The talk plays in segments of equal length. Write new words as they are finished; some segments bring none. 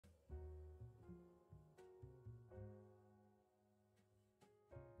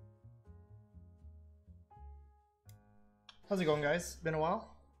How's it going, guys? Been a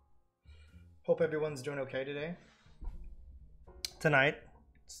while. Hope everyone's doing okay today. Tonight,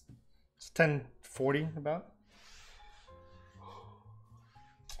 it's 10:40 about.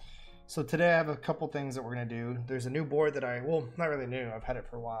 So today I have a couple things that we're gonna do. There's a new board that well, not really new. I've had it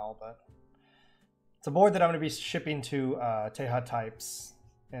for a while, but it's a board that I'm gonna be shipping to Teha Types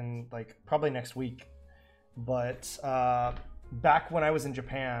in like probably next week. But back when I was in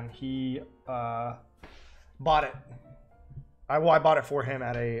Japan, he bought it. I bought it for him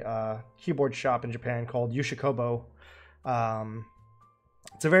at a keyboard shop in Japan called Yushikobo.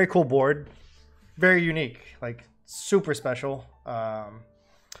 It's a very cool board, very unique, like super special.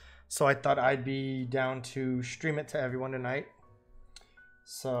 So I thought I'd be down to stream it to everyone tonight.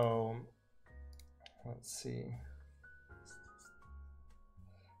 So let's see.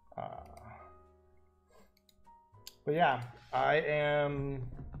 But yeah, I am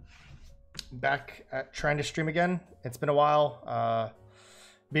back at trying to stream again. It's been a while.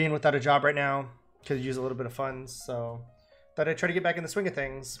 Being without a job right now, could use a little bit of funds. So thought I'd try to get back in the swing of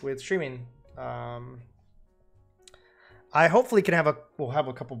things with streaming. I hopefully can we'll have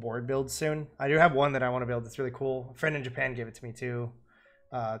a couple board builds soon. I do have one that I want to build that's really cool. A friend in Japan gave it to me too.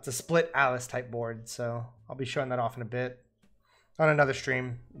 It's a split Alice type board, so I'll be showing that off in a bit on another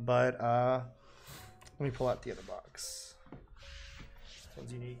stream. But let me pull out the other box. This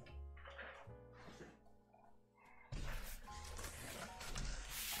one's unique.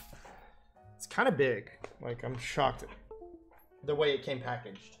 It's kind of big. Like, I'm shocked at the way it came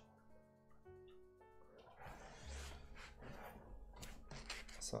packaged.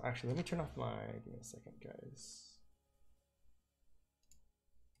 So actually, let me turn off give me a second, guys.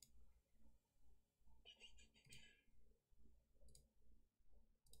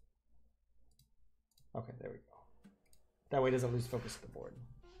 Okay, there we go. That way it doesn't lose focus of the board.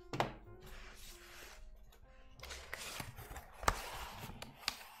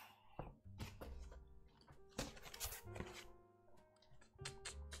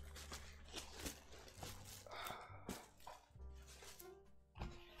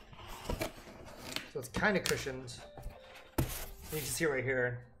 So it's kind of cushioned. You can see it right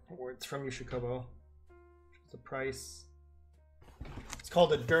here, where it's from Yushikobo. The price. It's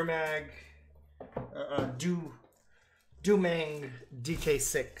called a Dumang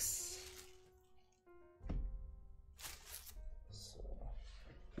DK6.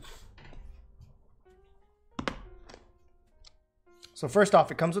 So first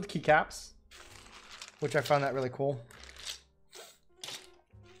off, it comes with keycaps, which I found that really cool.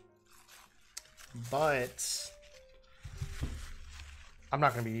 But I'm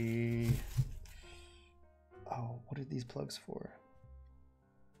not going to be... Oh, what are these plugs for?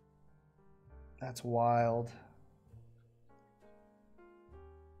 That's wild.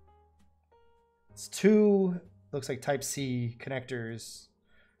 It's two, looks like Type-C connectors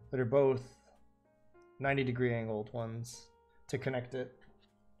that are both 90-degree angled ones to connect it.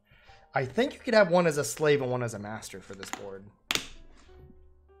 I think you could have one as a slave and one as a master for this board.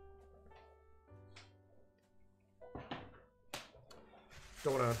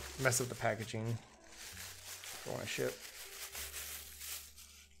 Don't want to mess up the packaging. Don't want to ship.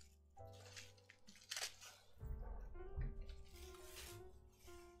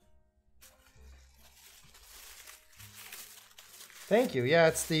 Thank you. Yeah,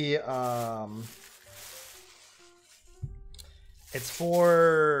 it's the it's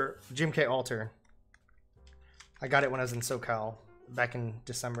for Jim K. Alter. I got it when I was in SoCal back in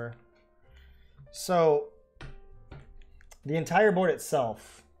December. So the entire board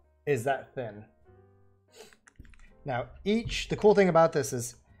itself is that thin. Now, the cool thing about this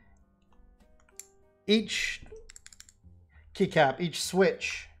is each keycap, each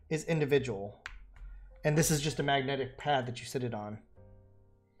switch is individual. And this is just a magnetic pad that you sit it on.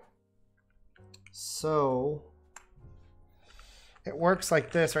 So it works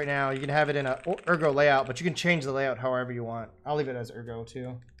like this right now. You can have it in an ergo layout, but you can change the layout however you want. I'll leave it as ergo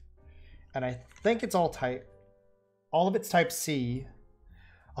too. And I think it's all type. All of it's Type-C.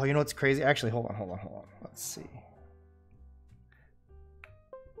 Oh, you know what's crazy? Actually, hold on. Let's see.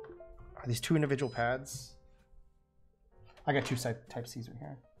 Are these two individual pads? I got two Type-Cs right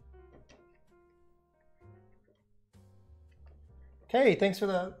here. Okay, thanks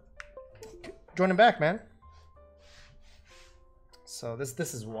for joining back, man. So this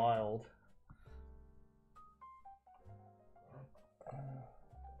is wild.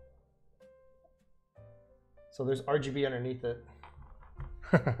 So there's RGB underneath it.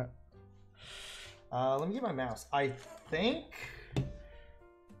 Let me get my mouse. I think,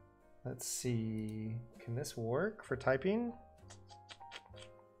 let's see, can this work for typing?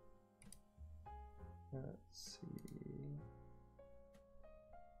 Let's see.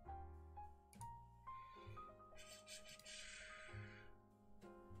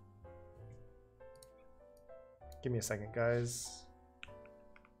 Give me a second, guys.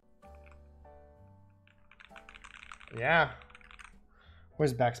 Yeah.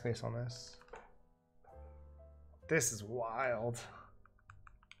 Where's backspace on this? This is wild.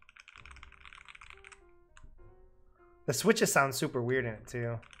 The switches sound super weird in it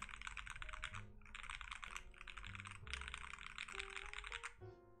too.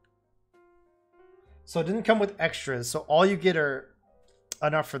 So it didn't come with extras, so all you get are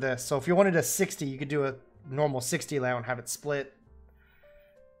enough for this. So if you wanted a 60, you could do a normal 60 layout and have it split.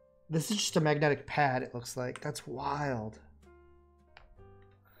 This is just a magnetic pad, it looks like. That's wild.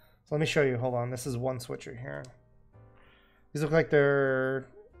 So let me show you. Hold on. This is one switcher here. These look like they're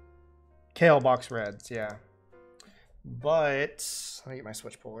kale box reds, yeah. But let me get my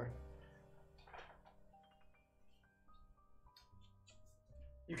switch puller.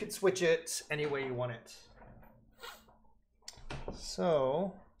 You can switch it any way you want it.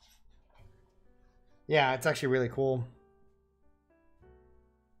 So, yeah, it's actually really cool.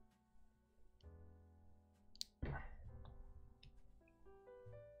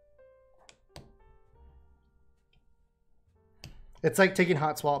 It's like taking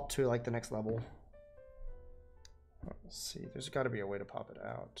hot swap to like the next level. Let's see, there's got to be a way to pop it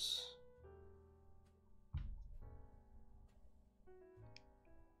out.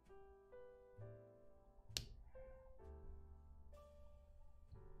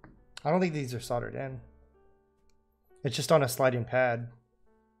 I don't think these are soldered in. It's just on a sliding pad.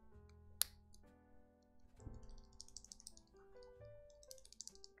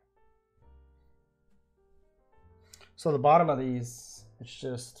 So the bottom of these, it's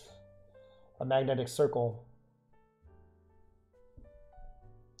just a magnetic circle.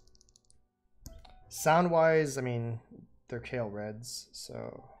 Sound-wise, I mean, they're kale reds,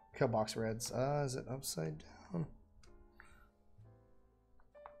 so kale box reds. Is it upside down?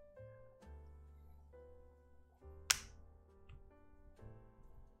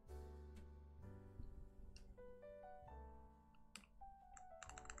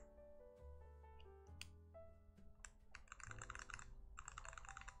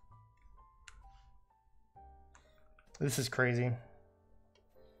 This is crazy.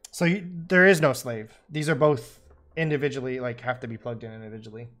 So there is no slave. These are both individually, like, have to be plugged in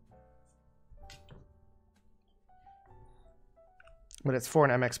individually. But it's for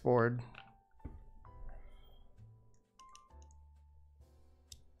an MX board.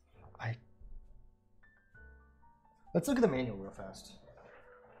 Let's look at the manual real fast.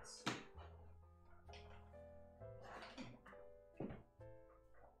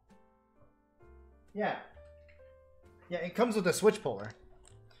 Yeah. Yeah, it comes with a switch puller.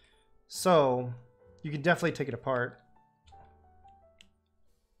 So you can definitely take it apart.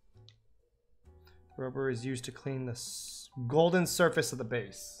 Rubber is used to clean the golden surface of the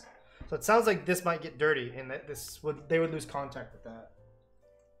base. So it sounds like this might get dirty and that they would lose contact with that.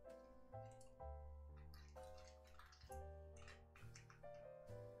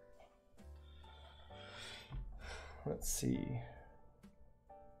 Let's see.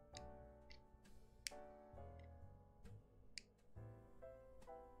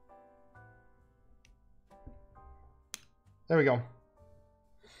 There we go.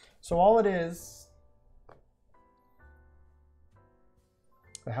 So all it is,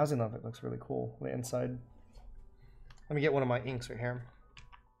 the housing of it looks really cool. The inside. Let me get one of my inks right here.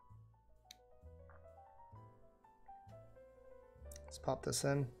 Let's pop this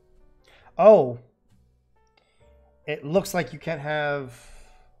in. Oh, it looks like you can't have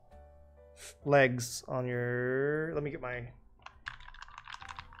legs on your. Let me get my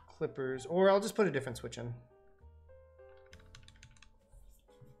clippers, or I'll just put a different switch in.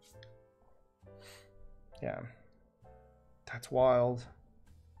 Yeah, that's wild.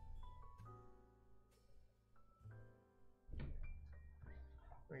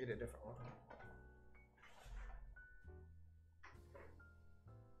 Let me get a different one.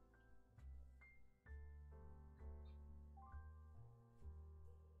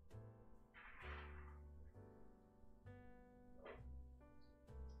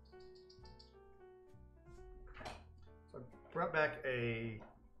 So I brought back a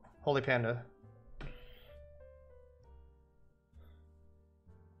Holy Panda.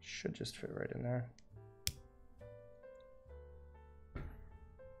 Should just fit right in there.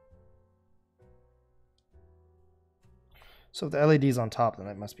 So if the LED's on top, then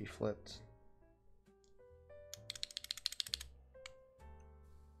it must be flipped.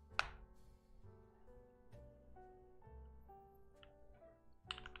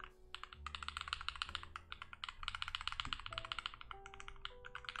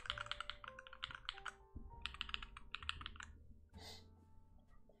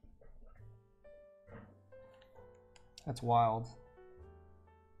 That's wild.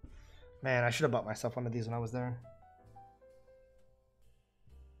 Man, I should have bought myself one of these when I was there.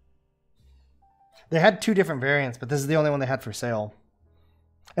 They had 2 different variants, but this is the only one they had for sale.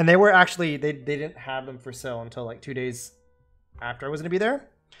 And they were actually, they didn't have them for sale until like 2 days after I was going to be there.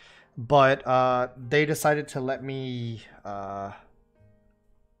 But they decided to let me buy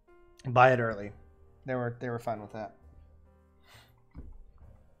it early. They were fine with that.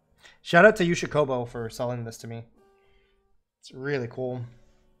 Shout out to Yushikobo for selling this to me. It's really cool.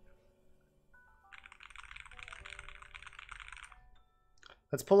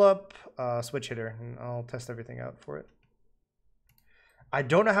 Let's pull up Switch Hitter and I'll test everything out for it. I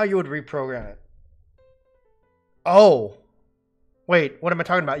don't know how you would reprogram it. Oh, wait, what am I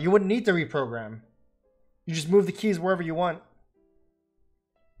talking about? You wouldn't need to reprogram. You just move the keys wherever you want.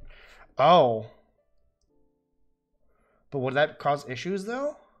 Oh. But would that cause issues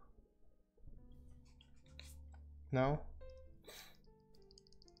though? No.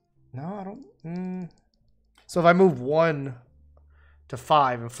 No, I don't. So if I move 1 to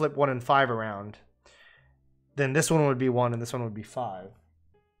 5 and flip 1 and 5 around, then this one would be 1 and this one would be 5.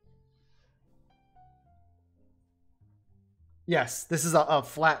 Yes, this is a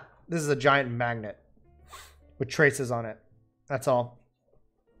flat, this is a giant magnet with traces on it. That's all.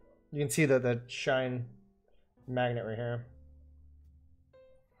 You can see the shine magnet right here.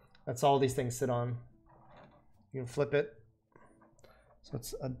 That's all these things sit on. You can flip it. So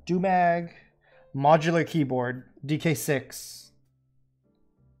it's a Dumang modular keyboard, DK6,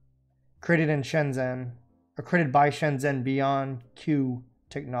 created in Shenzhen, or created by Shenzhen Beyond Q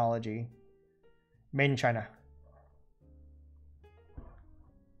Technology, made in China.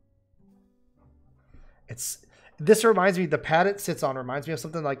 This reminds me, the pad it sits on reminds me of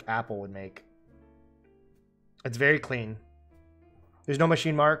something like Apple would make. It's very clean. There's no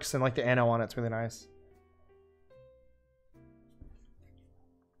machine marks, and like the anno on it's really nice.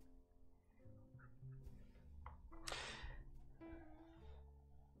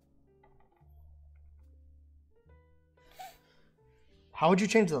 How would you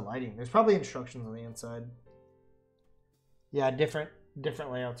change the lighting? There's probably instructions on the inside. Yeah, different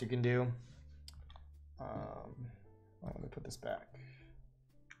layouts you can do. Let me put this back.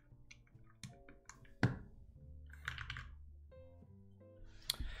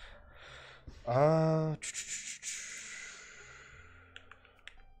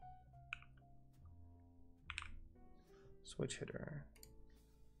 Switch hitter.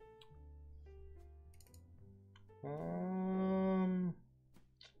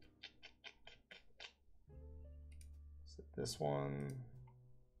 Is it this one?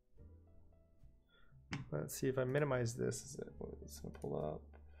 Let's see if I minimize this. Is it what it's gonna pull up?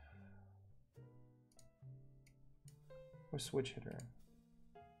 Or switch hitter?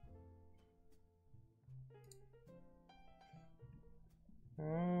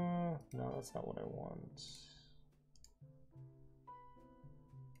 No, that's not what I want.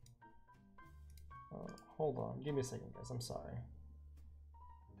 Hold on, give me a second, guys. I'm sorry.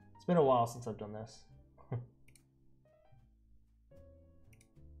 It's been a while since I've done this.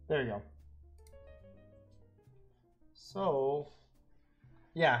 There you go. So,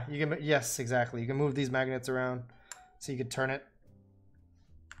 yeah, you can, yes, exactly. You can move these magnets around so you can turn it.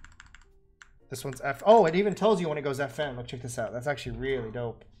 This one's F. Oh, it even tells you when it goes FM. Look, check this out. That's actually really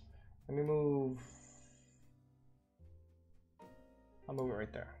dope. Let me move. I'll move it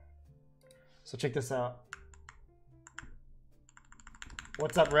right there. So check this out.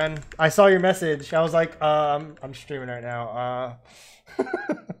 What's up, Ren? I saw your message. I was like, I'm streaming right now.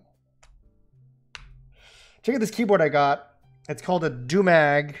 Check out this keyboard I got. It's called a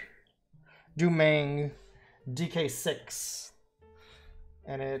Dumang DK6.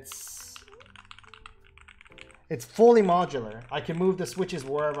 And it's fully modular. I can move the switches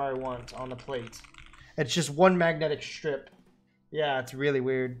wherever I want on the plate. It's just one magnetic strip. Yeah, it's really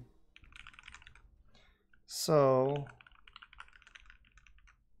weird. So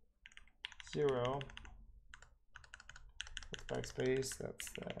 0. That's backspace. That's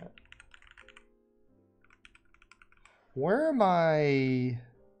that. Where am I?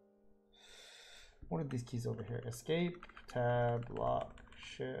 What are these keys over here? Escape, tab, lock,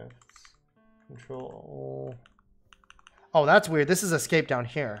 shift, control. Oh, that's weird. This is escape down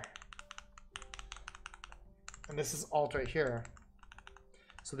here. And this is alt right here.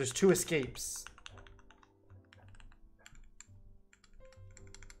 So there's 2 escapes.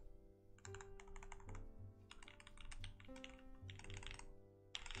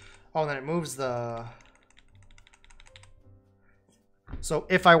 Oh, and then it moves the... So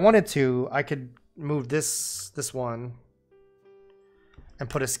if I wanted to, I could move this one and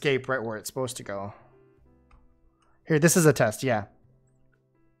put escape right where it's supposed to go. Here, this is a test, yeah.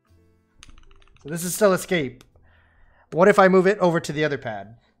 So this is still escape. What if I move it over to the other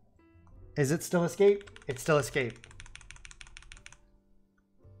pad? Is it still escape? It's still escape.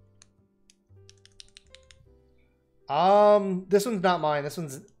 This one's not mine. This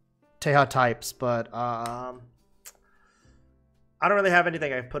one's Teha Types, but I don't really have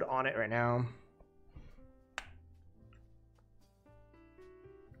anything I put on it right now.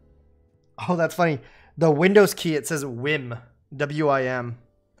 Oh, that's funny. The Windows key, it says WIM. W-I-M.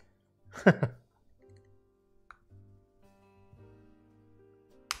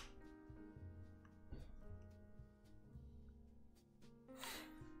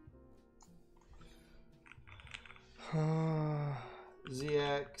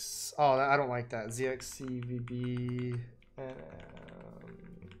 ZX. Oh, I don't like that. ZXCVB.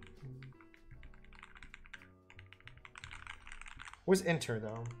 Where's enter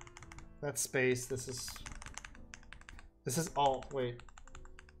though? That's space. This is all. Wait.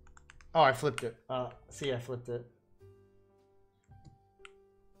 Oh, I flipped it. See, I flipped it.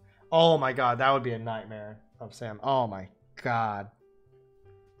 Oh my god, that would be a nightmare of Sam. Oh my god.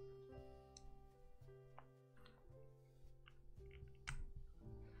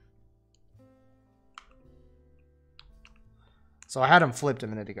 So I had him flipped a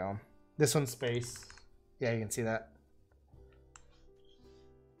minute ago. This one's space. Yeah, you can see that.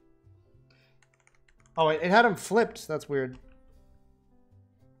 Oh, it had him flipped. That's weird.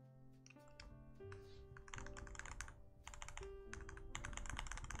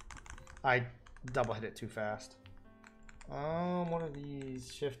 I double hit it too fast. One of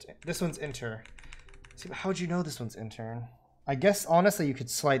these shift. This one's enter. See, how'd you know this one's enter? I guess honestly you could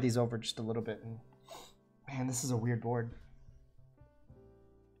slide these over just a little bit. And man, this is a weird board.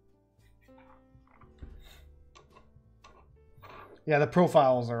 Yeah, the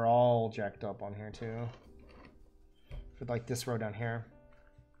profiles are all jacked up on here too. For like this row down here.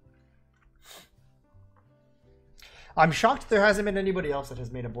 I'm shocked there hasn't been anybody else that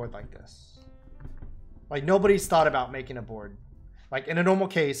has made a board like this. Like nobody's thought about making a board. Like in a normal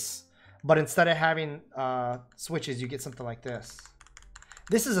case, but instead of having switches, you get something like this.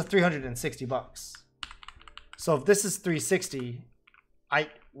 This is a 360 bucks. So if this is 360,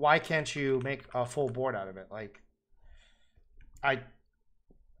 why can't you make a full board out of it? Like I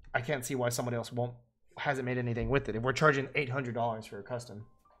can't see why somebody else hasn't made anything with it. If we're charging $800 for a custom.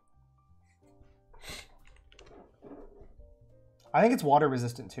 I think it's water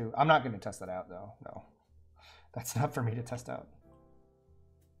resistant too. I'm not going to test that out though. No, that's not for me to test out.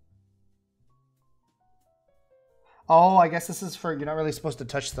 Oh, I guess this is for, you're not really supposed to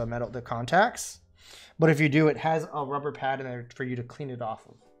touch the metal, the contacts. But if you do, it has a rubber pad in there for you to clean it off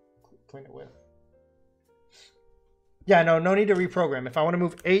of. Clean it with. Yeah, no need to reprogram. If I want to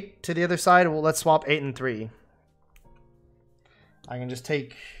move 8 to the other side, well, let's swap 8 and 3. I can just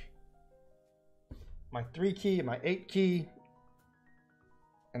take my 3 key and my 8 key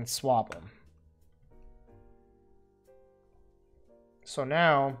and swap them. So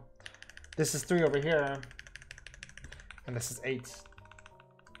now, this is 3 over here, and this is 8.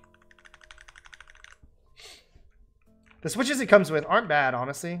 The switches it comes with aren't bad,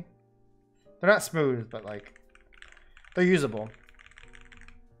 honestly. They're not smooth, but like, they're usable.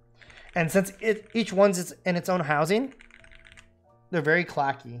 And since each one's in its own housing, they're very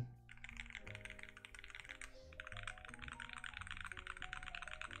clacky.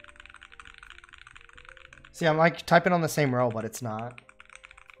 See, I'm like typing on the same row, but it's not.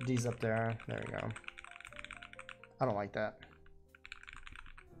 D's up there. There we go. I don't like that.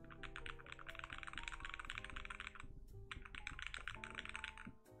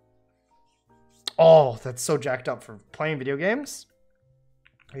 Oh, that's so jacked up for playing video games.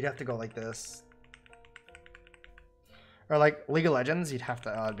 You'd have to go like this. Or like League of Legends, you'd have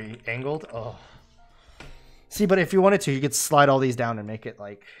to be angled. Oh. See, but if you wanted to, you could slide all these down and make it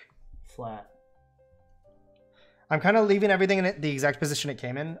like flat. I'm kind of leaving everything in the exact position it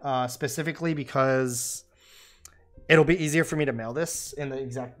came in, specifically because it'll be easier for me to mail this in the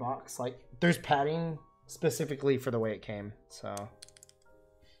exact box. Like, there's padding specifically for the way it came, so.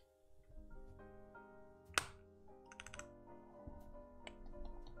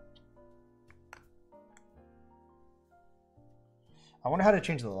 I wonder how to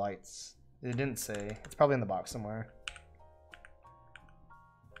change the lights. It didn't say. It's probably in the box somewhere.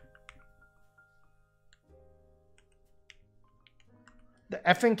 The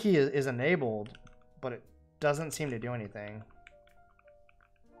effing key is enabled, but it doesn't seem to do anything.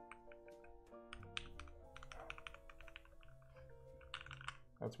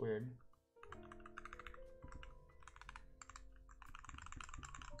 That's weird.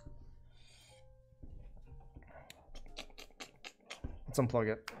 Let's unplug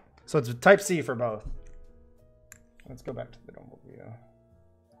it. So it's Type C for both. Let's go back to the normal view.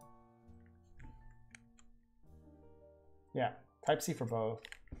 Yeah, Type C for both.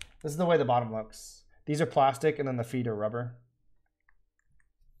 This is the way the bottom looks. These are plastic and then the feet are rubber.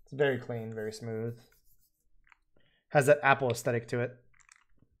 It's very clean, very smooth. Has that Apple aesthetic to it.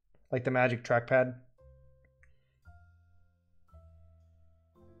 Like the Magic Trackpad.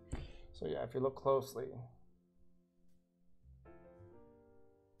 So yeah, if you look closely.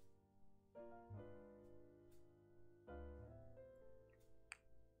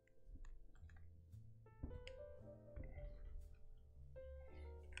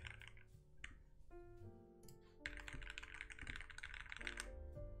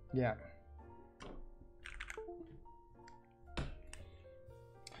 Yeah.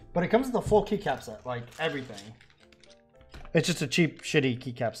 But it comes with a full keycap set, like everything. It's just a cheap, shitty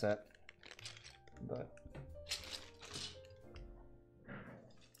keycap set. But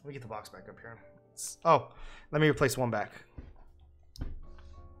let me get the box back up here. Oh, let me replace one back.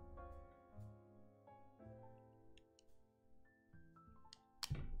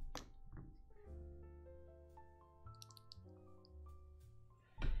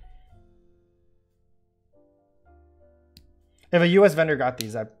 If a US vendor got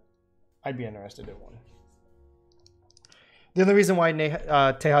these, I'd be interested in one. The only reason why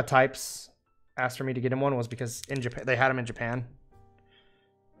Teha Types asked for me to get him one was because in Japan they had him in Japan.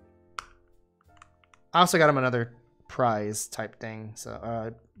 I also got him another prize type thing,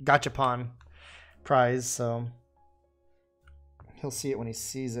 so gachapon prize. So he'll see it when he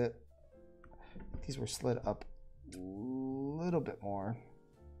sees it. These were slid up a little bit more.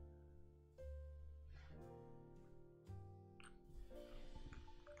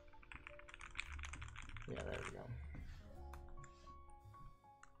 Yeah, there we go.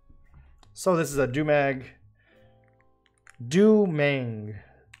 So this is a Dumang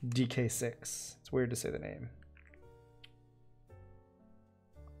DK6. It's weird to say the name.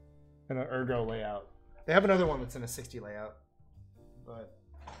 And an ergo layout. They have another one that's in a 60 layout, but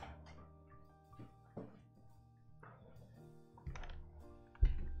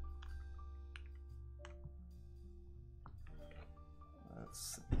let's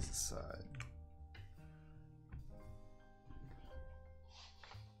set this aside.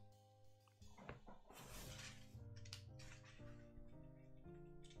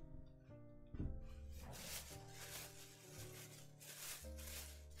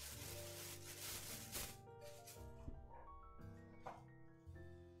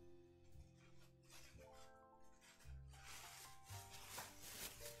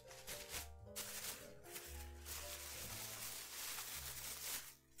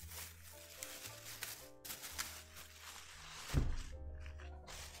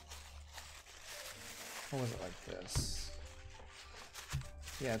 Or was it like this?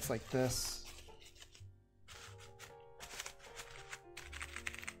 Yeah, it's like this.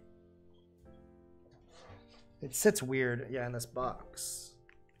 It sits weird, yeah, in this box.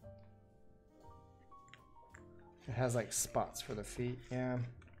 It has like spots for the feet, yeah.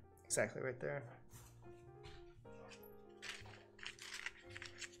 Exactly right there.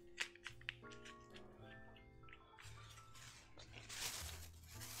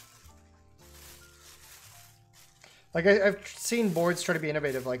 Like I've seen boards try to be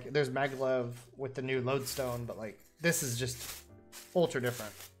innovative. Like there's Maglev with the new Lodestone, but like this is just ultra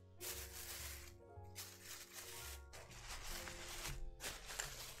different.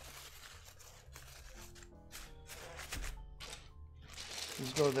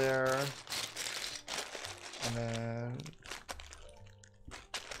 Just go there, and then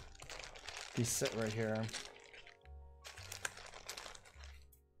these sit right here.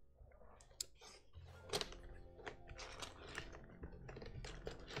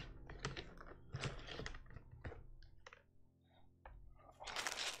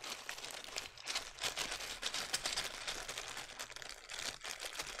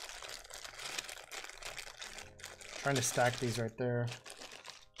 Trying to stack these right there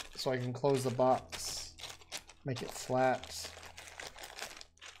so I can close the box, make it flat.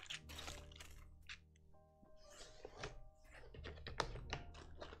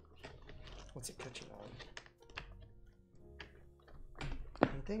 What's it catching on?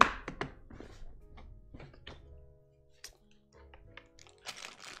 Anything?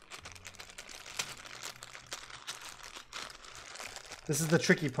 This is the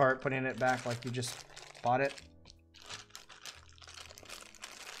tricky part, putting it back like you just bought it.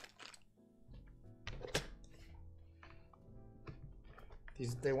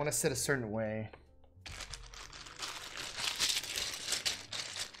 They want to sit a certain way.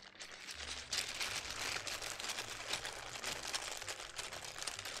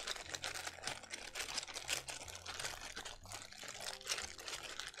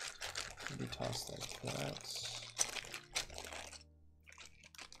 toss like that.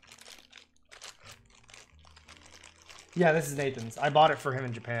 Yeah, this is Nathan's. I bought it for him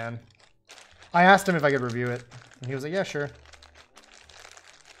in Japan. I asked him if I could review it, and he was like, yeah, sure.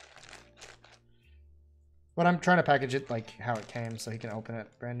 But I'm trying to package it like how it came so he can open it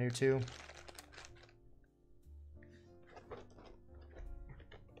brand new too.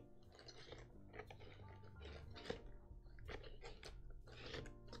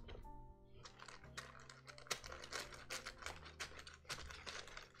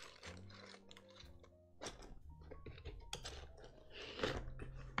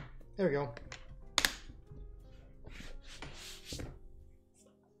 There we go.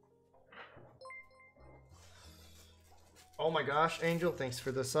 Oh my gosh, Angel, thanks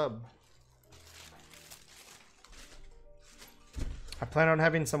for the sub. I plan on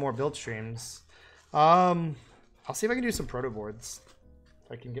having some more build streams. I'll see if I can do some proto boards.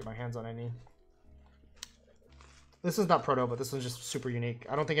 If I can get my hands on any. This is not proto, but this one's just super unique.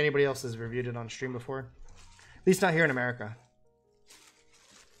 I don't think anybody else has reviewed it on stream before. At least not here in America.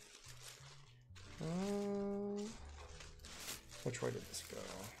 Which way did this go?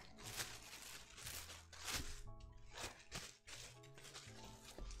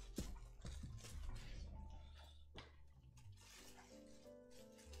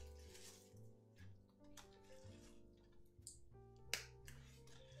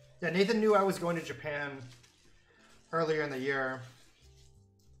 Yeah, Nathan knew I was going to Japan earlier in the year.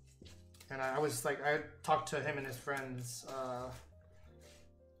 And I was like, I talked to him and his friends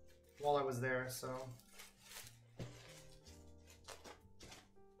while I was there, so.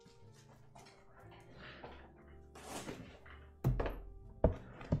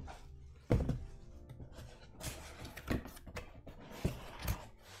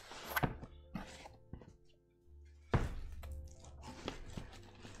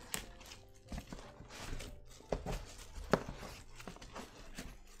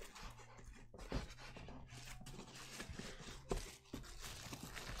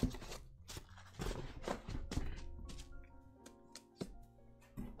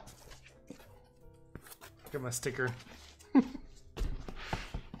 Get my sticker.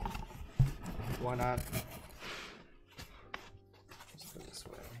 Why not? Let's put it this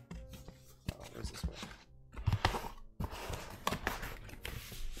way. Oh, where's this way?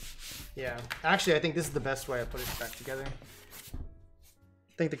 Yeah, actually, I think this is the best way I put it back together.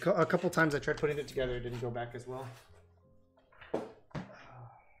 I think a couple times I tried putting it together, it didn't go back as well.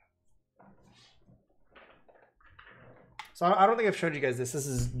 So I don't think I've showed you guys this. This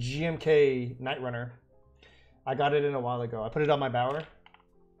is GMK Night Runner. I got it in a while ago. I put it on my Bower.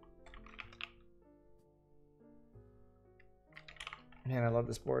 Man, I love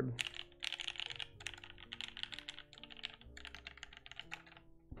this board.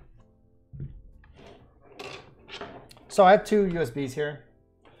 So I have two USBs here.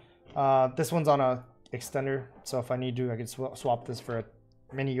 This one's on a extender, so if I need to, I could swap this for a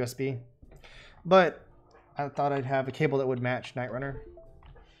mini USB. But I thought I'd have a cable that would match Night Runner.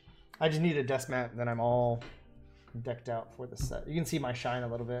 I just need a desk mat, then I'm all decked out for the set. You can see my shine a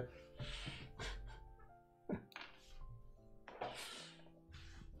little bit.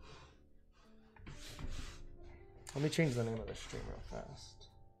 Let me change the name of the stream real fast.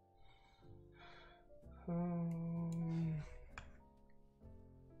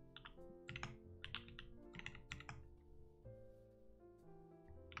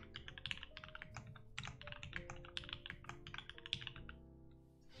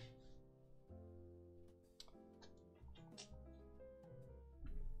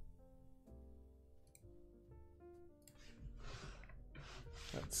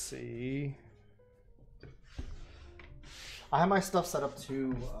 Let's see. I have my stuff set up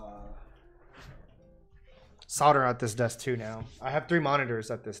to solder at this desk too now. I have 3 monitors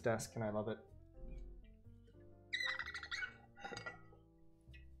at this desk and I love it.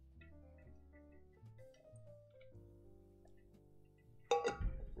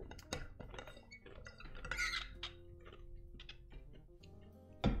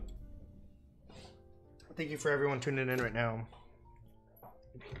 Thank you for everyone tuning in right now.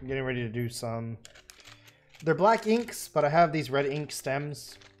 I'm getting ready to do some. They're black inks, but I have these red ink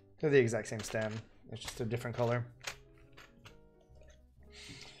stems. They're the exact same stem. It's just a different color.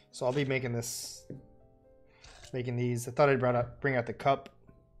 So I'll be making these. I thought I'd bring out the cup.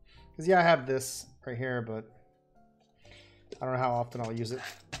 Because yeah, I have this right here, but I don't know how often I'll use it.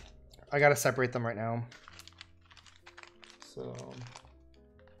 I gotta separate them right now. So,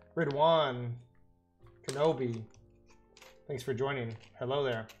 Ridwan, Kenobi, thanks for joining. Hello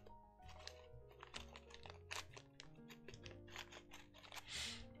there.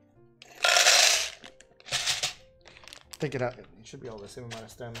 think it should be all the same amount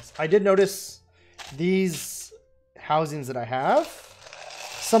of stems. I did notice these housings that I have,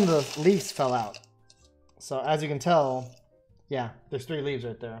 some of the leaves fell out. So as you can tell, yeah, there's 3 leaves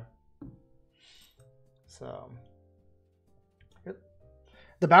right there. So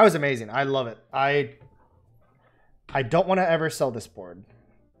the bow is amazing. I love it. I don't want to ever sell this board.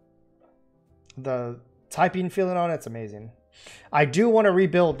 The typing feeling on it's amazing. I do want to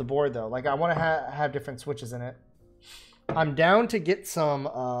rebuild the board though. Like I want to have different switches in it. I'm down to get some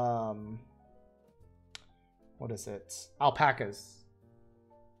what is it? Alpacas.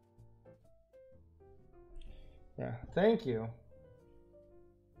 Yeah, thank you.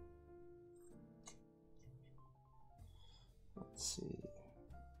 Let's see.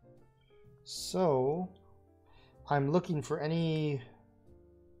 So I'm looking for any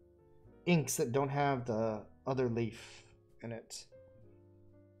inks that don't have the other leaf in it.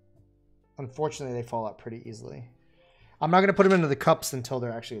 Unfortunately, they fall out pretty easily. I'm not going to put them into the cups until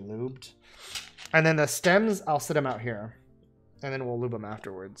they're actually lubed. And then the stems, I'll sit them out here. And then we'll lube them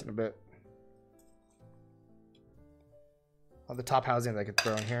afterwards in a bit. Oh, the top housing I could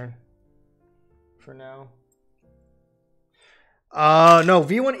throw in here for now. No,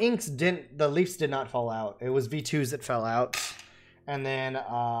 V1 inks didn't, the leaves did not fall out. It was V2s that fell out. And then,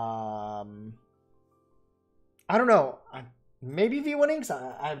 I don't know. Maybe V1 inks?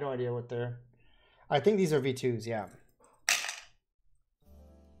 I have no idea what they're... I think these are V2s, yeah.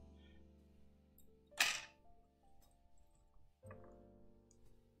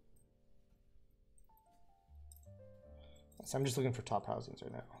 So I'm just looking for top housings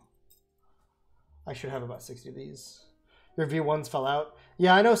right now. I should have about 60 of these. Your V1s fell out?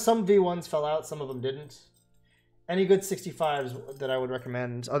 Yeah, I know some V1s fell out. Some of them didn't. Any good 65s that I would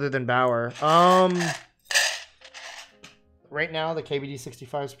recommend other than Bauer? Right now, the KBD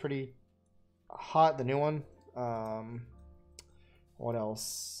 65 is pretty hot, the new one. What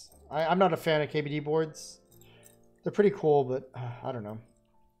else? I'm not a fan of KBD boards. They're pretty cool, but I don't know.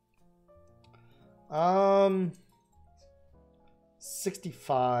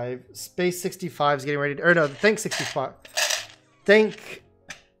 65. Space 65 is getting ready to... Or no, Think 65. Think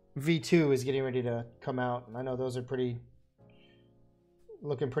V2 is getting ready to come out. And I know those are pretty...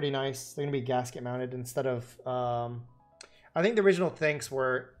 Looking pretty nice. They're going to be gasket mounted instead of... I think the original Thinks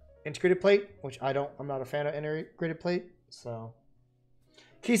were integrated plate, which I'm not a fan of integrated plate. So...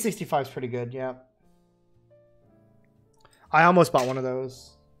 Key 65 is pretty good, yeah. I almost bought one of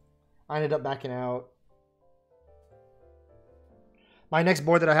those. I ended up backing out. My next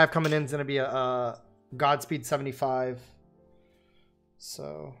board that I have coming in is going to be a Godspeed 75.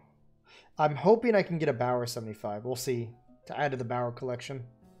 So I'm hoping I can get a Bauer 75. We'll see. To add to the Bauer collection.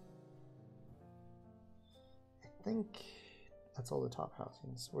 I think that's all the top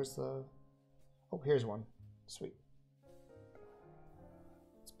housings. Where's the... Oh, here's one. Sweet.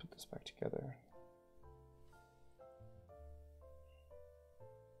 Let's put this back together.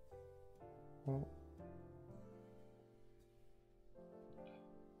 Oh.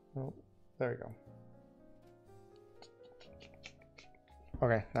 Oh, there we go.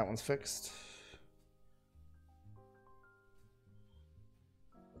 Okay, that one's fixed.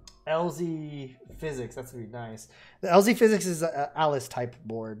 LZ Physics, that's gonna be nice. The LZ Physics is an Alice type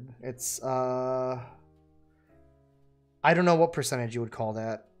board. It's I don't know what percentage you would call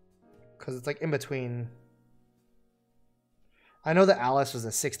that, because it's like in between. I know the Alice was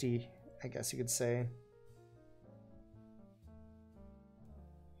a 60, I guess you could say.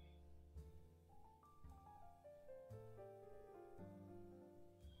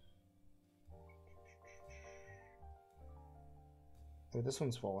 Oh, this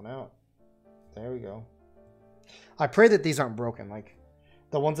one's falling out. There we go. I pray that these aren't broken. Like,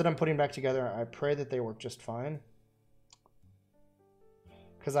 the ones that I'm putting back together, I pray that they work just fine.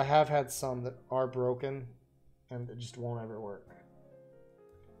 Because I have had some that are broken, and it just won't ever work.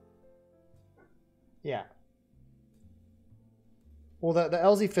 Yeah. Well, the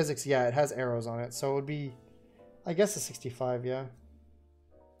LZ Physics, yeah, it has arrows on it. So it would be, I guess, a 65, yeah.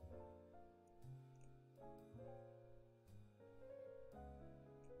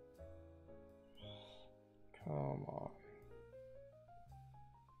 Come on.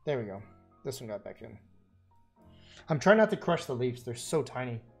 There we go. This one got back in. I'm trying not to crush the leaves. They're so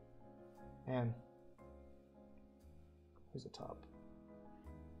tiny. Man. Here's the top.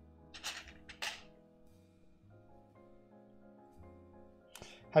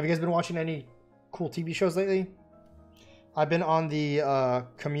 Have you guys been watching any cool TV shows lately? I've been on the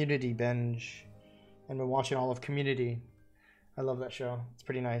Community binge and been watching all of Community. I love that show. It's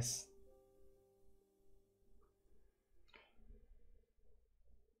pretty nice.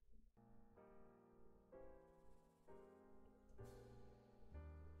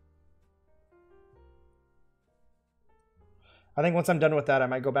 I think once I'm done with that, I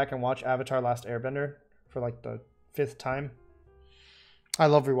might go back and watch Avatar Last Airbender for like the 5th time. I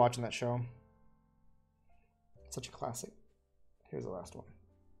love rewatching that show. Such a classic. Here's the last one.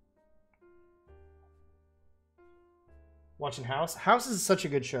 Watching House. House is such a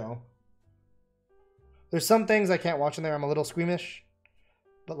good show. There's some things I can't watch in there. I'm a little squeamish,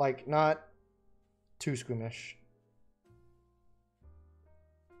 but like not too squeamish.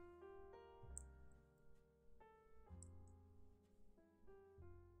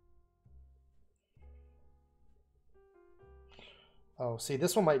 Oh, see,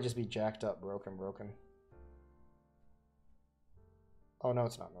 this one might just be jacked up, broken. Oh, no,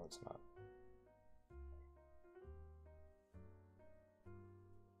 it's not. No, it's not.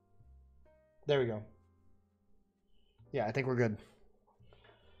 There we go. Yeah, I think we're good.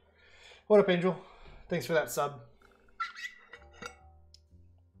 What up, Angel? Thanks for that sub.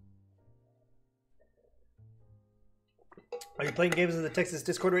 Are you playing games in the Texas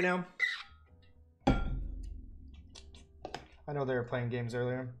Discord right now? I know they were playing games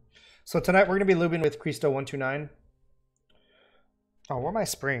earlier. So tonight we're going to be lubing with Cristo129. Oh, where are my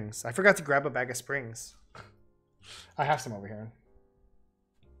springs? I forgot to grab a bag of springs. I have some over here.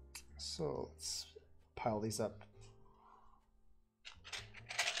 So let's pile these up.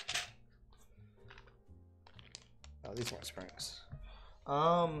 Oh, these are my springs.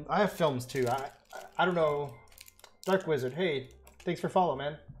 I have films too. I don't know. Dark Wizard, hey, thanks for follow,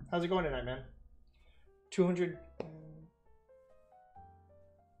 man. How's it going tonight, man? 200.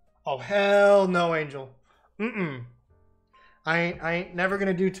 Oh, hell no, Angel. I ain't never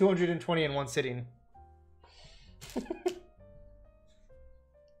gonna do 220 in one sitting.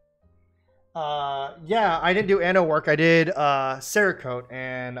 Yeah, I didn't do anno work. I did Cerakote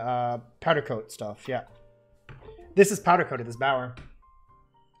and powder coat stuff. Yeah, this is powder coated. This Bower.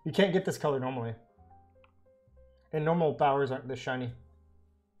 You can't get this color normally, and normal Bowers aren't this shiny.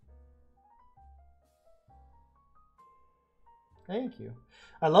 Thank you.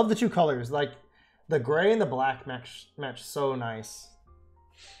 I love the two colors. Like the gray and the black match so nice.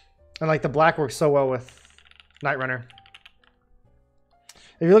 And like the black works so well with Night Runner.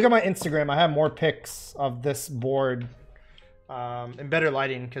 If you look at my Instagram, I have more pics of this board in better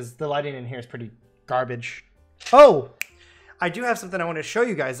lighting because the lighting in here is pretty garbage. Oh, I do have something I want to show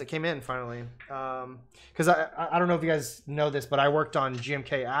you guys that came in finally. Because I don't know if you guys know this, but I worked on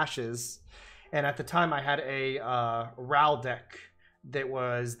GMK Ashes. And at the time I had a RAL deck that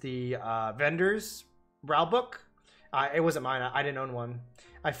was the vendor's RAL book. It wasn't mine. I didn't own one.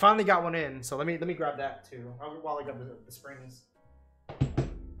 I finally got one in, so let me grab that too while I grab the springs.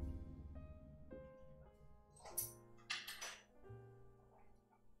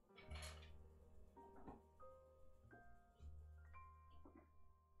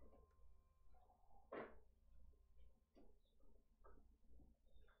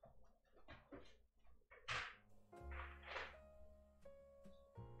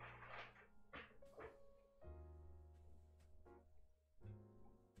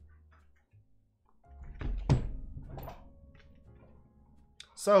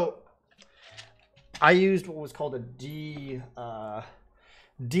 So I used what was called a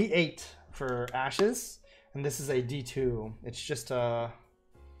D8 for Ashes, and this is a D2. It's just a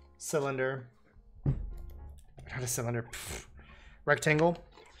cylinder, not a cylinder, rectangle.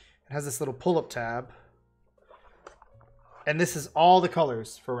 It has this little pull-up tab, and this is all the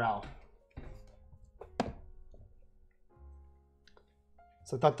colors for RAL.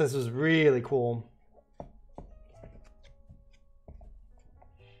 So I thought this was really cool.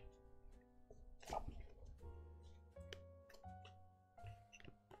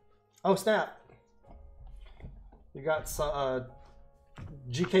 Oh snap! You got some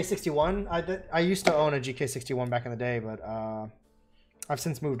GK61. I used to own a GK61 back in the day, but I've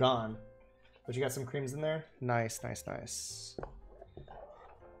since moved on. But you got some creams in there. Nice.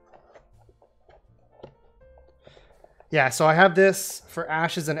 Yeah, so I have this for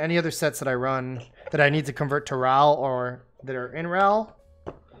Ashes and any other sets that I run that I need to convert to RAL or that are in RAL.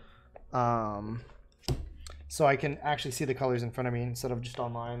 So I can actually see the colors in front of me instead of just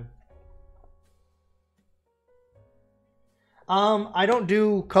online. I don't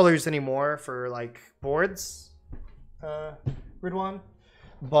do colors anymore for like boards, Ridwan,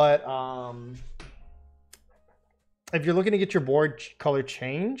 but if you're looking to get your board color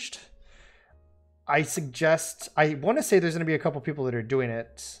changed, I suggest, I want to say there's going to be a couple people that are doing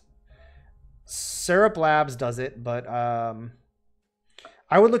it. Syrup Labs does it, but I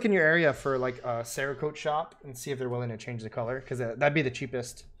would look in your area for like a Cerakote shop and see if they're willing to change the color, because that'd be the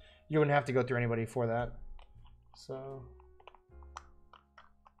cheapest. You wouldn't have to go through anybody for that. So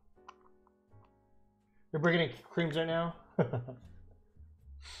you're bringing in creams right now?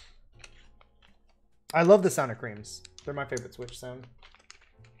 I love the sound of creams. They're my favorite Switch sound.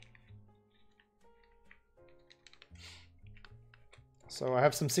 So I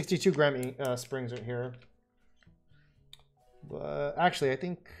have some 62 gram springs right here. But actually, I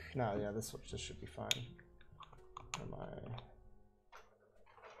think, no, yeah, this should be fine.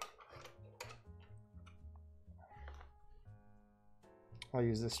 I'll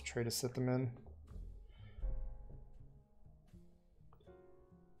use this tray to set them in.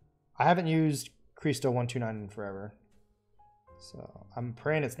 I haven't used Cristo 129 in forever, so I'm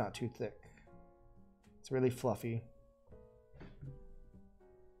praying it's not too thick. It's really fluffy.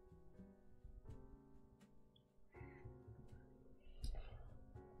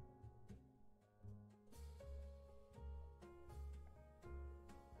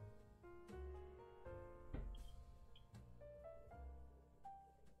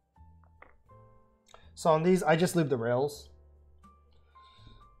 So on these, I just lube the rails.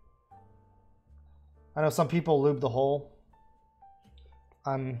 I know some people lube the hole.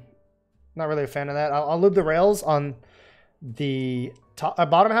 I'm not really a fan of that. I'll lube the rails on the top,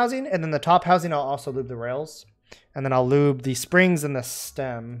 bottom housing, and then the top housing I'll also lube the rails. And then I'll lube the springs and the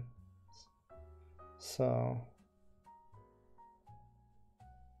stem. So...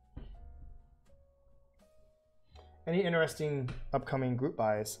 any interesting upcoming group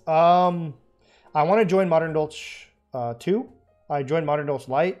buys? I want to join Modern Dolch 2. I joined Modern Dolch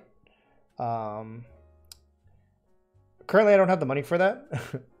Lite. Currently, I don't have the money for that.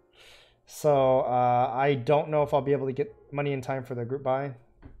 So I don't know if I'll be able to get money in time for the group buy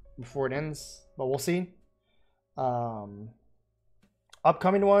before it ends, but we'll see. Upcoming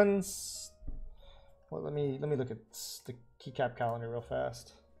ones. Well, let me look at the keycap calendar real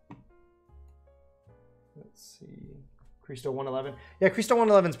fast. Let's see. Cristo 111. Yeah, Cristo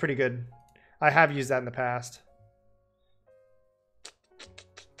 111 is pretty good. I have used that in the past.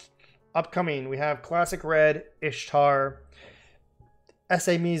 Upcoming, we have Classic Red, Ishtar,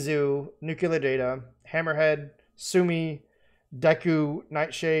 SA Mizu, Nuclear Data, Hammerhead, Sumi, Deku,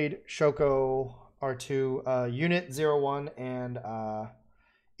 Nightshade, Shoko R2, Unit 01, and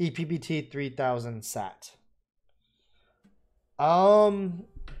EPBT 3000 SAT. I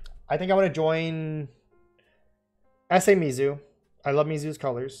think I want to join SA Mizu. I love Mizu's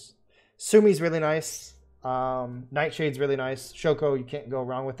colors. Sumi's really nice. Nightshade's really nice. Shoko, you can't go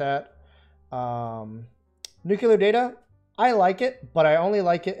wrong with that. Nuclear Data, I like it, but I only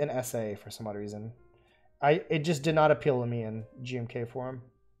like it in SA for some odd reason. It just did not appeal to me in GMK form.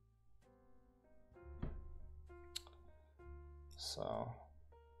 So,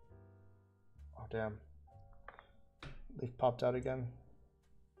 oh damn, leaf popped out again.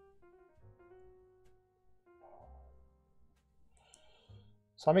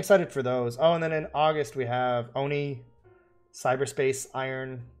 So I'm excited for those. Oh, and then in August we have Oni, Cyberspace,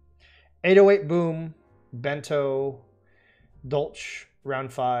 Iron, 808 Boom, Bento, Dolch,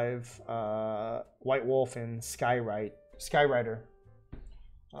 Round 5, White Wolf, and Skyrider.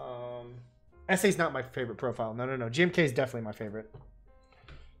 SA's not my favorite profile. No. GMK is definitely my favorite.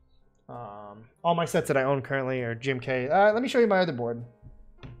 All my sets that I own currently are GMK. Let me show you my other board.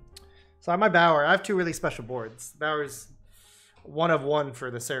 So on my Bauer, I have two really special boards. Bauer's 1 of 1 for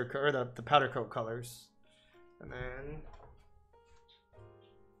the Cerakote or the powder coat colors, and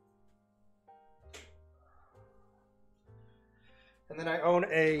then I own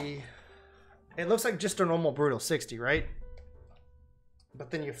a. It looks like just a normal Brutal 60, right?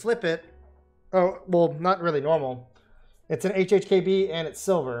 But then you flip it. Oh well, not really normal. It's an HHKB and it's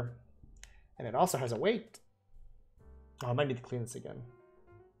silver, and it also has a weight. Oh, I might need to clean this again.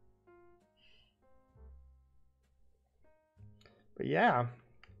 But yeah,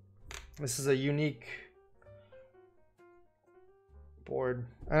 this is a unique board.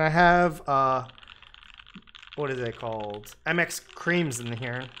 And I have, what is it called? MX creams in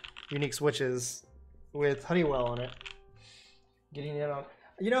here. Unique switches with Honeywell on it. Getting in on,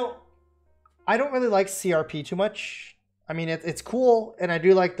 you know, I don't really like CRP too much. I mean, it's cool, and I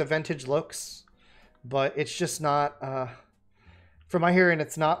do like the vintage looks, but it's just not, from my hearing,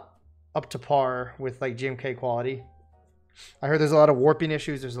 it's not up to par with like GMK quality. I heard there's a lot of warping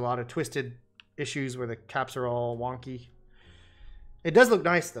issues. There's a lot of twisted issues where the caps are all wonky. It does look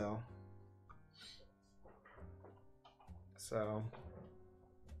nice though. So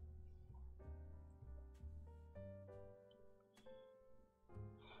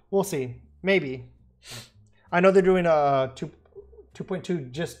we'll see. Maybe. I know they're doing a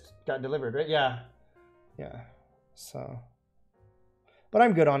 2.2 just got delivered, right? Yeah. Yeah. So, but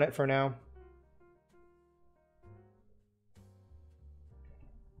I'm good on it for now.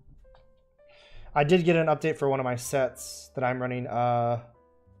 I did get an update for one of my sets that I'm running.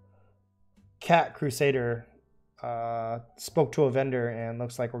 Cat Crusader spoke to a vendor and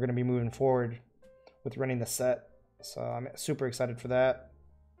looks like we're going to be moving forward with running the set. So I'm super excited for that.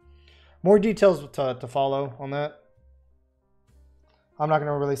 More details to follow on that. I'm not going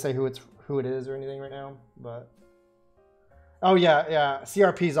to really say who it is or anything right now, but oh yeah,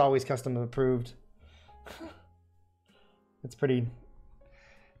 CRP is always custom approved. It's pretty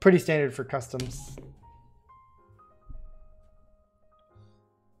standard for customs.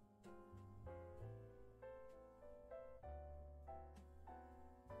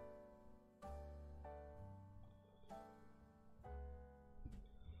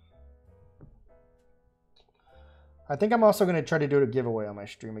 I think I'm also going to try to do a giveaway on my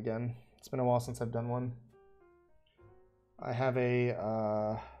stream again. It's been a while since I've done one. I have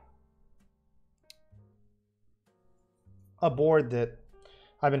a board that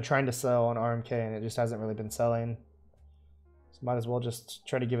I've been trying to sell on RMK and it just hasn't really been selling. So might as well just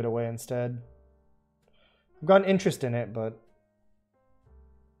try to give it away instead. I've got an interest in it, but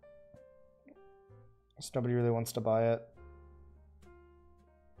just nobody really wants to buy it.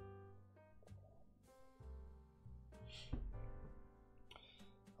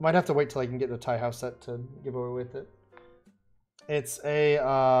 I might have to wait till I can get the tie house set to give away with it. It's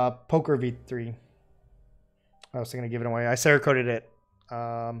a Poker V3. I was going to give it away. I Cerakoted it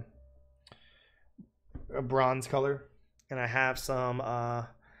a bronze color. And I have some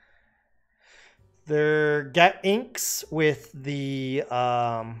they're Get inks with the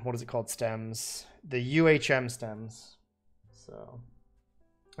what is it called, stems, the UHM stems. So,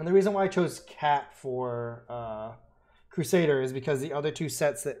 and the reason why I chose Cat for Crusader is because the other two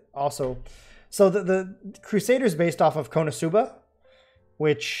sets that also, so the Crusader is based off of Konosuba,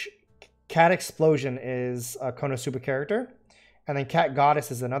 which Cat Explosion is a Konosuba character, and then Cat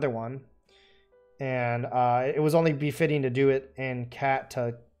Goddess is another one. And it was only befitting to do it in Cat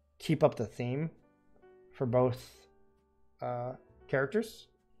to keep up the theme for both characters.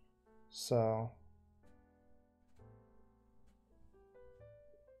 So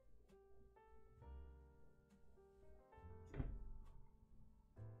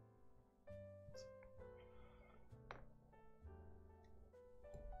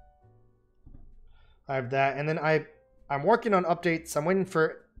I have that, and then I'm working on updates. I'm waiting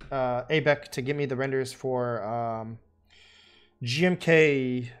for ABEC to give me the renders for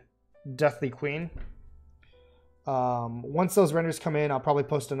GMK Deathly Queen. Once those renders come in, I'll probably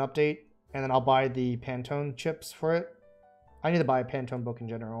post an update, and then I'll buy the Pantone chips for it. I need to buy a Pantone book in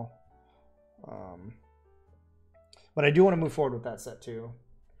general. But I do want to move forward with that set too.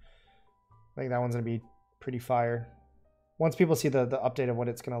 I think that one's going to be pretty fire. Once people see the update of what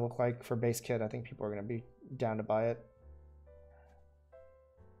it's going to look like for base kit, I think people are going to be down to buy it.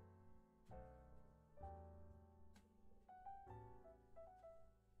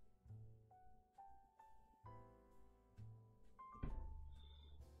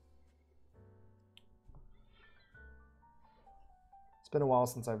 It's been a while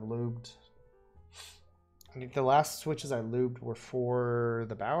since I've lubed. I think the last switches I lubed were for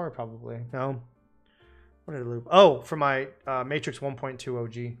the Bower, probably. No. What did I lube? Oh, for my Matrix 1.2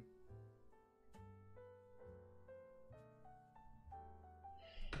 OG.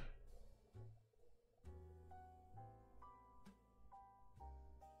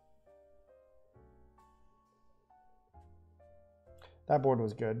 That board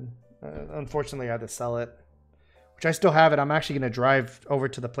was good. Unfortunately, I had to sell it, which I still have it. I'm actually going to drive over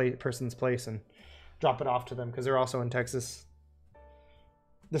to the person's place and drop it off to them because they're also in Texas.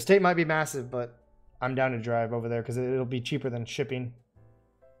 The state might be massive, but I'm down to drive over there because it'll be cheaper than shipping.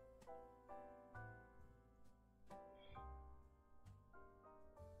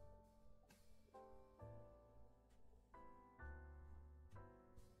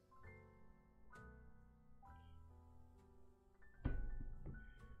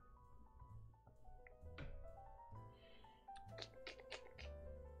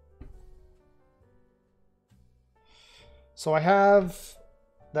 So I have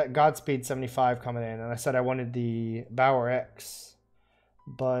that Godspeed 75 coming in, and I said I wanted the Bower X,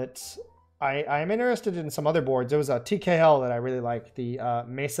 but I am interested in some other boards. There was a TKL that I really like, the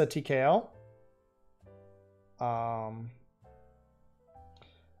Mesa TKL. I'd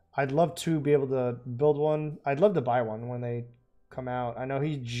love to be able to build one. I'd love to buy one when they come out. I know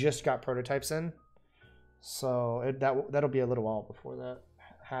he just got prototypes in, so that'll be a little while before that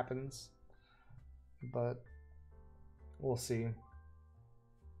happens, but we'll see.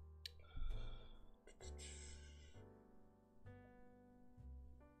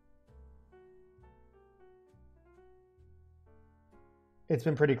 It's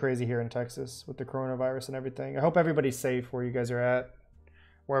been pretty crazy here in Texas with the coronavirus and everything. I hope everybody's safe where you guys are at,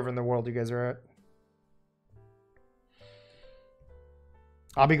 wherever in the world you guys are at.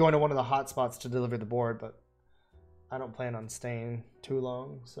 I'll be going to one of the hot spots to deliver the board, but I don't plan on staying too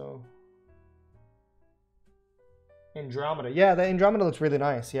long, so. Andromeda. Yeah, the Andromeda looks really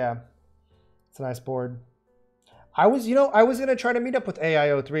nice, yeah. It's a nice board. I was going to try to meet up with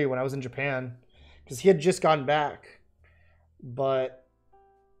AIO3 when I was in Japan, because he had just gone back, but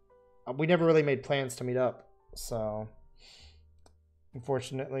we never really made plans to meet up, so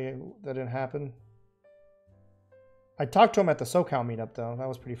unfortunately that didn't happen. I talked to him at the SoCal meetup, though. That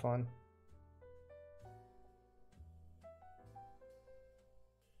was pretty fun.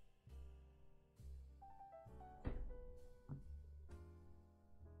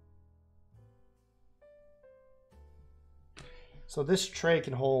 So this tray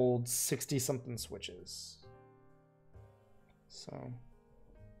can hold 60-something switches. So,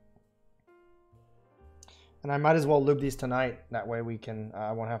 and I might as well lube these tonight. That way we can,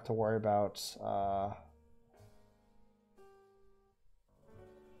 I won't have to worry about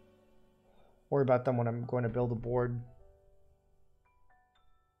them when I'm going to build a board.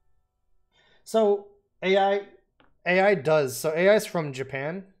 So AI is from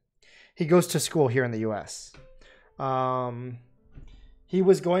Japan. He goes to school here in the US. He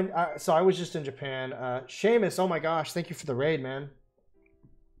was going, so I was just in Japan. Seamus, oh my gosh, thank you for the raid, man.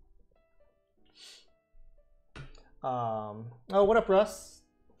 Oh, what up, Russ?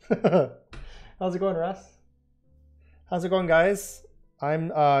 How's it going, Russ? How's it going, guys? I'm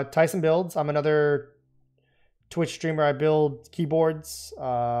Tyson Builds. I'm another Twitch streamer. I build keyboards.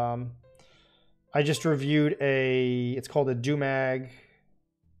 I just reviewed it's called a Dumang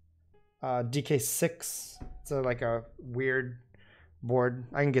DK6. It's like a weird board.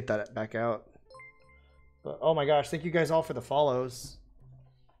 I can get that back out. But oh my gosh, thank you guys all for the follows.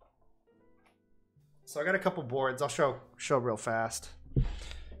 So I got a couple boards. I'll show real fast.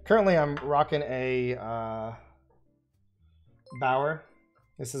 Currently I'm rocking a Bauer.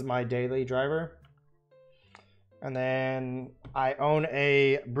 This is my daily driver. And then I own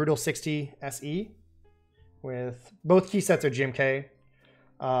a Brutal 60 SE with both key sets are GMK.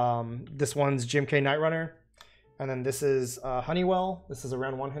 This one's GMK Night Runner. And then this is Honeywell. This is a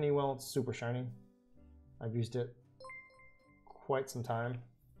round 1 Honeywell. It's super shiny. I've used it quite some time.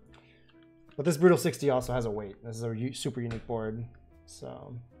 But this Brutal 60 also has a weight. This is a super unique board.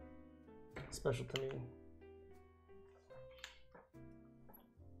 So, special to me.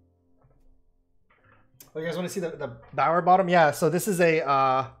 Oh, you guys want to see the Bauer bottom? Yeah, so this is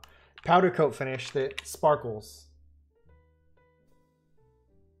a powder coat finish that sparkles.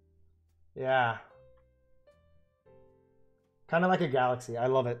 Yeah. Kind of like a galaxy. I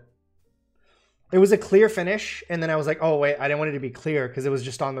love it. It was a clear finish, and then I was like, oh, wait, I didn't want it to be clear because it was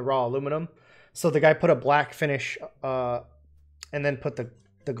just on the raw aluminum. So the guy put a black finish and then put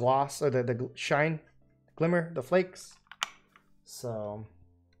the gloss, or the shine, glimmer, the flakes. So,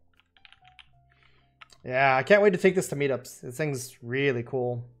 yeah, I can't wait to take this to meetups. This thing's really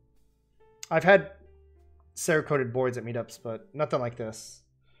cool. I've had Cerakoted boards at meetups, but nothing like this.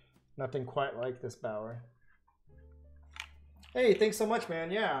 Nothing quite like this Bauer. Hey, thanks so much,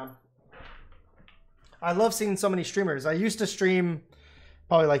 man. Yeah. I love seeing so many streamers. I used to stream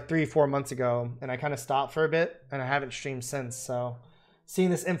probably like 3-4 months ago, and I kind of stopped for a bit, and I haven't streamed since. So seeing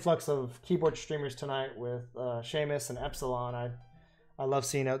this influx of keyboard streamers tonight with Seamus and Epsilon, I love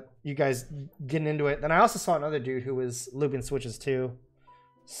seeing you guys getting into it. And I also saw another dude who was looping switches too.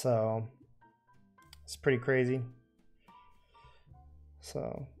 So it's pretty crazy.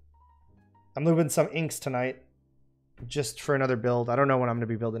 So I'm looping some inks tonight just for another build. I don't know when I'm going to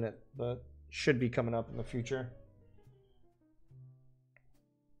be building it, but should be coming up in the future.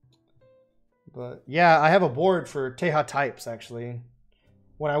 But yeah, I have a board for Teha types actually.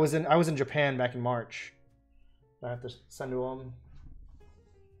 When I was in Japan back in March. I have to send to them.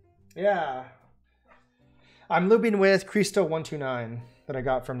 Yeah. I'm looping with Cristo 129 that I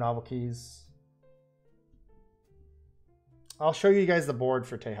got from Novel Keys. I'll show you guys the board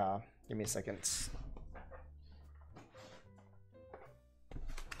for Teha. Give me a second. It's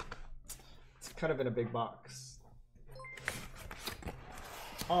kind of in a big box.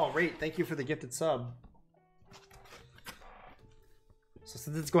 Oh, great. Thank you for the gifted sub. So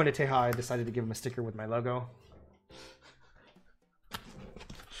since it's going to Teha, I decided to give him a sticker with my logo.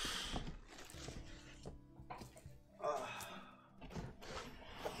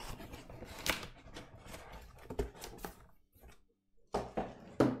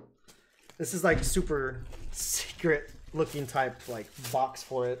 This is like super secret looking type like box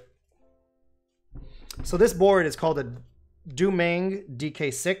for it. So this board is called Dumang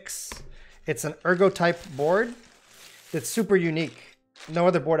DK6. It's an ergo type board. It's super unique. No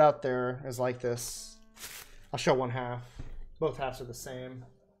other board out there is like this. I'll show one half. Both halves are the same.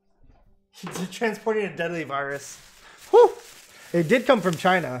 Transporting a deadly virus. Whew! It did come from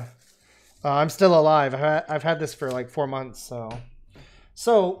China. I'm still alive. I've had this for like 4 months.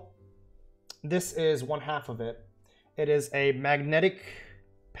 So this is one half of it. It is a magnetic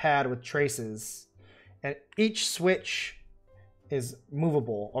pad with traces, and each switch is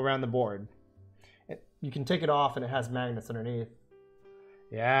movable around the board. You can take it off, and it has magnets underneath.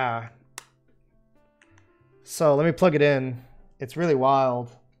 Yeah. So let me plug it in. It's really wild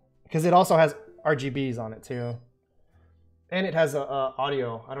because it also has RGBs on it too, and it has a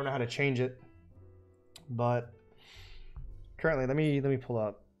audio. I don't know how to change it, but currently, let me pull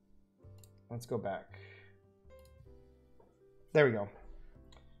up. Let's go back. There we go.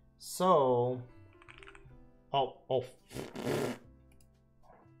 So, oh.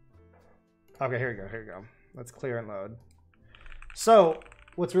 Okay, here we go. Let's clear and load. So,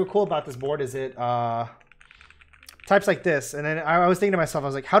 what's real cool about this board is it types like this, and then I was thinking to myself, I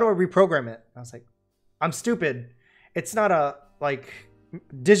was like, how do I reprogram it? I was like, I'm stupid. It's not a like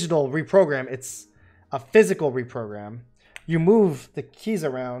digital reprogram. It's a physical reprogram. You move the keys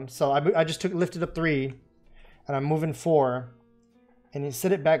around. So I just lifted up 3, and I'm moving 4, and you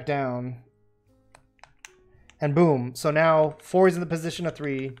sit it back down, and boom. So now 4 is in the position of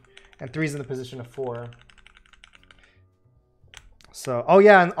 3, and 3 is in the position of 4. So, oh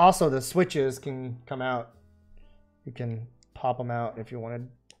yeah, and also the switches can come out. You can pop them out if you wanted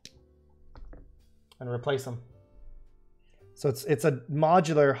and replace them. So it's a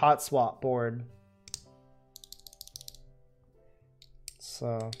modular hot swap board.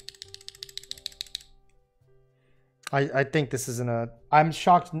 So I think this isn't a... I'm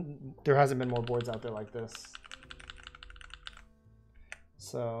shocked there hasn't been more boards out there like this.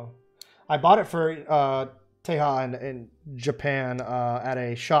 So I bought it for Teha in Japan at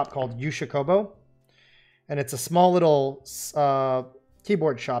a shop called Yushikobo. And it's a small little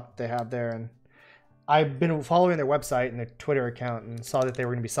keyboard shop they have there. And I've been following their website and their Twitter account and saw that they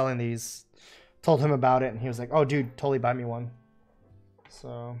were going to be selling these. Told him about it, and he was like, oh, dude, totally buy me one.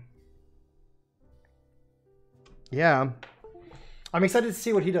 So, yeah. I'm excited to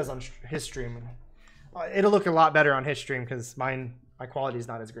see what he does on his stream. It'll look a lot better on his stream because my quality is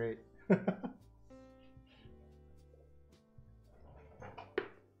not as great.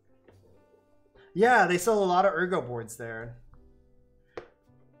 Yeah, they sell a lot of ergo boards there.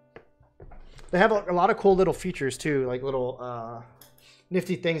 They have a lot of cool little features too, like little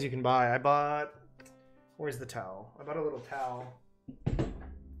nifty things you can buy. I bought... Where's the towel? I bought a little towel.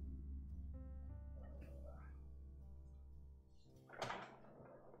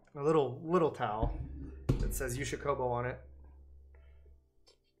 A little towel that says Yushikobo on it.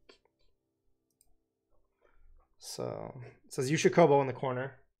 So it says Yushikobo in the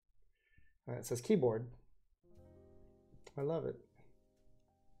corner. And it says keyboard. I love it.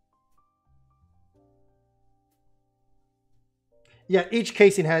 Yeah, each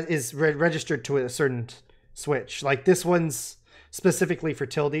casing is registered to a certain switch. Like this one's specifically for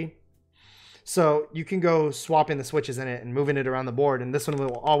tilde. So you can go swapping the switches in it and moving it around the board, and this one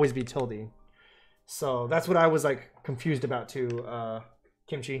will always be tilde. So that's what I was like confused about too,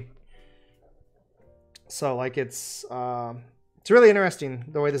 Kimchi. So like it's really interesting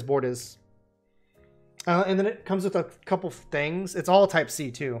the way this board is. And then it comes with a couple things. It's all type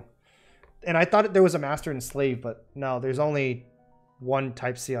C too. And I thought there was a master and slave, but no, there's only one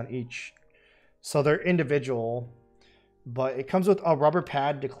type C on each. So they're individual, but it comes with a rubber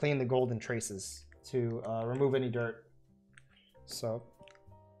pad to clean the golden traces to remove any dirt. So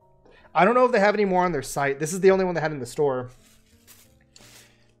I don't know if they have any more on their site. This is the only one they had in the store.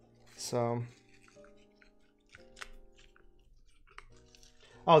 So,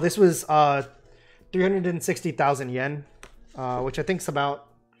 oh, this was 360,000 yen, which I think is about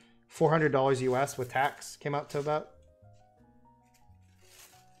 $400 US with tax. Came out to about,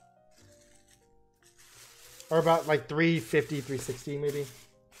 or about like 350, 360 maybe.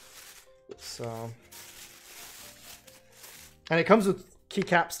 So, and it comes with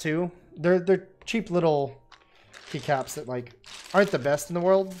keycaps too. They're cheap little keycaps that like aren't the best in the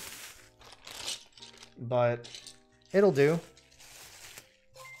world, but it'll do.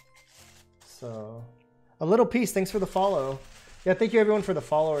 So, a little piece. Thanks for the follow. Yeah, thank you everyone for the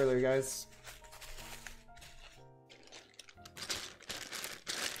follow earlier, guys.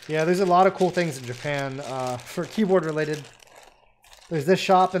 Yeah, there's a lot of cool things in Japan for keyboard related. There's this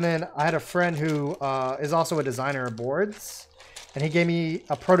shop, and then I had a friend who is also a designer of boards, and he gave me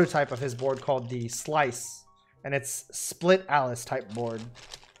a prototype of his board called the Slice and it's split Alice type board.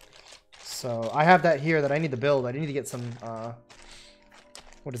 So I have that here that I need to build. I need to get some,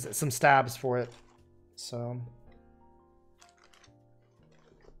 what is it? Some stabs for it. So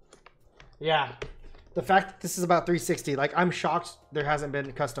yeah, the fact that this is about 360, like I'm shocked there hasn't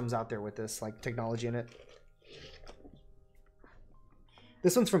been customs out there with this like technology in it.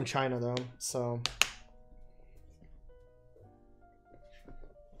 This one's from China though, so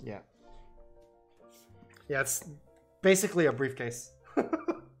yeah. Yeah, it's basically a briefcase.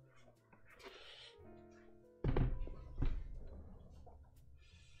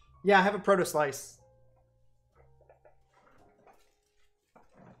 Yeah, I have a proto slice.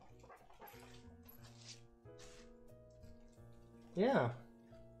 Yeah.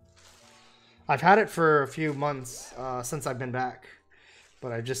 I've had it for a few months since I've been back.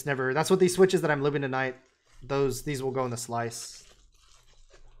 But I've just never... That's what these switches that I'm living tonight, these will go in the slice.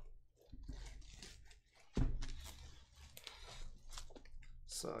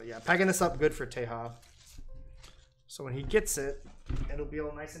 So yeah, packing this up good for Teha. So when he gets it, it'll be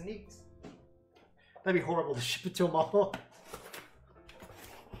all nice and neat. That'd be horrible to ship it to him all.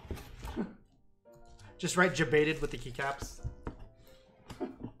 Just write Jabated with the keycaps.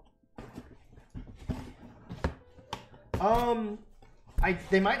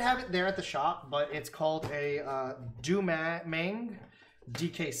 They might have it there at the shop, but it's called a Dumang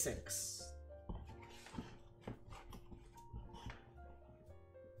DK6.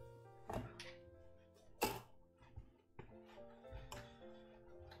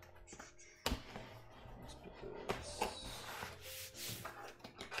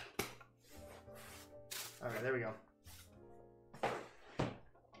 Okay, there we go.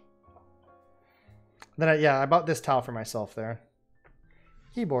 Then I bought this towel for myself there.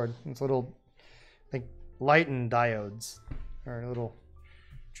 Keyboard. It's a little, like, light and diodes, or a little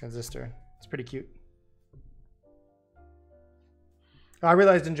transistor. It's pretty cute. I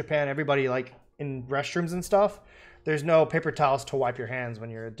realized in Japan, everybody, like, in restrooms and stuff, there's no paper towels to wipe your hands when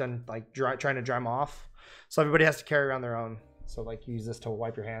you're done, like, trying to dry them off. So everybody has to carry around their own. So, like, use this to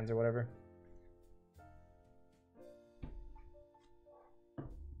wipe your hands or whatever.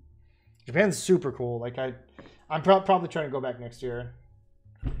 Japan's super cool. Like, I'm probably trying to go back next year.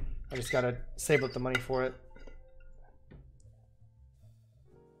 I just gotta save up the money for it.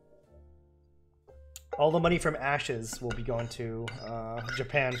 All the money from Ashes will be going to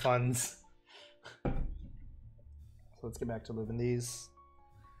Japan funds. So let's get back to lubing these.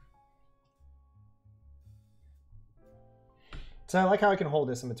 So I like how I can hold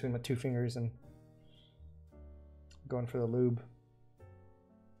this in between my two fingers and going for the lube.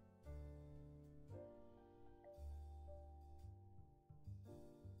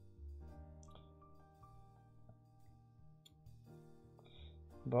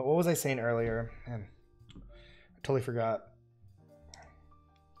 But what was I saying earlier? Man, I totally forgot.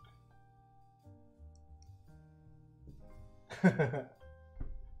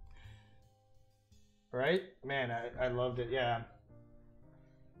 Right? Man, I loved it. Yeah.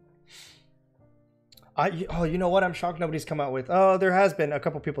 Oh, you know what? I'm shocked nobody's come out with. Oh, there has been a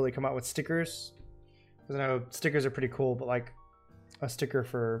couple people that come out with stickers. Because I know stickers are pretty cool, but like a sticker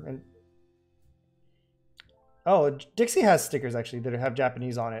for. Oh, Dixie has stickers actually that have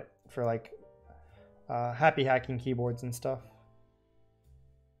Japanese on it for like happy hacking keyboards and stuff.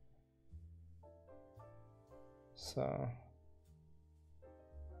 So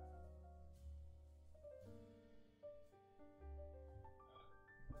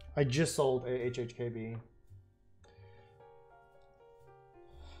I just sold a HHKB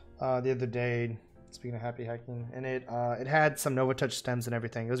the other day. Speaking of happy hacking, and it had some Nova Touch stems and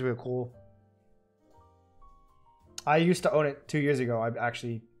everything. It was really cool. I used to own it 2 years ago.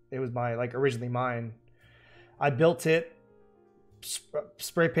 It was originally mine. I built it,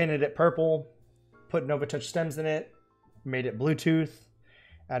 spray painted it purple, put Nova Touch stems in it, made it Bluetooth,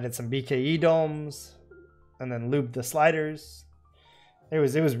 added some BKE domes, and then lubed the sliders. It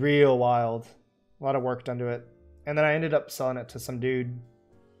was real wild. A lot of work done to it. And then I ended up selling it to some dude.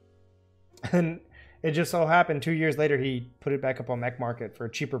 And it just so happened 2 years later he put it back up on Mech Market for a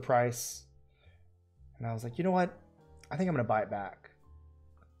cheaper price. And I was like, you know what? I think I'm going to buy it back.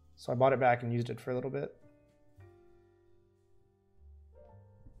 So I bought it back and used it for a little bit.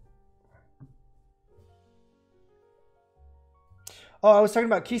 Oh, I was talking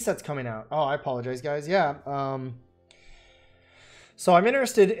about key sets coming out. Oh, I apologize, guys. Yeah. So I'm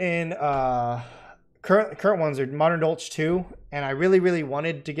interested in current ones are Modern Dolch 2, and I really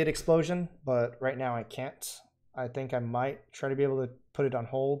wanted to get Explosion, but right now I can't. I think I might try to be able to put it on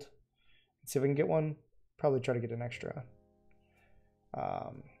hold. See if I can get one. Probably try to get an extra.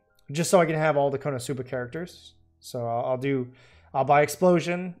 just so I can have all the Konosuba characters. So I'll buy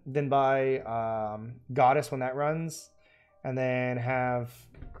Explosion, then buy Goddess when that runs, and then have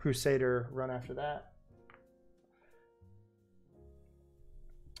Crusader run after that.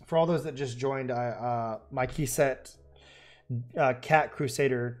 For all those that just joined, my key set Cat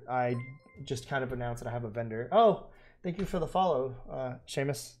Crusader, I just kind of announced that I have a vendor. Oh, thank you for the follow,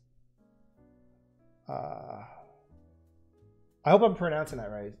 Seamus. I hope I'm pronouncing that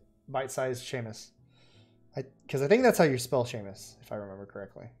right. Bite-sized Seamus. Because I think that's how you spell Seamus, if I remember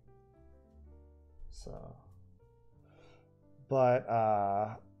correctly. So, but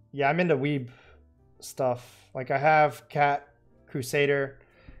yeah, I'm into weeb stuff. Like I have Cat Crusader,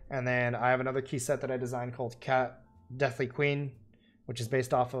 and then I have another key set that I designed called Cat Deathly Queen, which is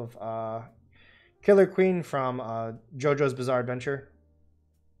based off of Killer Queen from JoJo's Bizarre Adventure.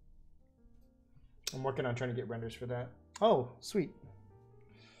 I'm working on trying to get renders for that. Oh, sweet.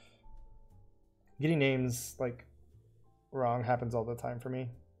 Getting names like wrong happens all the time for me,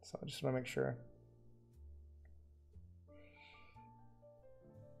 so I just want to make sure.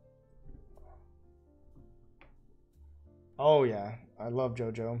 Oh yeah, I love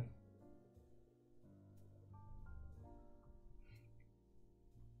JoJo.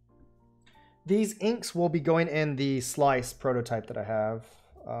 These inks will be going in the slice prototype that I have.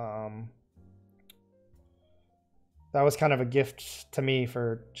 That was kind of a gift to me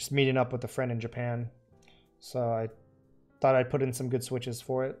for just meeting up with a friend in Japan. So I thought I'd put in some good switches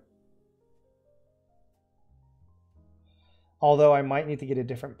for it. Although I might need to get a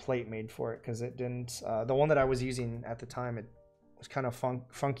different plate made for it because it didn't. The one that I was using at the time, it was kind of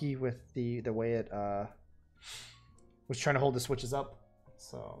funky with the way it was trying to hold the switches up.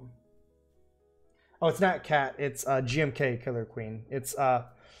 So, oh, it's not Cat. It's GMK Killer Queen. It's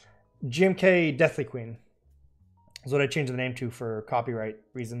GMK Deathly Queen. Is what I changed the name to for copyright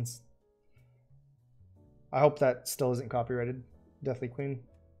reasons. I hope that still isn't copyrighted. Deathly Queen.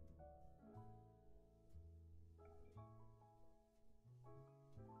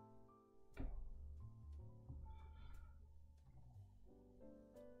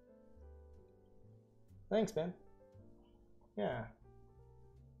 Thanks, man. Yeah.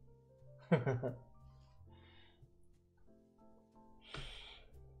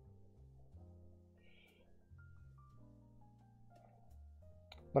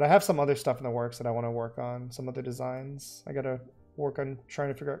 But I have some other stuff in the works that I want to work on. Some other designs. I got to work on trying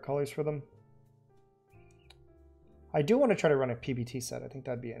to figure out colors for them. I do want to try to run a PBT set. I think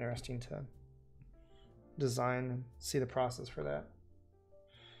that'd be interesting to design and see the process for that.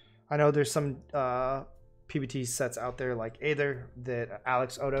 I know there's some PBT sets out there like Aether that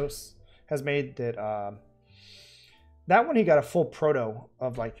Alex Odos has made that that one he got a full proto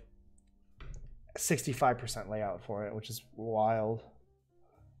of like 65% layout for it, which is wild.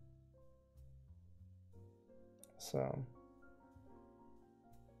 So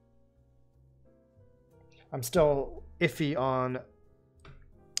I'm still iffy on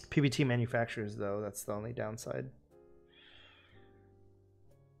PBT manufacturers though. That's the only downside.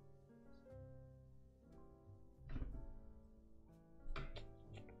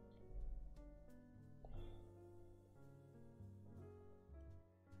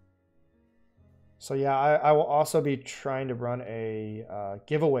 So yeah, I will also be trying to run a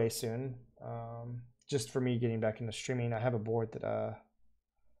giveaway soon. Just for me getting back into streaming. I have a board that I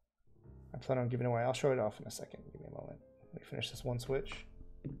plan on giving away. I'll show it off in a second. Give me a moment. Let me finish this one switch.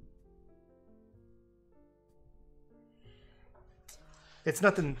 It's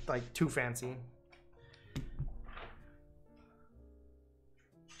nothing like too fancy.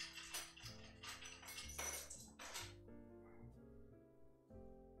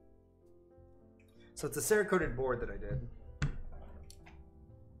 So it's a Cerakoted board that I did.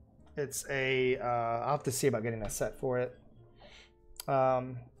 It's a, I'll have to see about getting a set for it.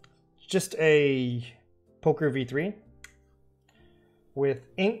 Just a Poker V3 with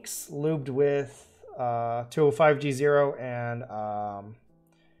inks lubed with 205G0 and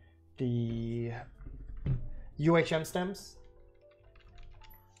the UHM stems.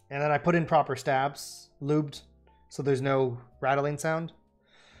 And then I put in proper stabs, lubed, so there's no rattling sound.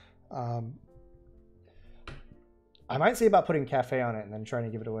 I might see about putting cafe on it and then trying to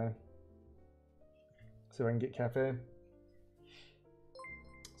give it away. So I can get cafe.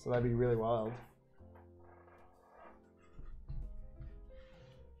 So that'd be really wild.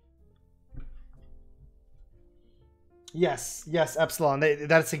 Yes, yes, Epsilon.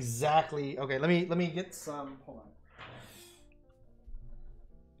 That's exactly okay. Let me get some. Hold on.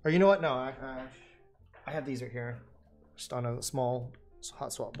 Or you know what? No, I have these right here, just on a small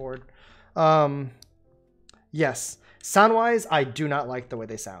hot swap board. Yes. Sound-wise, I do not like the way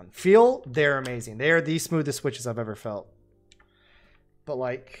they sound. Feel, they're amazing. They are the smoothest switches I've ever felt. But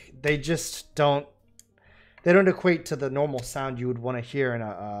like, they just don't... They don't equate to the normal sound you would want to hear in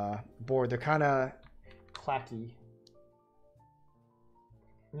a board. They're kind of clacky.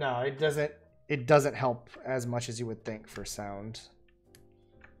 No, it doesn't. It doesn't help as much as you would think for sound.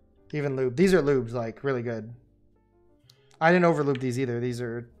 Even lube. These are lubes, like, really good. I didn't overlube these either. These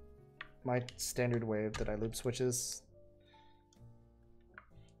are my standard wave that I lube switches.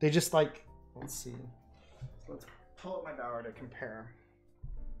 They just like... Let's see. Let's pull up my Bauer to compare.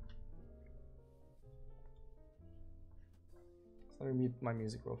 Let me mute my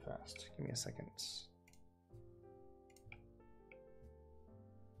music real fast. Give me a second.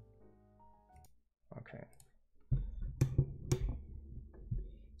 Okay.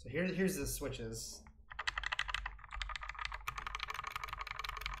 So here's the switches.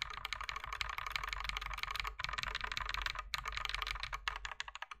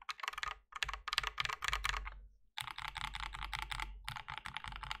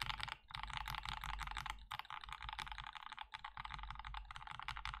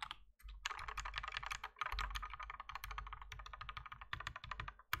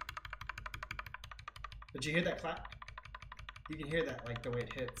 Did you hear that clap? You can hear that, like, the way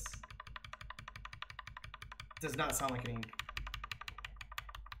it hits. It does not sound like an ink.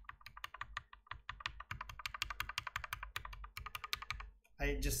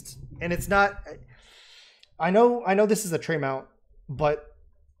 I just... And it's not... I know this is a tray mount, but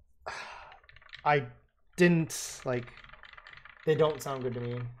I didn't, like... They don't sound good to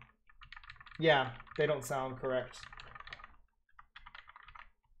me. Yeah, they don't sound correct.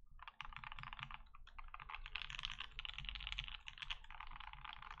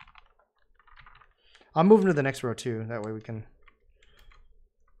 I'm moving to the next row too. That way we can,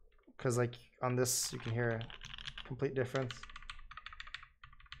 because like on this you can hear a complete difference.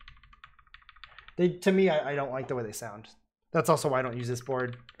 To me, I don't like the way they sound. That's also why I don't use this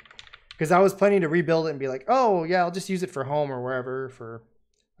board. Because I was planning to rebuild it and be like, oh yeah, I'll just use it for home or wherever for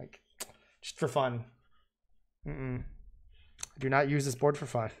like just for fun. I do not use this board for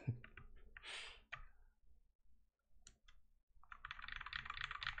fun.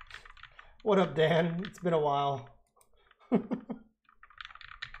 What up, Dan? It's been a while.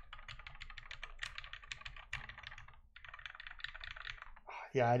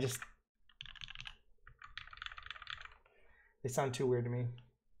 Yeah, they sound too weird to me.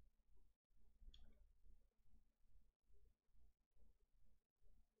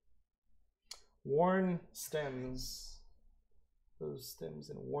 Worn stems. Those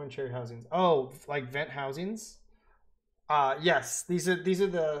stems and worn cherry housings. Oh, like vent housings? Yes, these are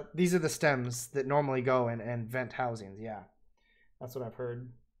the stems that normally go in vent housings. Yeah, that's what I've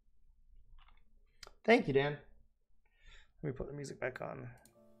heard. Thank you, Dan. Let me put the music back on.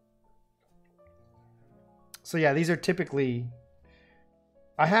 So yeah, these are typically...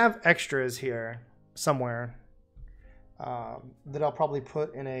 I have extras here somewhere that I'll probably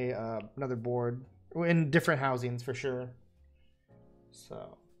put in another board in different housings for sure.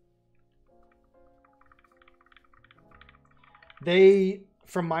 So...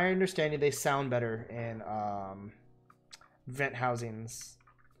 from my understanding, they sound better in vent housings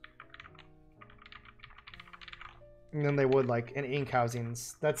than they would like in ink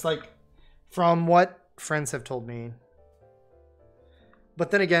housings. That's like from what friends have told me.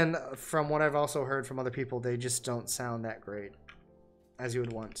 But then again, from what I've also heard from other people, they just don't sound that great as you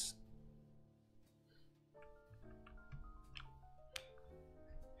would want.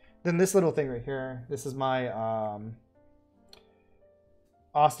 Then this little thing right here, this is my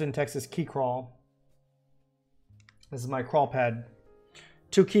Austin, Texas key crawl. This is my crawl pad.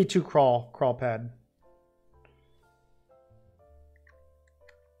 2 key, 2 crawl pad.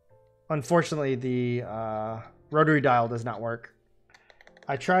 Unfortunately, the rotary dial does not work.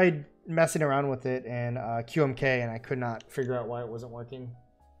 I tried messing around with it in QMK and I could not figure out why it wasn't working.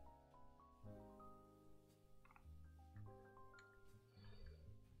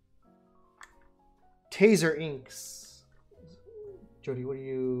 Taser inks. Jody, what do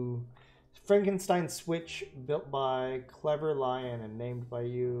you... Frankenstein switch built by Clever Lion and named by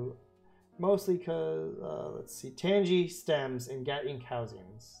you. Mostly because, let's see, Tangy stems and Gat ink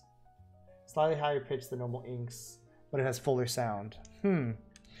housings. Slightly higher pitch than normal inks, but it has fuller sound.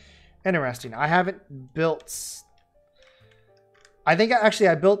 Interesting. I haven't built... I think actually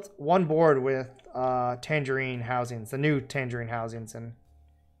I built one board with Tangerine housings, the new Tangerine housings, and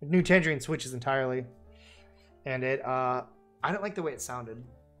new Tangerine switches entirely. And it... I didn't like the way it sounded.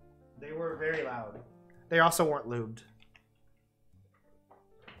 They were very loud. They also weren't lubed.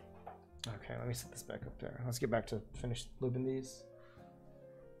 Okay, let me set this back up there. Let's get back to finish lubing these.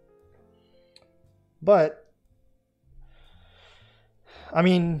 But, I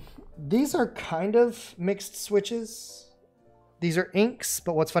mean, these are kind of mixed switches. These are inks,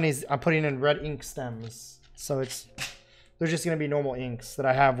 but what's funny is I'm putting in red ink stems. So they're just going to be normal inks that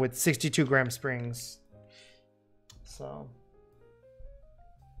I have with 62 gram springs. So,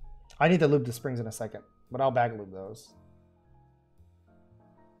 I need to lube the springs in a second, but I'll bag lube those.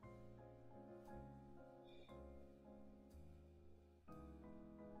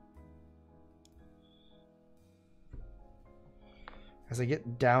 As I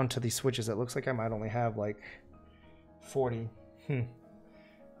get down to these switches, it looks like I might only have like 40. I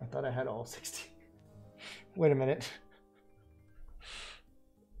thought I had all 60. Wait a minute.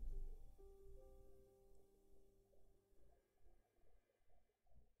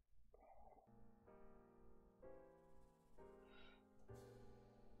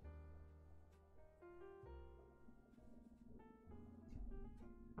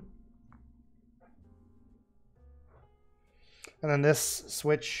 And then this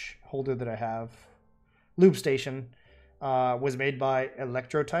switch holder that I have, lube station, was made by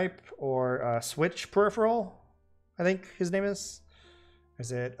Electrotype or Switch Peripheral, I think his name is.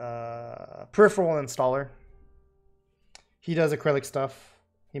 Is it Peripheral Installer? He does acrylic stuff.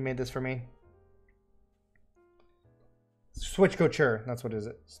 He made this for me. Switch Couture, that's what it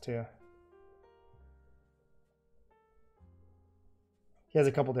is too. He has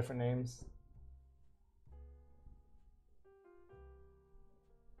a couple different names.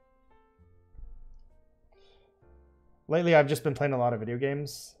 Lately, I've just been playing a lot of video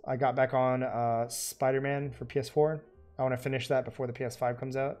games. I got back on Spider-Man for PS4. I want to finish that before the PS5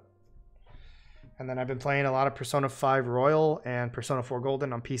 comes out. And then I've been playing a lot of Persona 5 Royal and Persona 4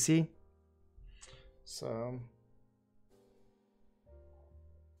 Golden on PC. So,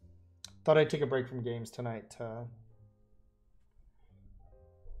 thought I'd take a break from games tonight to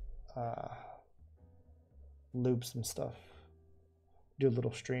lube some stuff. Do a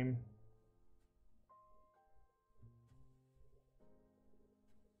little stream.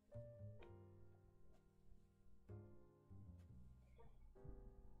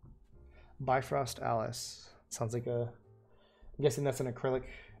 Bifrost Alice. Sounds like I'm guessing that's an acrylic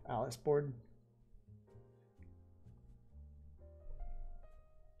Alice board.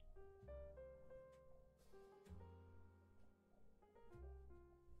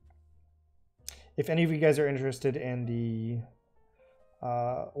 If any of you guys are interested in the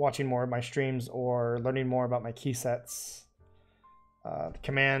watching more of my streams or learning more about my key sets, the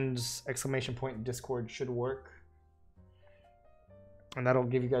commands ! Discord should work. And that'll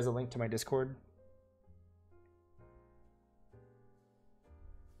give you guys a link to my Discord.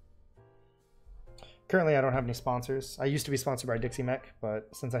 Currently, I don't have any sponsors. I used to be sponsored by Dixie Mech, but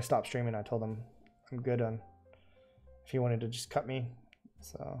since I stopped streaming, I told them I'm good on if you wanted to just cut me.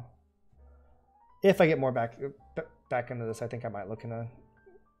 So if I get more back into this, I think I might look into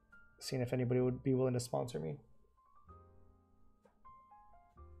seeing if anybody would be willing to sponsor me.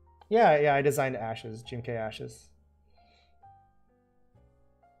 Yeah, I designed Ashes, GMK Ashes.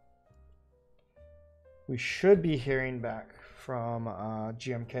 We should be hearing back from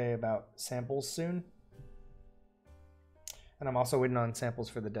GMK about samples soon. And I'm also waiting on samples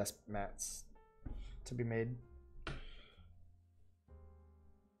for the desk mats to be made.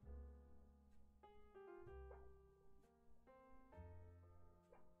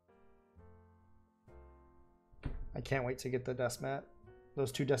 I can't wait to get the desk mat.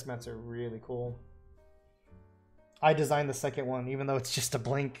 Those two desk mats are really cool. I designed the second one, even though it's just a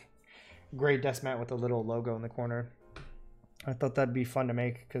blank gray desk mat with a little logo in the corner. I thought that'd be fun to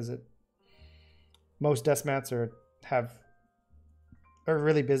make because most desk mats are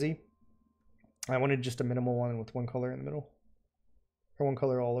really busy. I wanted just a minimal one with one color in the middle, or one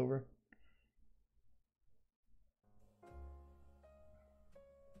color all over.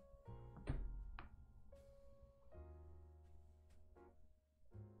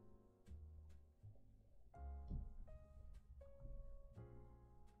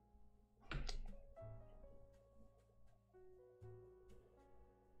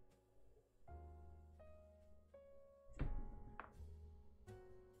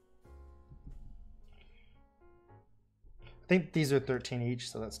 I think these are 13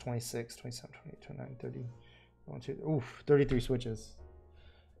 each, so that's 26, 27, 28, 29, 30. 1, 2, oof, 33 switches.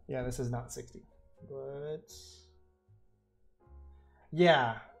 Yeah, this is not 60. But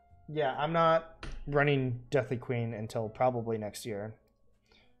yeah, I'm not running Deathly Queen until probably next year.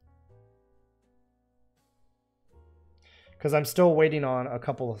 Because I'm still waiting on a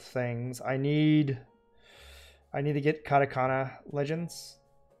couple of things. I need to get Katakana Legends.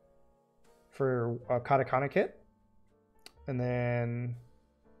 for a katakana kit. And then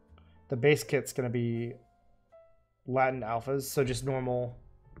the base kit's going to be Latin alphas, so just normal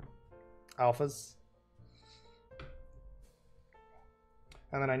alphas.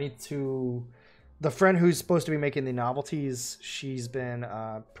 And then I need to... The friend who's supposed to be making the novelties, she's been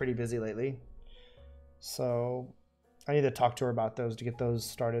pretty busy lately. So I need to talk to her about those to get those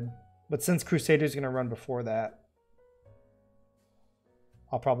started. But since Crusader's going to run before that,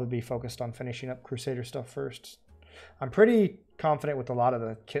 I'll probably be focused on finishing up Crusader stuff first. I'm pretty confident with a lot of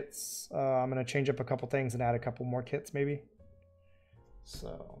the kits. I'm going to change up a couple things and add a couple more kits maybe.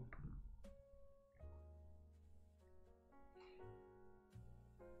 So...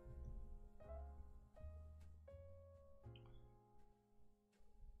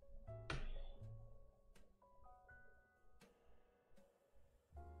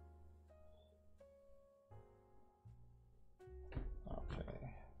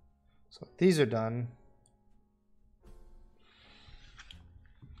 So these are done.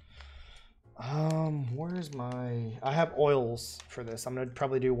 Where's my... I have oils for this. I'm going to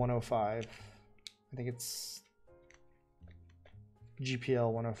probably do 105. I think it's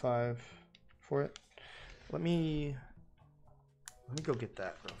GPL 105 for it. Let me go get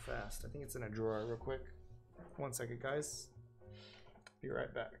that real fast. I think it's in a drawer real quick. 1 second, guys. Be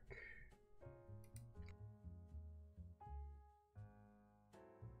right back.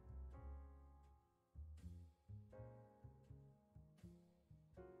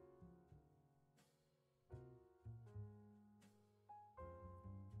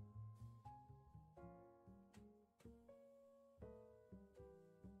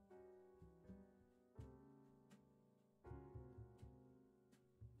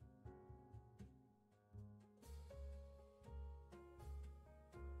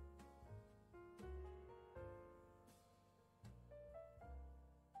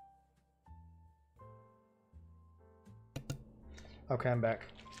 Okay, I'm back.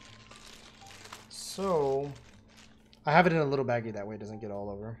 So, I have it in a little baggie, that way it doesn't get all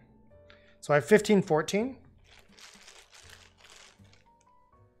over. So I have 1514.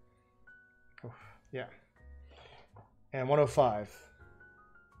 Oh, yeah. And 105.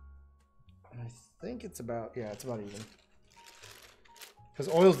 And I think it's about, yeah, it's about even. Because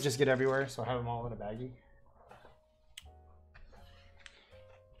oils just get everywhere, so I have them all in a baggie.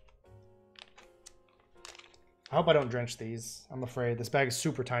 I hope I don't drench these. I'm afraid. This bag is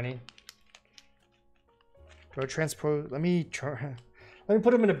super tiny. Do I transport? Let me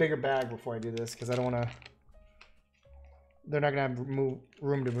put them in a bigger bag before I do this, because I don't want to... They're not going to have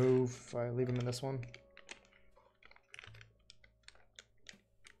room to move if I leave them in this one.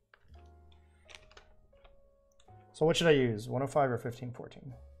 So what should I use? 105 or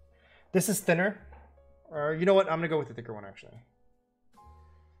 1514? This is thinner. Or you know what? I'm going to go with the thicker one, actually.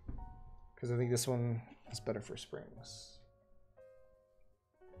 Because I think this one... It's better for springs.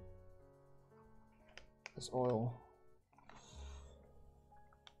 This oil.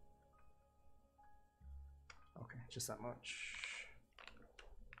 Okay, just that much.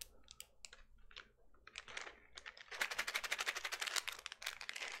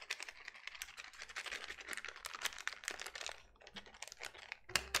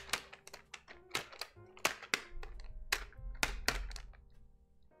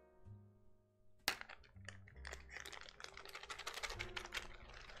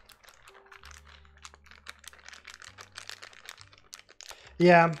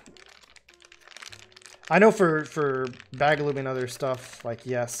 Yeah, I know for bag looping other stuff, like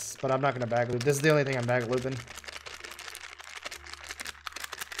yes, but I'm not gonna bag loop. This is the only thing I'm bag looping.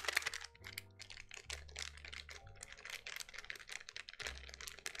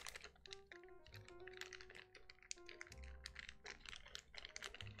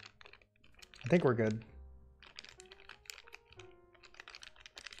 I think we're good.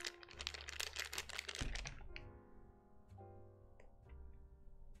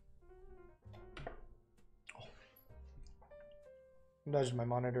 Nudged my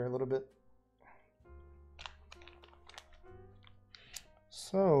monitor a little bit.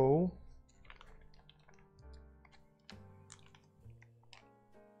 So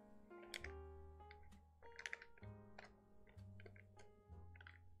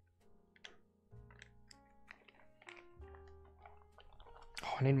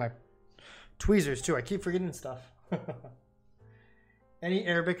I need my tweezers too. I keep forgetting stuff. Any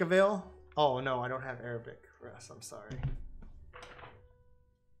Arabic avail? Oh no, I don't have Arabic, Russ. I'm sorry.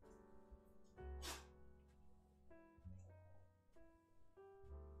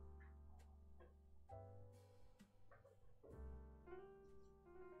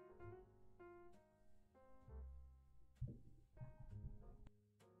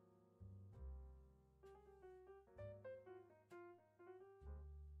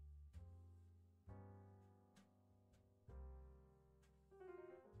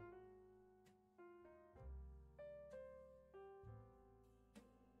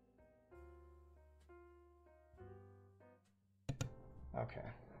 Okay,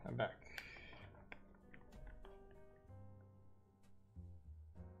 I'm back.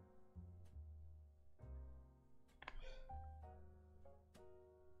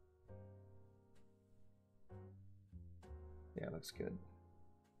 Yeah, looks good.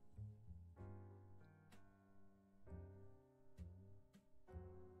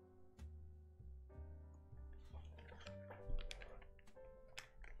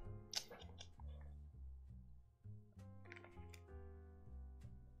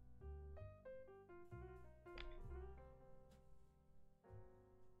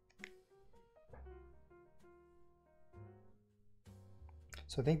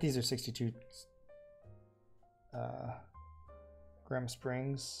 So I think these are 62 gram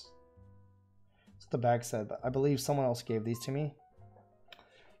springs. That's what the bag said, but I believe someone else gave these to me.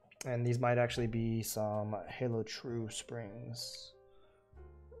 And these might actually be some Halo True springs.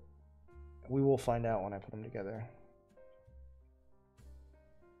 We will find out when I put them together.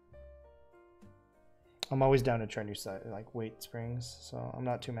 I'm always down to try new like weight springs, so I'm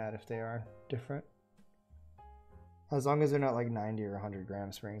not too mad if they are different. As long as they're not like 90 or 100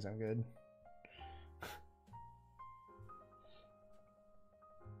 gram springs, I'm good.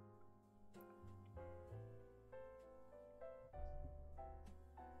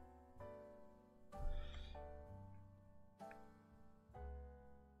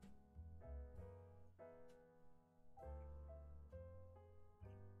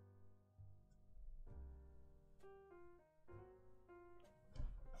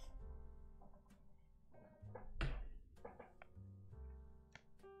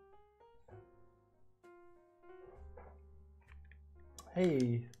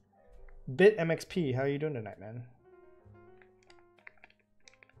 Hey, Bit MXP, how are you doing tonight, man?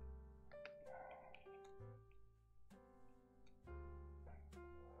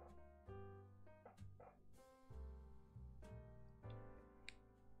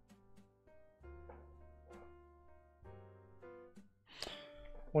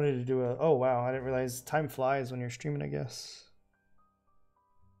 Wanted to do a, oh wow, I didn't realize time flies when you're streaming, I guess.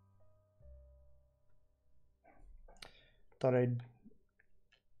 Thought I'd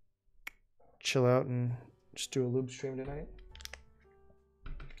chill out and just do a lube stream tonight.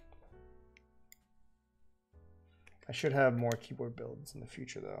 I should have more keyboard builds in the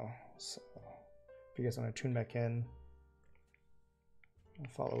future though, so if you guys want to tune back in, a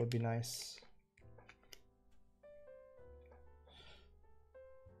follow would be nice.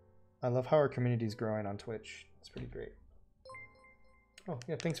 I love how our community is growing on Twitch. It's pretty great. Oh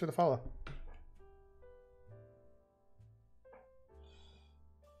yeah, thanks for the follow.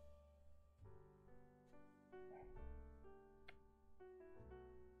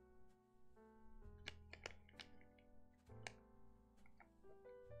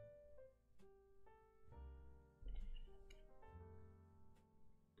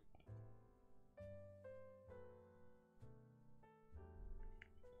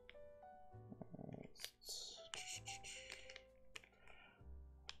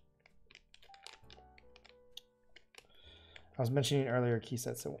 I was mentioning earlier key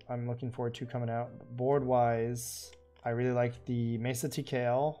sets that I'm looking forward to coming out. Board wise, I really like the Mesa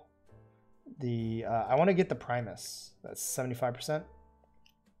TKL. The I want to get the Primus. That's 75%.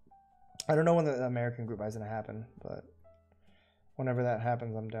 I don't know when the American group buy is gonna happen, but whenever that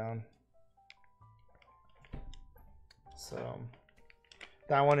happens, I'm down. So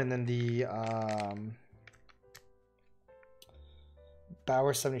that one, and then the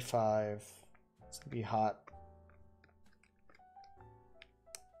Bauer 75. It's gonna be hot.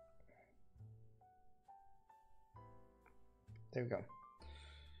 There we go.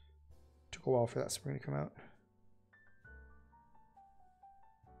 Took a while for that spring to come out.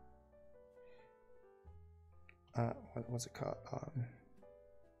 What's it called?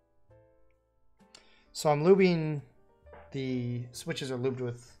 So I'm lubing, the switches are lubed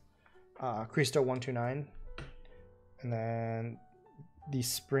with Cristo 129, and then these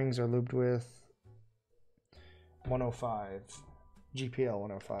springs are lubed with 105, GPL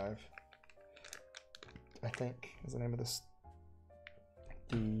 105, I think is the name of this.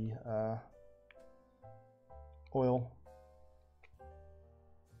 The oil.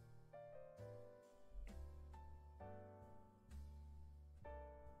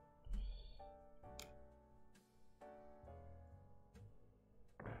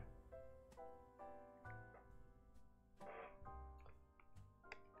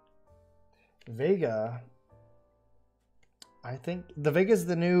 Vega. I think the Vega is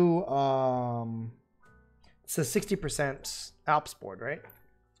the new it's a 60% Alps board, right?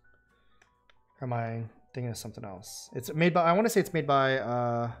 Or am I thinking of something else? It's made by, I want to say it's made by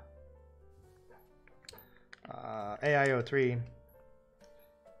AIO3.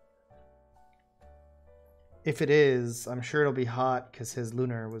 If it is, I'm sure it'll be hot because his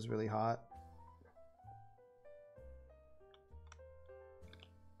lunar was really hot.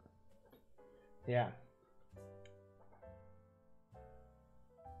 Yeah.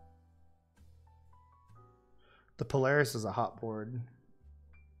 The Polaris is a hot board.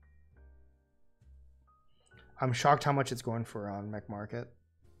 I'm shocked how much it's going for on Mech Market.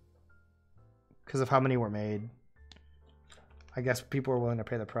 Because of how many were made. I guess people are willing to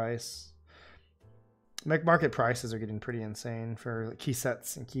pay the price. Mech Market prices are getting pretty insane for key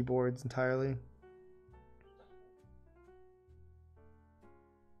sets and keyboards entirely.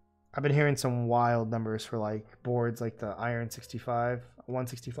 I've been hearing some wild numbers for like boards like the Iron 65,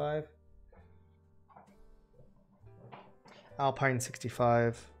 165. Alpine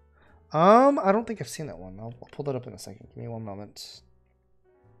 65. I don't think I've seen that one. I'll pull that up in a second. Give me one moment.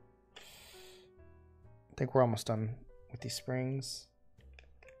 I think we're almost done with these springs.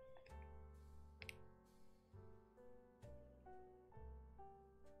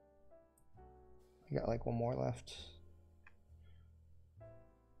 I got like one more left.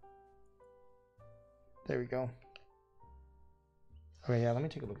 There we go. Okay, yeah, let me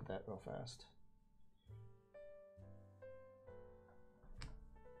take a look at that real fast.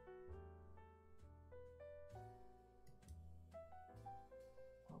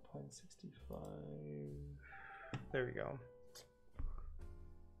 Alpine 65. There we go.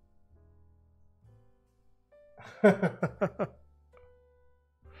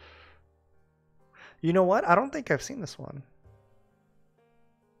 You know what? I don't think I've seen this one.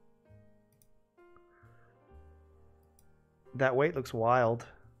 That weight looks wild.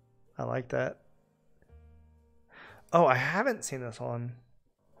 I like that. Oh, I haven't seen this one.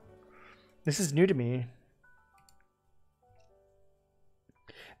 This is new to me.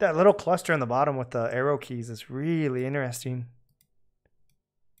 That little cluster on the bottom with the arrow keys is really interesting.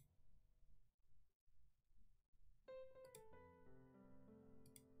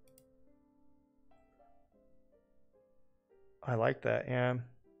 I like that, yeah.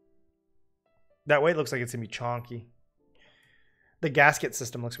 That weight looks like it's gonna be chonky. The gasket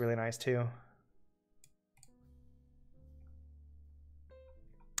system looks really nice too.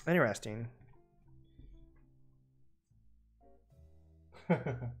 Interesting.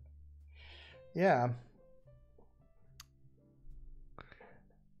 Yeah.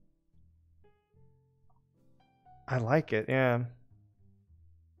 I like it, yeah.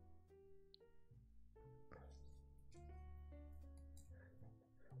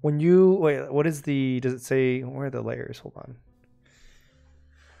 When you wait, what is the, does it say, where are the layers? Hold on.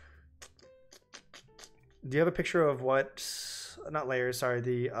 Do you have a picture of what, not layers, sorry,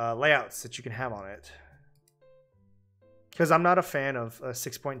 the layouts that you can have on it? Because I'm not a fan of a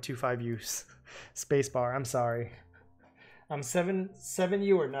 6.25U spacebar. I'm sorry. I'm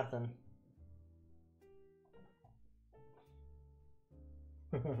 7U or nothing.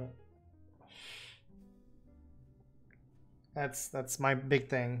 That's my big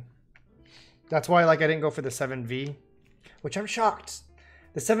thing. That's why like I didn't go for the 7V, which I'm shocked.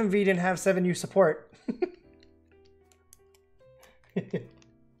 The 7V didn't have 7U support.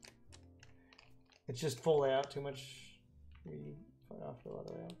 It's just full layout, too much. We find off a lot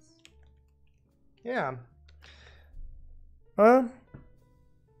of layouts. Yeah.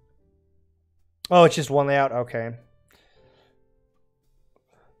 Oh, it's just one layout. Okay.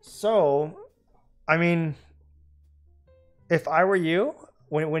 So, I mean, if I were you,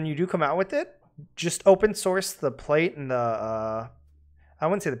 when you do come out with it, just open source the plate and the I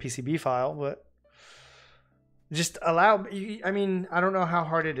wouldn't say the PCB file, but just allow. I mean, I don't know how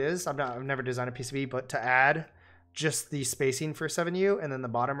hard it is. I've never designed a PCB, but to add just the spacing for 7U and then the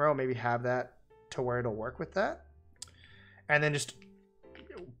bottom row, maybe have that to where it'll work with that, and then just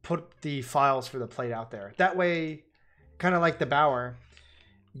put the files for the plate out there. That way, kind of like the Bauer,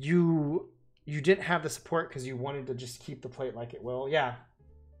 you didn't have the support because you wanted to just keep the plate like it will. Yeah.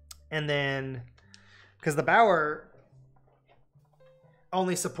 And then, because the Bauer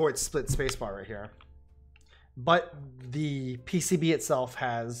only supports split spacebar right here, but the PCB itself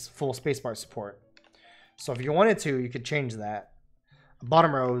has full spacebar support. So if you wanted to, you could change that.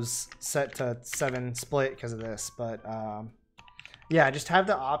 Bottom row's set to 7 split because of this, but yeah, just have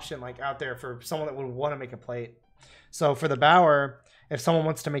the option like out there for someone that would want to make a plate. So for the Bauer, if someone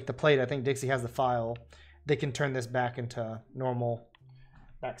wants to make the plate, I think Dixie has the file. They can turn this back into normal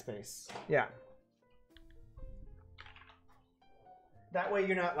backspace. Yeah. That way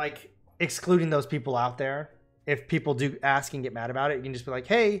you're not like excluding those people out there. If people do ask and get mad about it, you can just be like,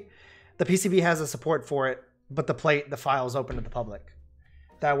 hey, the PCB has a support for it, but the file is open to the public.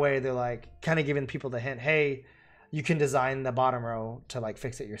 That way they're like kind of giving people the hint, hey, you can design the bottom row to like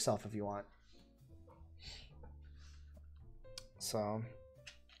fix it yourself if you want. So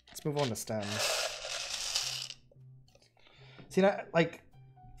let's move on to stems. See, like,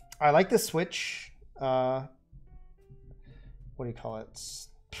 I like the switch. What do you call it?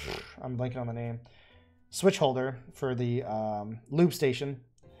 I'm blanking on the name. Switch holder for the lube station,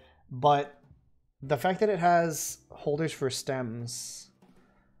 but the fact that it has holders for stems,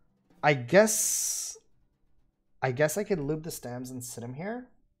 I guess I could lube the stems and sit them here,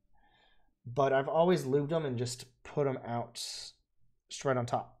 but I've always lubed them and just put them out straight on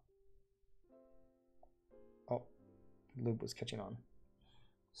top. Oh, lube was catching on.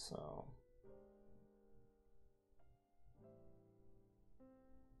 So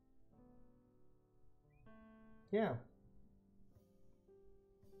yeah.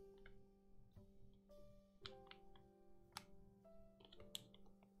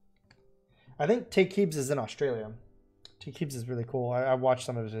 I think Take Keebs is in Australia. Take Keebs is really cool. I watched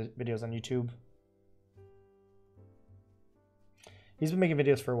some of his videos on YouTube. He's been making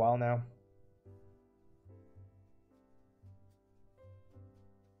videos for a while now.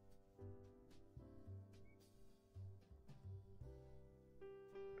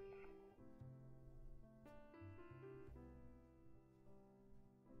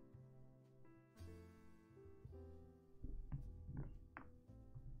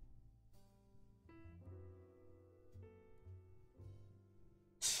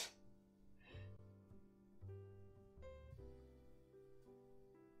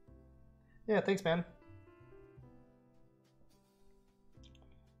 Yeah, thanks, man.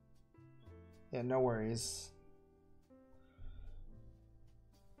 Yeah, no worries.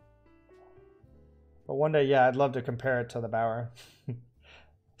 But one day, yeah, I'd love to compare it to the Bauer.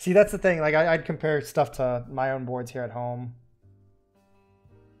 See, that's the thing. Like, I'd compare stuff to my own boards here at home.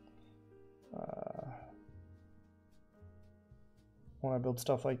 When I build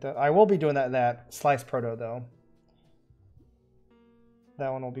stuff like that. I will be doing that Slice Proto, though.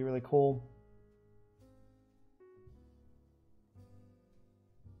 That one will be really cool.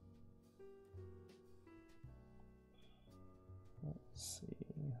 Let's see,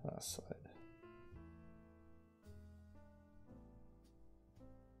 last slide.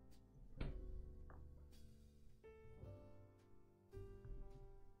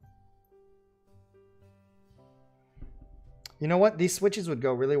 You know what? These switches would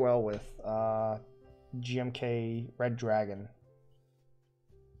go really well with GMK Red Dragon.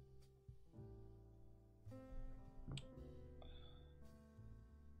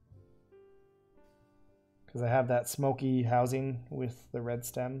 Because I have that smoky housing with the red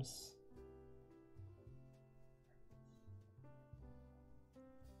stems.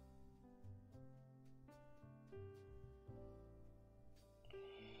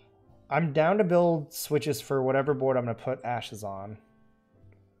 I'm down to build switches for whatever board I'm going to put ashes on.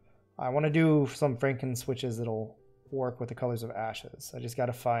 I want to do some Franken switches that'll work with the colors of ashes. I just got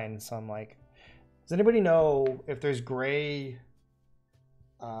to find some, like... Does anybody know if there's gray...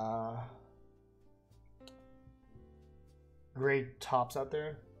 gray tops out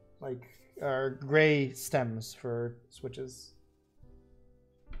there? Like, or gray stems for switches?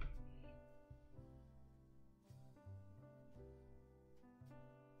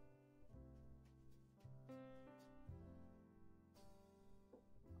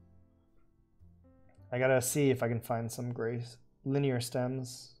 I gotta see if I can find some gray linear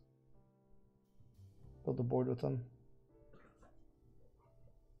stems. Build a board with them.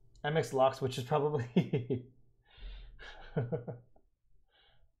 MX lock switches probably.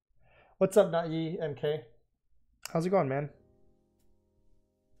 What's up, Not Ye MK? How's it going, man?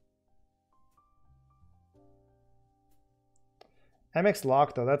 MX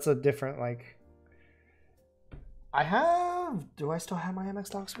lock though, that's a different, like... Do I still have my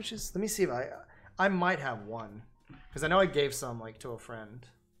MX lock switches? Let me see if I might have one, because I know I gave some, like, to a friend.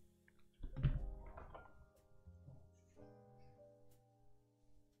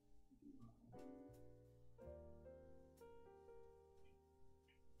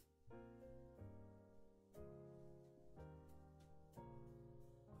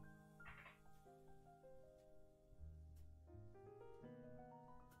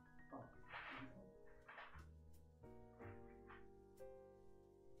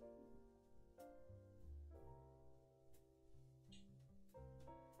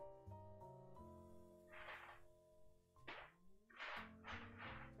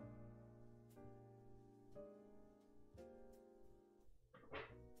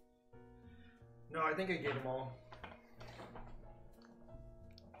 No, I think I gave them all.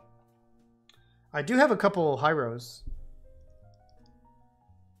 I do have a couple Hyros.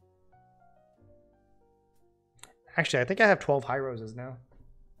 Actually, I think I have 12 Hyroses now.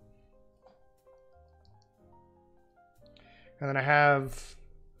 And then I have,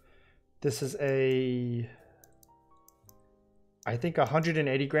 this is a, I think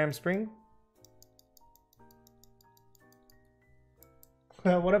 180 gram spring.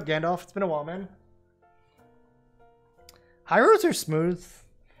 What up, Gandalf? It's been a while, man. High roads are smooth.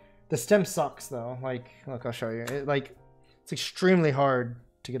 The stem sucks though. Like, look, I'll show you. It's extremely hard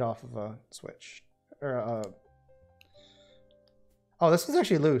to get off of a switch. Or oh, this one's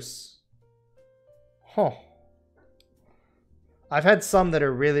actually loose. Huh. I've had some that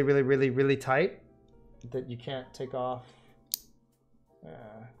are really, really, really, really tight that you can't take off.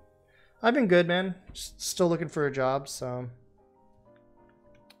 I've been good, man. Just still looking for a job, so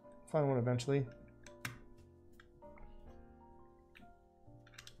find one eventually.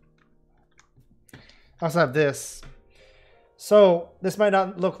 I also have this. So this might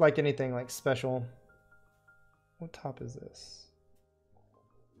not look like anything like special. What top is this?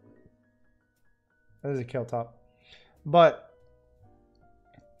 That is a kale top. But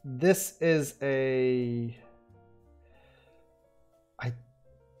this is a...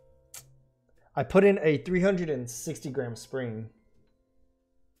 I put in a 360 gram spring.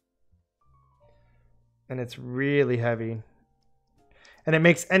 And it's really heavy. And it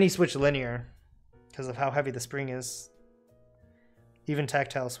makes any switch linear because of how heavy the spring is. Even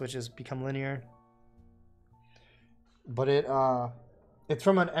tactile switches become linear. But it's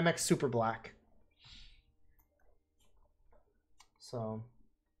from an MX Super Black. So,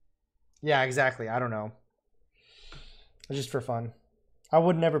 yeah, exactly. I don't know. It's just for fun. I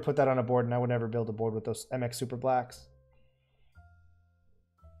would never put that on a board, and I would never build a board with those MX Super Blacks.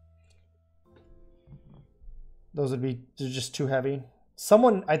 Those would be just too heavy.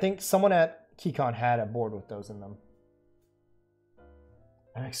 I think someone at KeyCon had a board with those in them.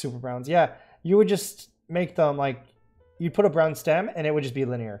 MX Super Browns. Yeah, you would just make them like, you'd put a brown stem and it would just be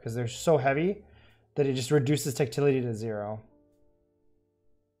linear because they're so heavy that it just reduces tactility to 0.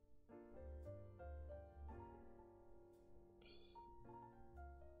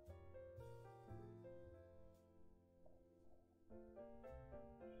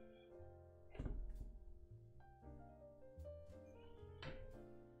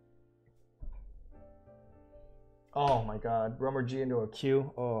 Oh my god, Romer G into a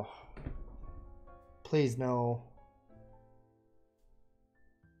Q. Oh. Please no.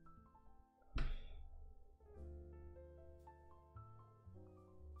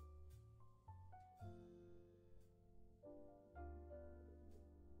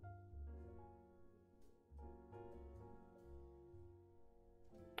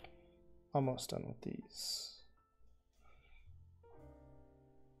 Almost done with these.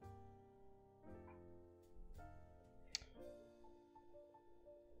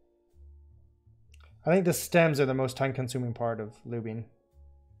 I think the stems are the most time-consuming part of lubing.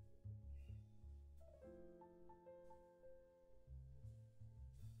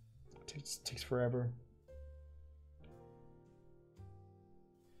 It takes forever.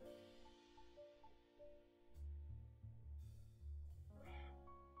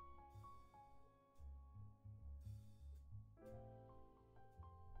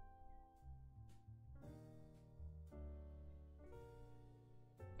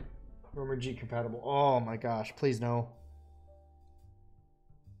 Romer G compatible. Oh my gosh, please no.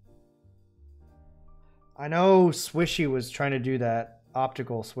 I know Swishy was trying to do that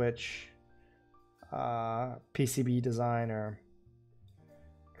optical switch PCB design or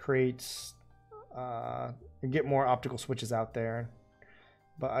create get more optical switches out there.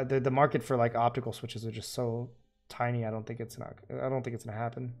 But the market for like optical switches are just so tiny. I don't think it's gonna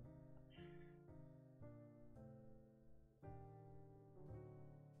happen.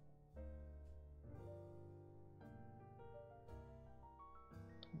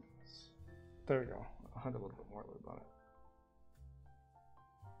 There we go. I'll have a little bit more lube on it.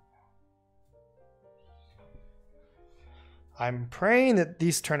 I'm praying that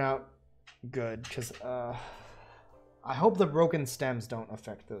these turn out good because I hope the broken stems don't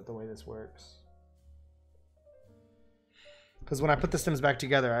affect the way this works. Because when I put the stems back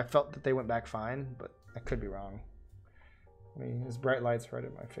together, I felt that they went back fine, but I could be wrong. I mean, this bright light's right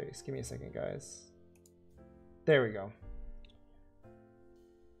in my face. Give me a second, guys. There we go.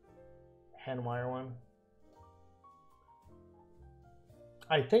 Hand wire one.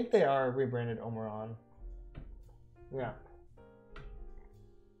 I think they are rebranded Omron. Yeah.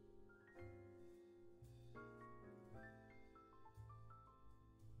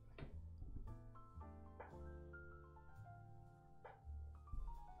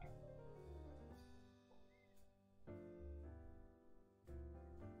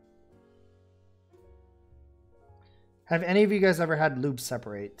 Have any of you guys ever had lube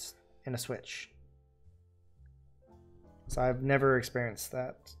separate in a switch? So I've never experienced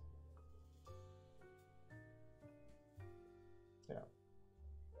that. Yeah.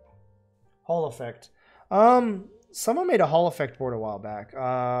 Hall effect. Someone made a Hall effect board a while back.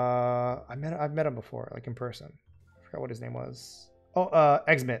 I've met him before, like in person. I forgot what his name was. Oh,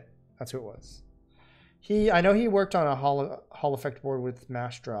 Exmit. That's who it was. I know he worked on a Hall effect board with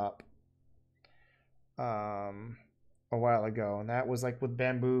Mash Drop. A while ago, and that was like with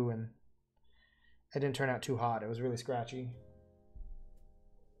bamboo, and it didn't turn out too hot. It was really scratchy.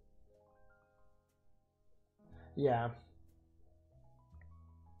 Yeah.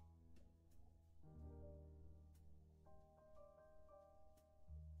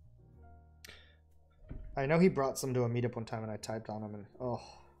 I know he brought some to a meetup one time, and I typed on them, and oh,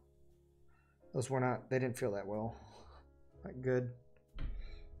 those were not. They didn't feel that well. Not good.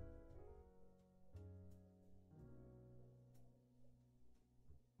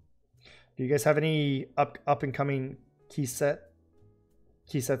 Do you guys have any up and coming key sets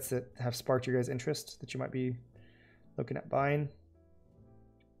that have sparked your guys' interest that you might be looking at buying?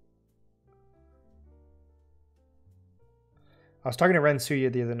 I was talking to Ren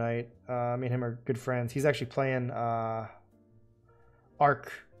Suya the other night. Me and him are good friends. He's actually playing Ark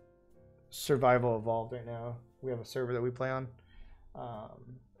Survival Evolved right now. We have a server that we play on.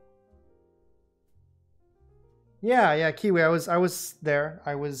 Yeah, Kiwi. I was there.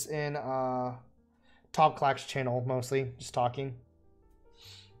 I was in Top Clack's channel mostly, just talking.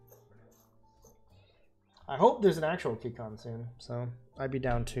 I hope there's an actual KeyCon soon, so I'd be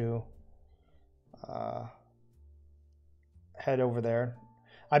down to head over there.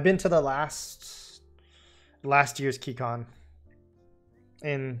 I've been to the last year's KeyCon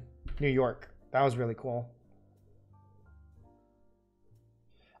in New York. That was really cool.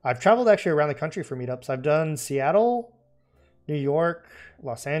 I've traveled actually around the country for meetups. I've done Seattle, New York,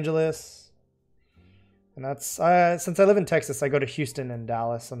 Los Angeles. And that's, since I live in Texas, I go to Houston and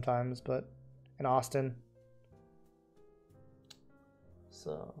Dallas sometimes, but in Austin.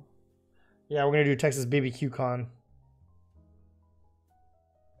 So, yeah, we're going to do Texas BBQ Con.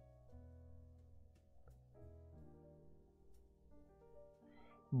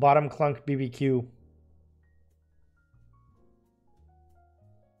 Bottom Clunk BBQ.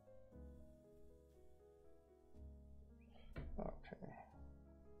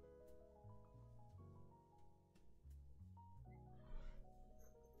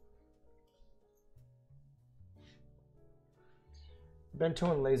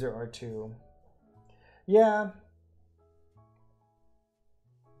 Bento and Laser R2. Yeah.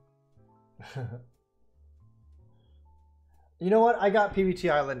 You know what? I got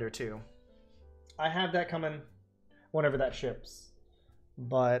PBT Islander too. I have that coming whenever that ships.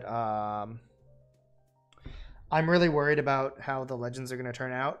 But I'm really worried about how the Legends are going to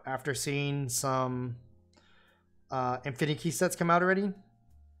turn out after seeing some Infinity Key sets come out already.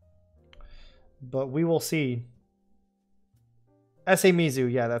 But we will see. SA Mizu,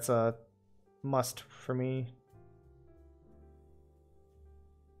 yeah, that's a must for me.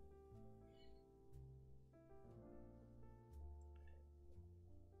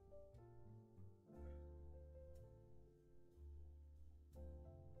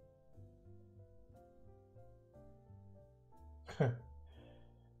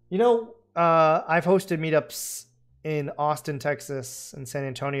 You know, I've hosted meetups in Austin, Texas, and San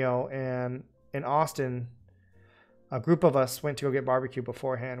Antonio, and in Austin, a group of us went to go get barbecue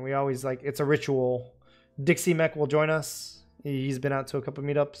beforehand. We always it's a ritual. Dixie Mech will join us. He's been out to a couple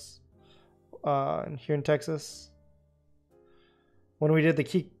meetups here in Texas. When we did the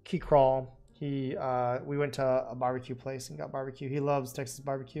key crawl, we went to a barbecue place and got barbecue. He loves Texas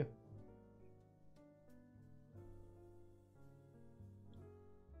barbecue.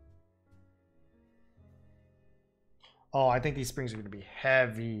 Oh, I think these springs are going to be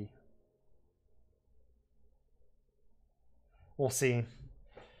heavy. We'll see.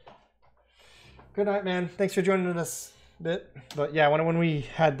 Good night, man. Thanks for joining us a bit. But yeah, when we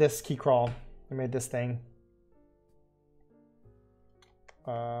had this key crawl, we made this thing.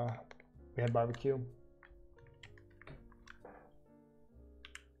 We had barbecue.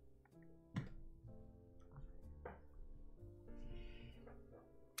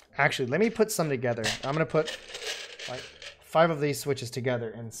 Actually, let me put some together. I'm going to put like 5 of these switches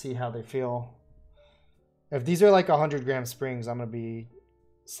together and see how they feel. If these are like 100-gram springs, I'm going to be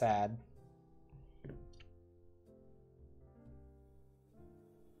sad.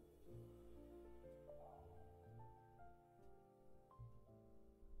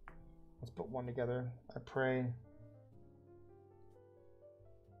 Let's put one together. I pray.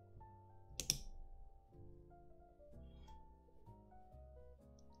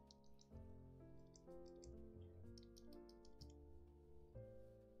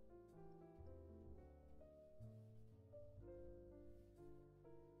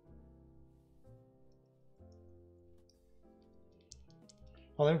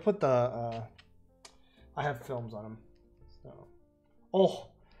 Oh, let me put the, I have films on them. So, oh,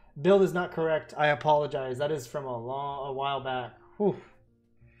 build is not correct. I apologize. That is from a while back. Whew.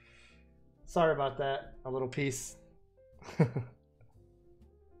 Sorry about that. A little piece.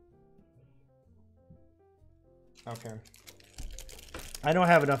 Okay. I don't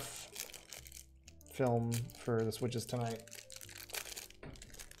have enough film for the switches tonight.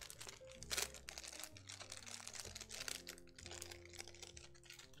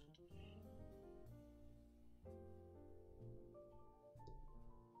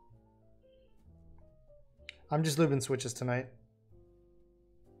 I'm just lubing switches tonight.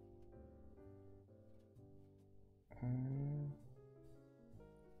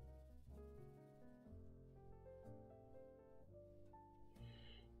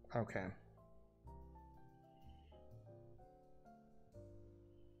 Okay.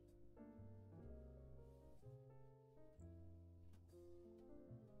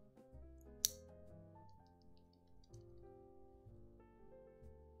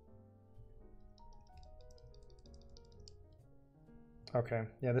 Okay.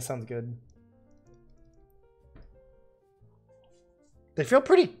 Yeah, this sounds good. They feel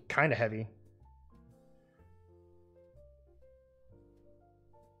pretty kind of heavy.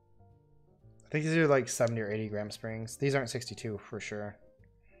 I think these are like 70 or 80 gram springs. These aren't 62 for sure.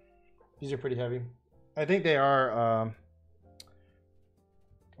 These are pretty heavy. I think they are,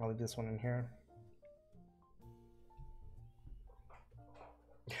 I'll leave this one in here.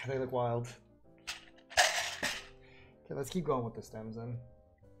 Yeah, they look wild. Okay, let's keep going with the stems then.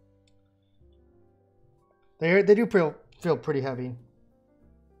 They do feel pretty heavy.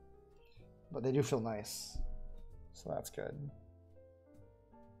 But they do feel nice. So that's good.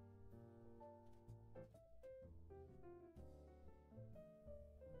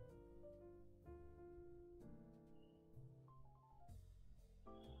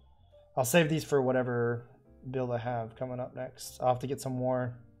 I'll save these for whatever build I have coming up next. I'll have to get some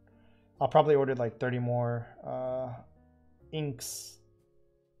more. I'll probably order like 30 more inks.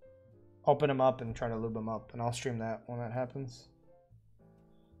 Open them up and try to lube them up. And I'll stream that when that happens.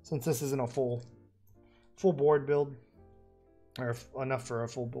 Since this isn't a full board build. Or enough for a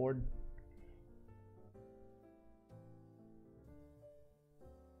full board.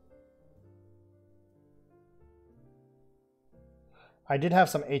 I did have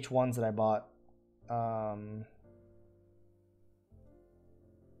some H1s that I bought.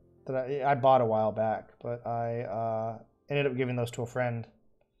 That I bought a while back, but I ended up giving those to a friend.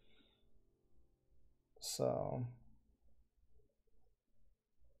 So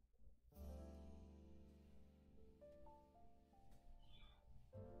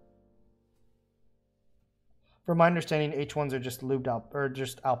from my understanding, H1s are just lubed up or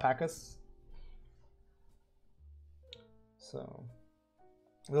just alpacas. So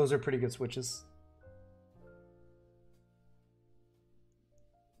those are pretty good switches.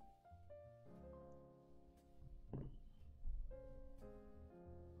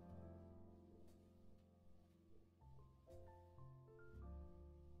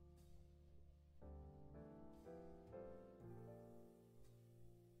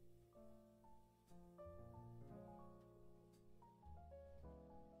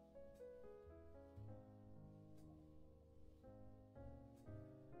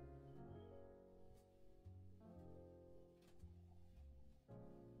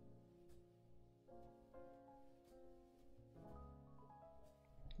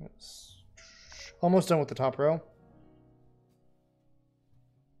 It's almost done with the top row.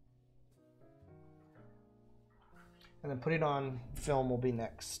 And then putting on film will be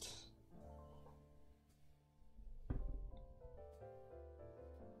next.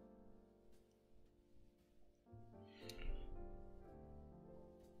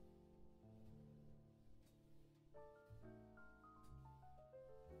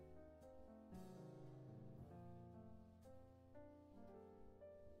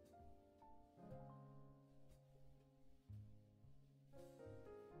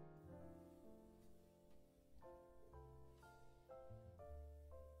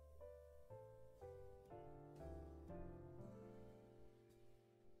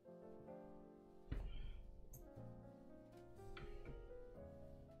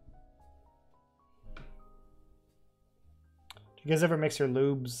 Do you guys ever mix your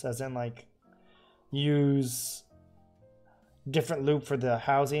lubes, as in like use different lube for the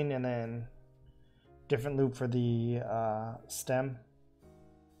housing and then different lube for the stem?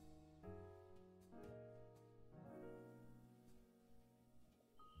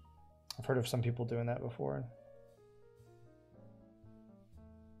 I've heard of some people doing that before.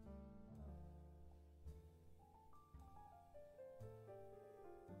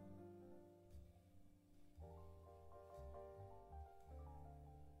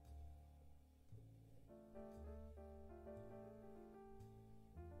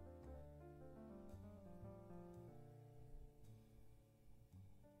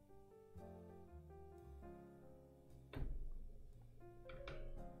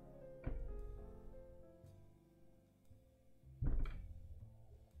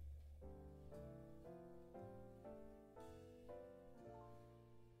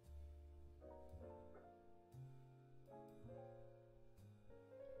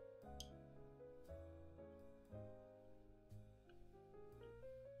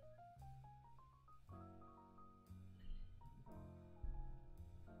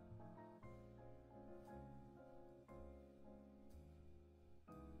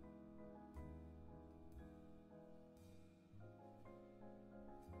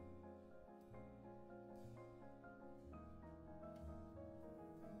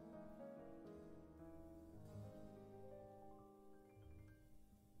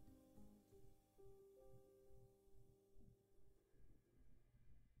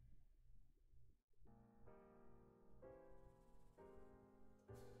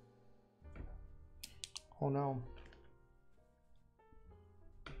 Oh no.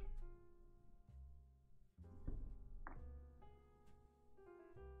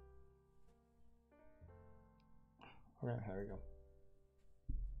 Okay, there we go.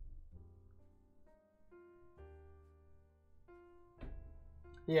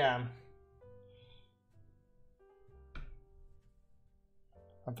 Yeah.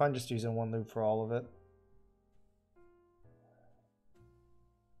 I'm fine just using one lube for all of it.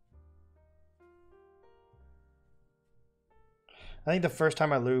 I think the first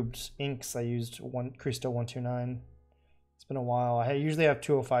time I lubed inks, I used Cristo 129. It's been a while. I usually have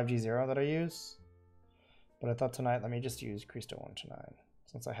 205G0 that I use, but I thought tonight, let me just use Cristo 129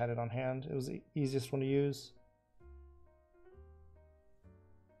 since I had it on hand. It was the easiest one to use.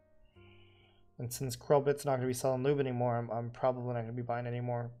 And since Krellbit's not going to be selling lube anymore, I'm probably not going to be buying any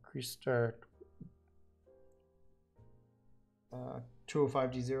more Cristo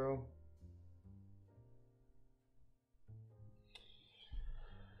 205G0.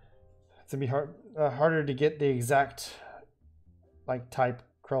 It's going to be harder to get the exact like type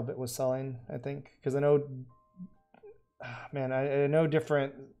Krellbit was selling, I think, because I know, man, I know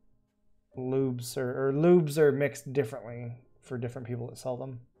different lubes or lubes are mixed differently for different people that sell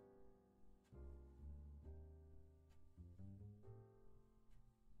them.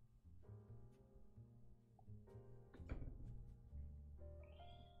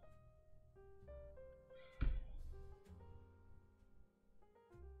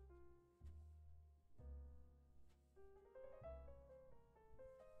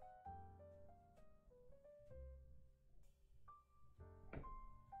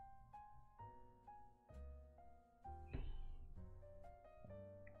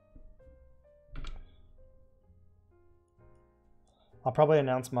 I'll probably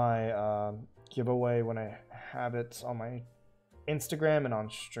announce my giveaway when I have it on my Instagram and on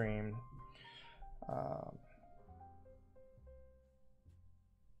stream.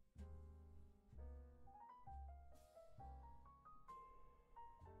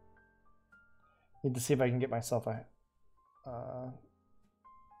 Need to see if I can get myself a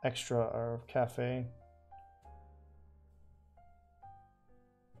extra or cafe.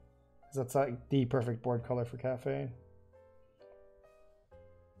 That's like the perfect board color for cafe.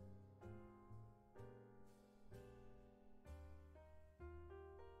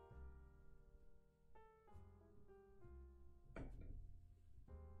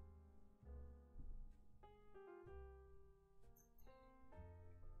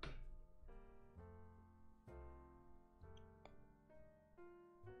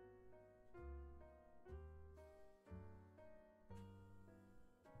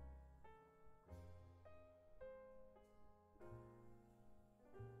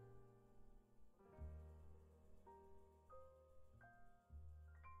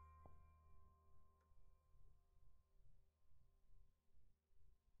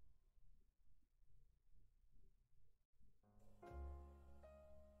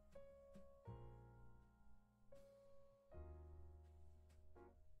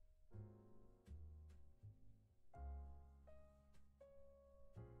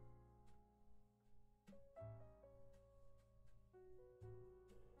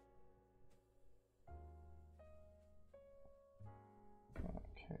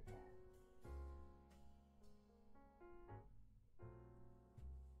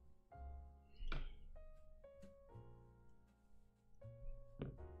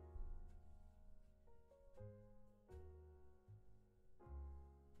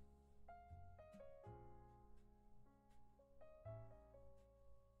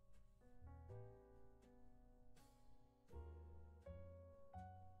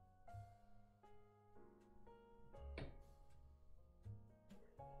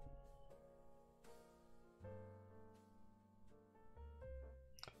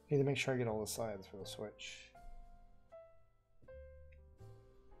 Need to make sure I get all the sides for the switch.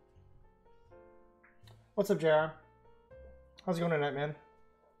 What's up, JR? How's it going tonight, man?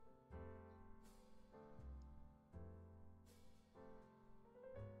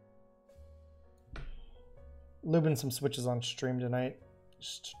 Lubing some switches on stream tonight.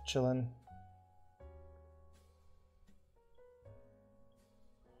 Just chilling.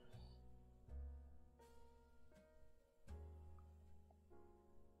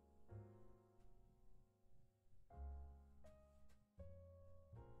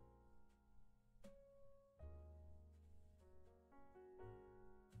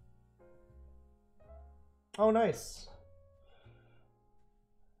 Oh, nice.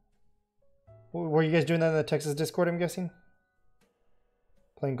 Were you guys doing that in the Texas Discord, I'm guessing?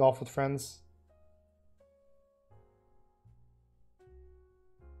 Playing golf with friends?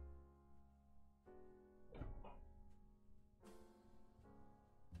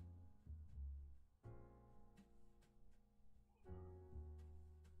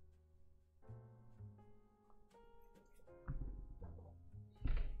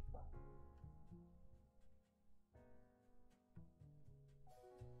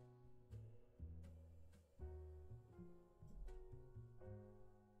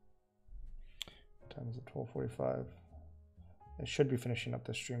 Is it 12:45? I should be finishing up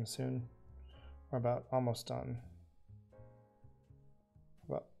this stream soon. We're about almost done.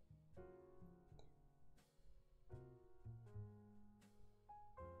 About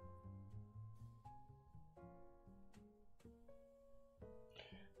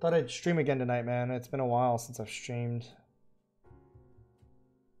thought I'd stream again tonight, man. It's been a while since I've streamed.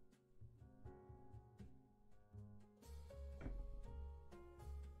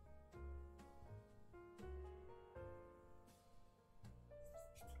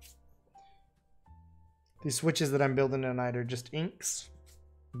 These switches that I'm building tonight are just inks,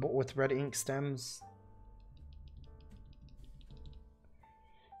 but with red ink stems.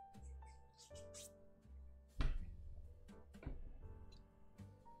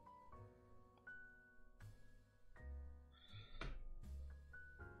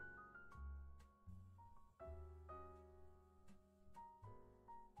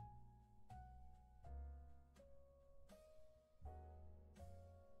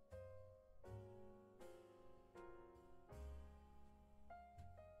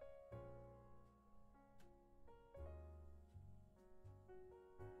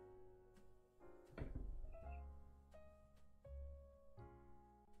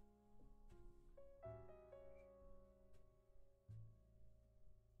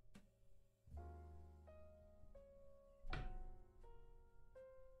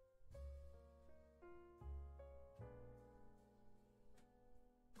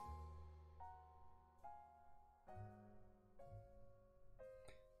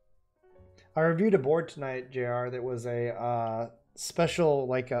 I reviewed a board tonight, JR, that was a special,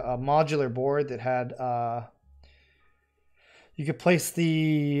 like a modular board that had, you could place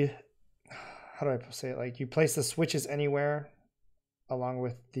the, how do I say it? Like you place the switches anywhere along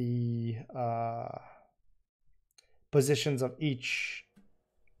with the positions of each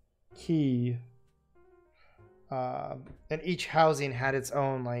key. And each housing had its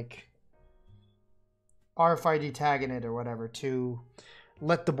own like RFID tag in it or whatever to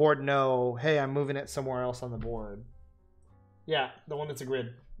let the board know, hey, I'm moving it somewhere else on the board. Yeah, the one that's a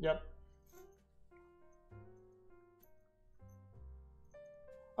grid. Yep.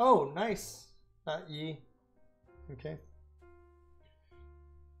 Oh, nice. Ye. Okay.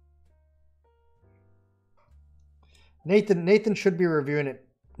 Nathan should be reviewing it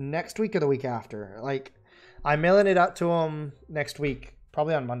next week or the week after. Like, I'm mailing it out to him next week,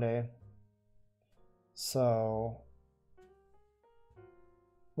 probably on Monday. So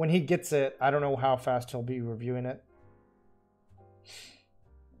when he gets it, I don't know how fast he'll be reviewing it.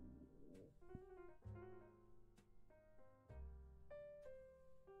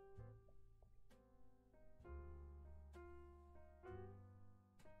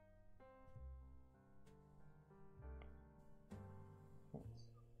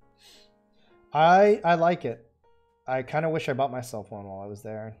 I like it. I kind of wish I bought myself one while I was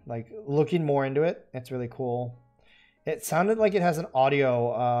there. Like, looking more into it, it's really cool. It sounded like it has an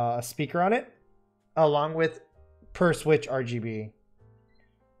audio speaker on it, along with per switch RGB.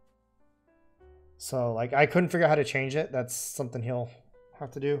 So, like, I couldn't figure out how to change it. That's something he'll have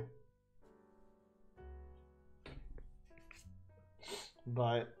to do.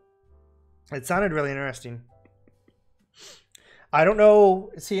 But it sounded really interesting. I don't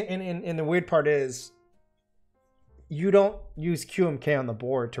know. See, in the weird part is you don't use QMK on the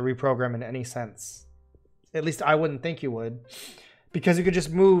board to reprogram in any sense. At least I wouldn't think you would, because you could just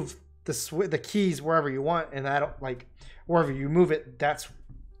move the keys wherever you want, and that, like, wherever you move it,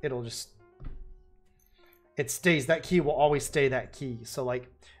 it stays. That key will always stay that key. So like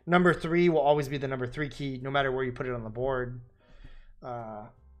number 3 will always be the number 3 key, no matter where you put it on the board.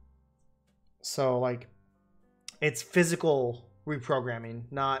 So like, it's physical reprogramming,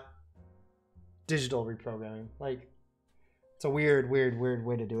 not digital reprogramming. Like, it's a weird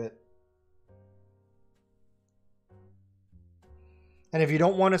way to do it. And if you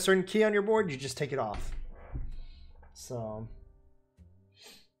don't want a certain key on your board, you just take it off. So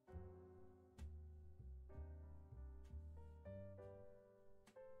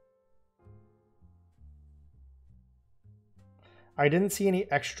I didn't see any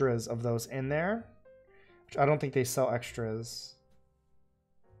extras of those in there, which I don't think they sell extras.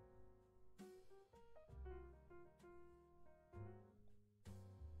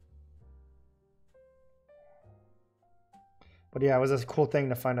 But yeah, it was a cool thing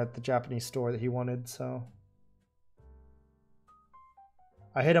to find at the Japanese store that he wanted, so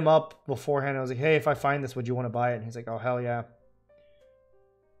I hit him up beforehand. I was like, hey, if I find this, would you want to buy it? And he's like, oh, hell yeah.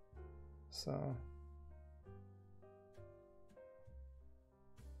 So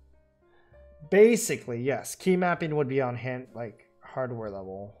basically, yes, key mapping would be on hand, like hardware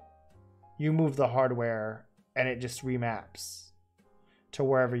level. you move the hardware and it just remaps to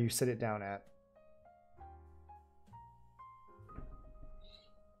wherever you sit it down at.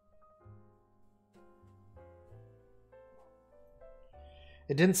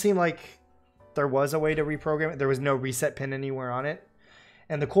 It didn't seem like there was a way to reprogram it. There was no reset pin anywhere on it.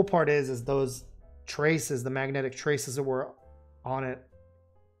 And the cool part is those traces, the magnetic traces that were on it,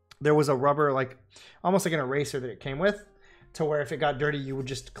 there was a rubber, like almost like an eraser that it came with, to where if it got dirty, you would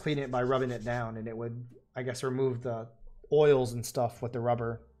just clean it by rubbing it down, and it would, I guess, remove the oils and stuff with the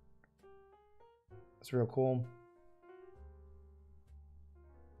rubber. It's real cool.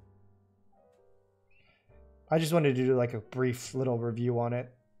 I just wanted to do like a brief little review on it.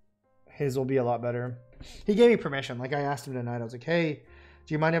 His will be a lot better. He gave me permission. Like, I asked him tonight, I was like, hey,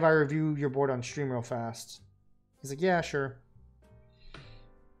 do you mind if I review your board on stream real fast? He's like, yeah, sure.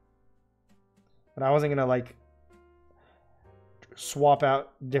 But I wasn't gonna like swap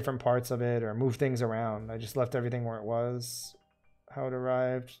out different parts of it or move things around. I just left everything where it was, how it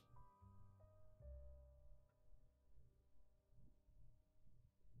arrived.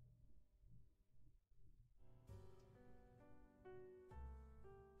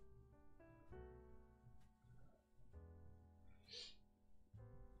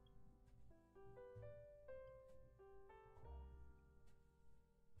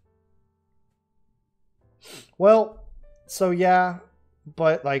 Well, so yeah,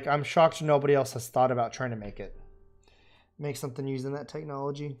 but like I'm shocked nobody else has thought about trying to make something using that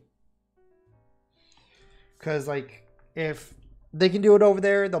technology. Because like if they can do it over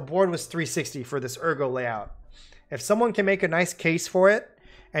there, the board was 360 for this ergo layout. If someone can make a nice case for it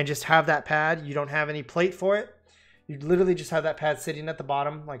and just have that pad, you don't have any plate for it, you literally just have that pad sitting at the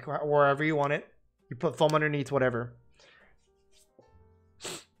bottom, like wherever you want it. You put foam underneath, whatever.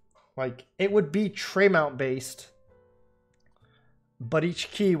 Like, it would be tray mount based, but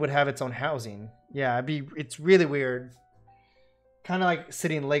each key would have its own housing. Yeah, it's really weird. Kind of like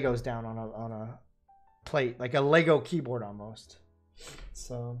sitting Legos down on a plate, like a Lego keyboard almost.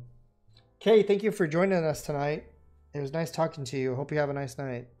 So, Kay, thank you for joining us tonight. It was nice talking to you. Hope you have a nice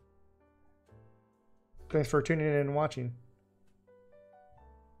night. Thanks for tuning in and watching.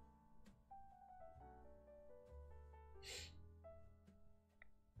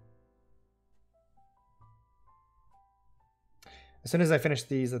 As soon as I finish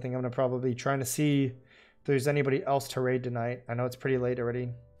these, I think I'm going to probably try to see if there's anybody else to raid tonight. I know it's pretty late already.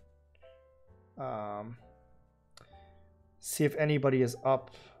 See if anybody is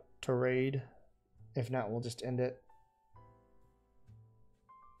up to raid. If not, we'll just end it.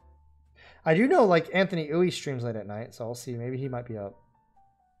 I do know, like, Anthony Uwe streams late at night, so I'll see. Maybe he might be up.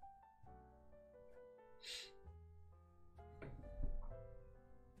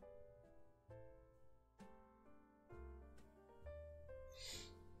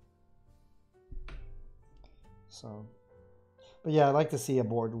 So, but yeah, I'd like to see a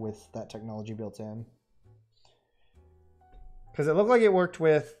board with that technology built in. Because it looked like it worked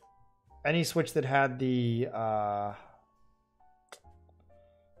with any switch that had the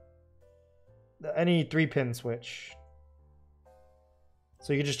any 3-pin switch.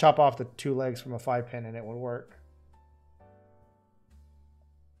 So you could just chop off the 2 legs from a 5-pin and it would work.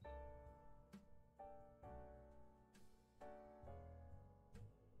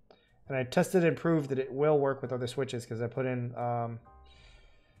 And I tested and proved that it will work with other switches because I put in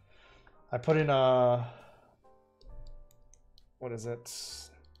what is it?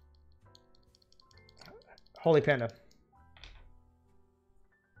 Holy Panda.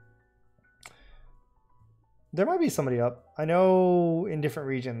 There might be somebody up. I know in different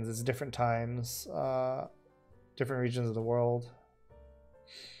regions, it's different times, different regions of the world.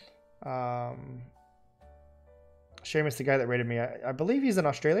 Seamus, the guy that raided me, I believe he's in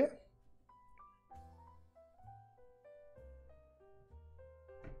Australia.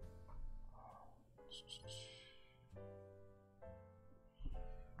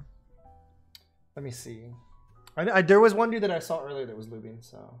 Let me see. There was one dude that I saw earlier that was lubing,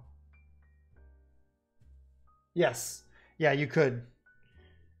 so. Yes. Yeah, you could.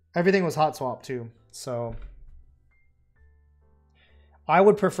 Everything was hot swap too, so. I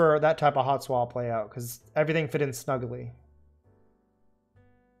would prefer that type of hot swap layout because everything fit in snugly.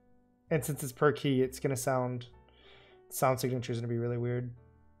 And since it's per key, it's going to sound signature is going to be really weird.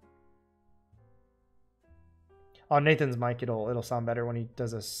 On Nathan's mic, it'll sound better when he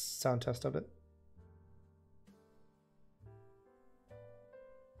does a sound test of it.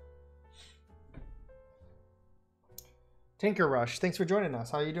 Tinker Rush, thanks for joining us.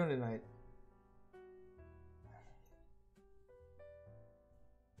 How are you doing tonight?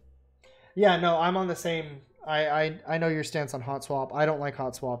 Yeah, no, I'm on the same. I know your stance on hot swap. I don't like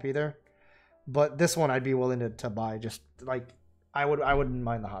hot swap either. But this one I'd be willing to buy. Just like I wouldn't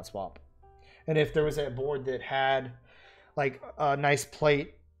mind the hot swap. And if there was a board that had like a nice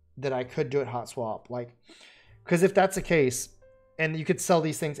plate that I could do it hot swap, like, because if that's the case, and you could sell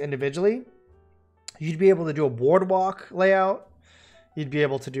these things individually, you'd be able to do a boardwalk layout. You'd be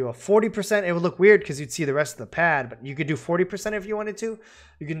able to do a 40%. It would look weird because you'd see the rest of the pad, but you could do 40% if you wanted to.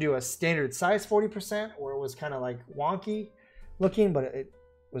 You can do a standard size 40%, or it was kind of like wonky looking, but it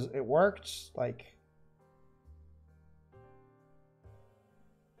worked. Like,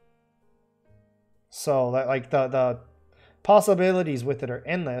 so that, like, the possibilities with it are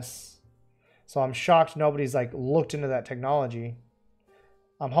endless. So I'm shocked nobody's like looked into that technology.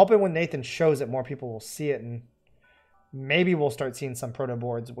 I'm hoping when Nathan shows it, more people will see it, and maybe we'll start seeing some proto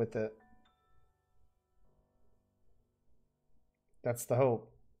boards with it. That's the hope.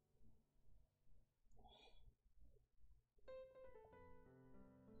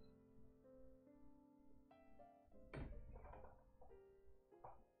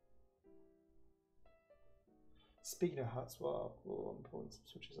 Speaking of hot swap, I'm pulling some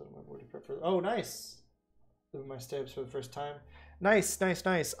switches out of my board to prep for. Oh, nice! Lube my stabs for the first time. Nice, nice,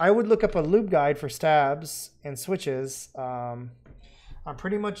 nice. I would look up a lube guide for stabs and switches. I'm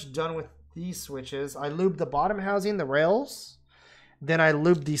pretty much done with these switches. I lubed the bottom housing, the rails. Then I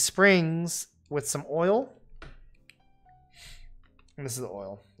lubed the springs with some oil. And this is the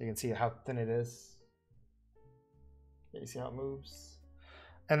oil. You can see how thin it is. Yeah, you see how it moves?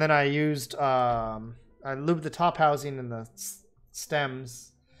 And then I used, I lubed the top housing and the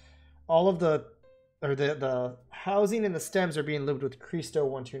stems. All of the housing and the stems are being lubed with Cristo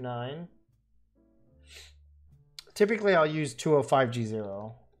 129. Typically, I'll use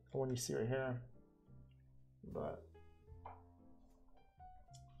 205G0, the one you see right here. But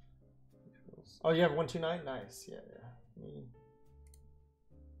oh, you have 129? Nice. Yeah, yeah.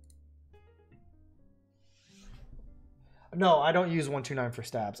 No, I don't use 129 for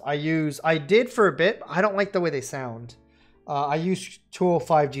stabs. I did for a bit, but I don't like the way they sound. I use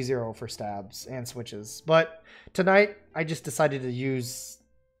 205G0 for stabs and switches. But tonight, I just decided to use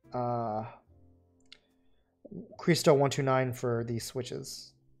Cristo 129 for these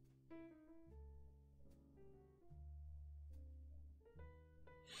switches.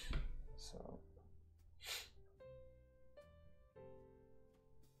 So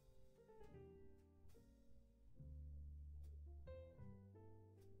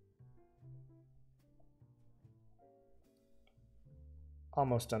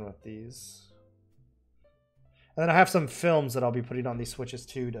almost done with these. And then I have some films that I'll be putting on these switches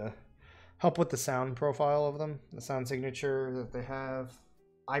too to help with the sound profile of them, the sound signature that they have.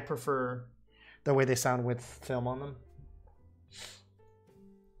 I prefer the way they sound with film on them.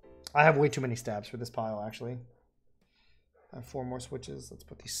 I have way too many stabs for this pile, actually. I have 4 more switches. Let's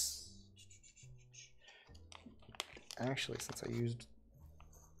put these. Actually, since I used...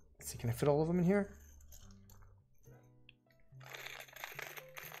 Let's see, can I fit all of them in here?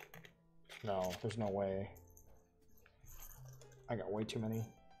 No, there's no way. I got way too many.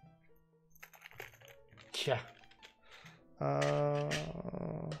 Yeah.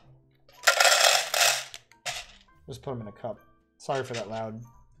 Just put them in a cup. Sorry for that loud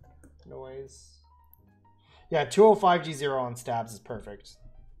noise. Yeah, 205G0 on stabs is perfect.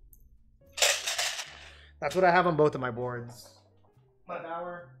 That's what I have on both of my boards. My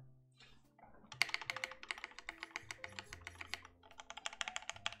Bauer.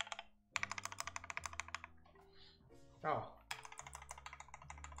 Oh.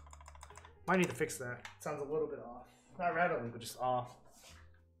 Might need to fix that. Sounds a little bit off. Not rattling, but just off.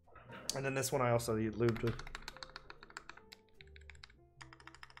 And then this one I also lubed with.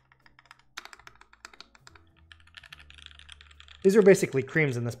 These are basically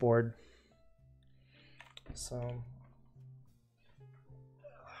creams in this board. So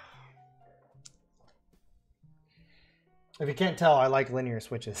if you can't tell, I like linear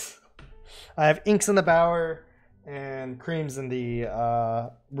switches. I have inks in the Bauer and creams in the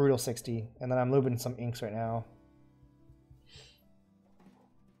Brutal 60, and then I'm lubing some inks right now.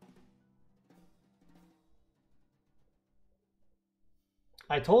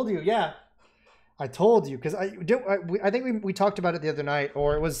 I told you, yeah. I told you, because I think we talked about it the other night,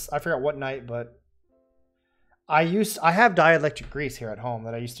 or it was, I forgot what night, but I have dielectric grease here at home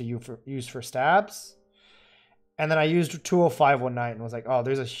that I used to use for stabs. And then I used 205 one night and was like, oh,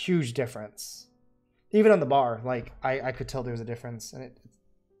 there's a huge difference. Even on the bar, like I could tell there was a difference, and it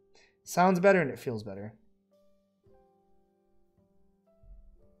sounds better and it feels better.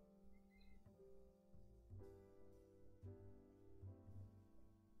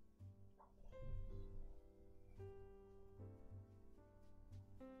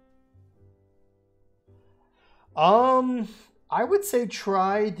 I would say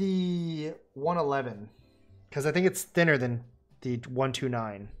try the 111 because I think it's thinner than the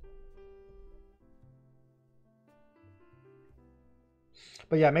 129.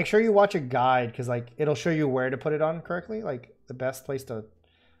 But yeah, make sure you watch a guide because like it'll show you where to put it on correctly, like the best place to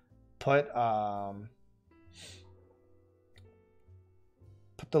put the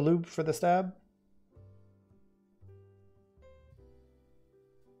lube for the stab.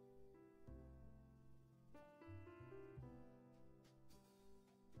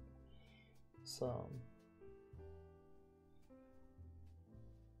 So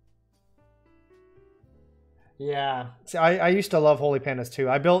yeah. See, I used to love Holy Pandas too.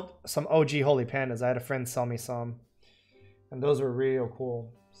 I built some OG Holy Pandas. I had a friend sell me some. And those were real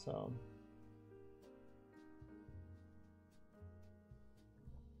cool. So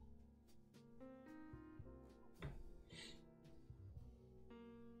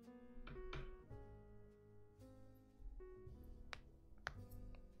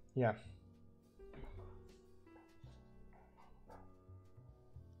yeah.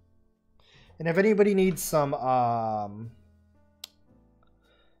 And if anybody needs some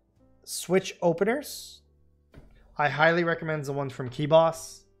switch openers, I highly recommend the ones from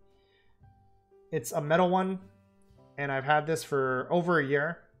Keyboss. It's a metal one, and I've had this for over a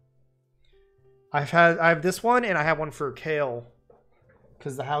year. I have this one, and I have one for Kale,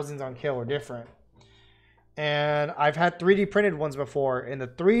 because the housings on Kale are different. And I've had 3D printed ones before, and the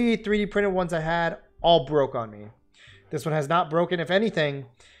 3D printed ones I had all broke on me. This one has not broken. If anything,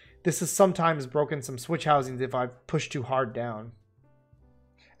 this has sometimes broken some switch housings if I've pushed too hard down.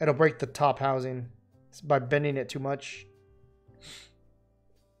 It'll break the top housing by bending it too much.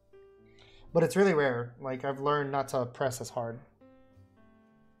 But it's really rare. Like, I've learned not to press as hard.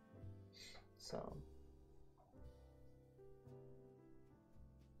 So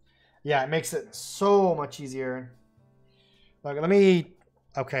yeah, it makes it so much easier. Like, let me...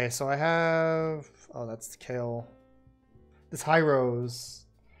 Okay, so I have... Oh, that's Kale. This high rose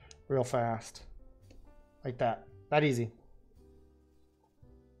real fast. Like that. That easy.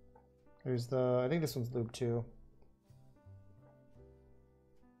 There's the... I think this one's lube too.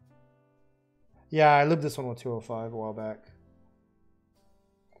 Yeah, I lubed this one with 205 a while back.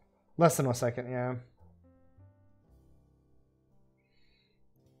 Less than a second, yeah.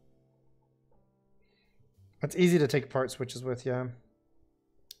 It's easy to take apart switches with, yeah.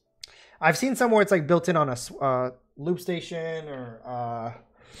 I've seen some where it's like built in on a loop station or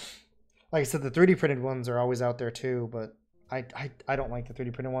like I said, the 3D printed ones are always out there too, but I don't like the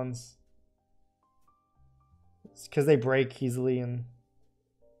 3D printed ones. It's because they break easily and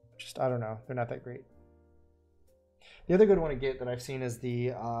just, I don't know, they're not that great. The other good one to get that I've seen is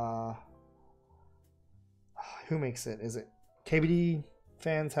the who makes it? Is it KBD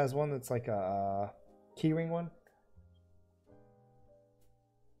Fans has one that's like a keyring one?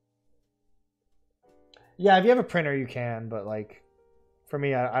 Yeah, if you have a printer, you can, but like for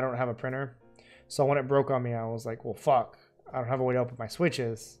me, I don't have a printer. So when it broke on me, I was like, well, fuck. I don't have a way to open my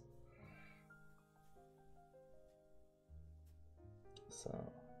switches.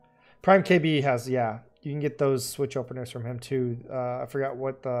 So Prime KB has, yeah, you can get those switch openers from him too. I forgot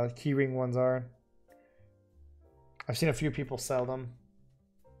what the keyring ones are. I've seen a few people sell them.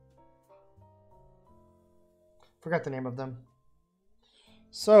 Forgot the name of them.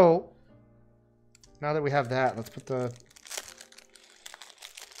 So now that we have that, let's put the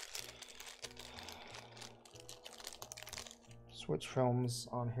switch films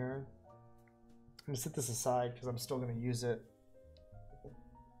on here. I'm gonna set this aside because I'm still gonna use it.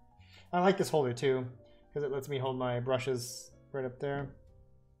 I like this holder too because it lets me hold my brushes right up there.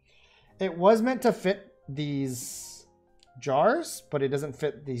 It was meant to fit these jars, but it doesn't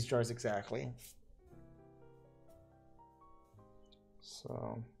fit these jars exactly.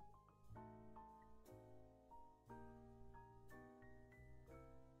 So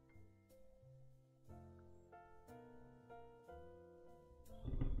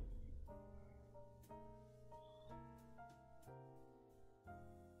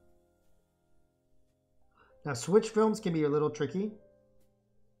now switch films can be a little tricky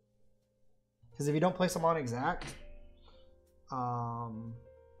because if you don't place them on exact,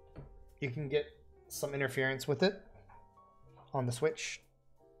 you can get some interference with it on the switch.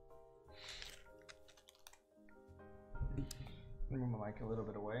 Move my mic a little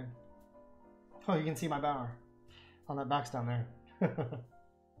bit away. Oh, you can see my bower on that box down there.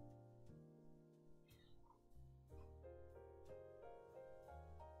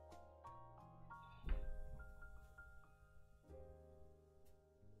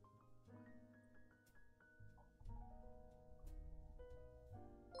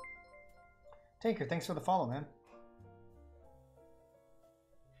 Tanker, thanks for the follow, man.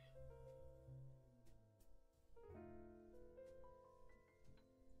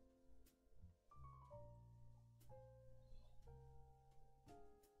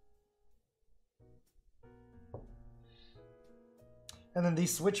 And then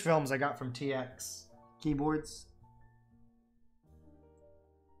these switch films I got from TX keyboards.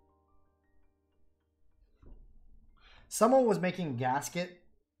 Someone was making gasket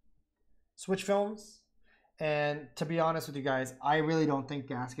switch films. And to be honest with you guys, I really don't think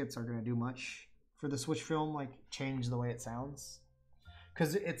gaskets are going to do much for the switch film, like change the way it sounds.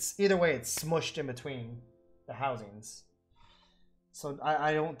 Because it's either way, it's smushed in between the housings. So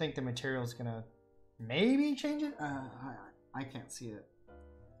I don't think the material is going to maybe change it. I can't see it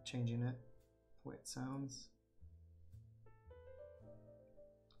changing it the way it sounds.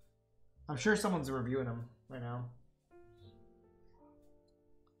 I'm sure someone's reviewing them right now.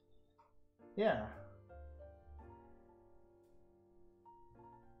 Yeah.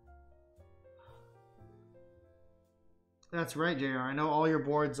 That's right, JR. I know all your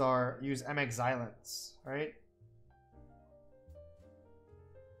boards use MX Xylence, right?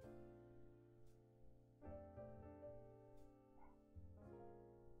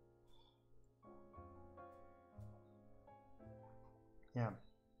 Yeah.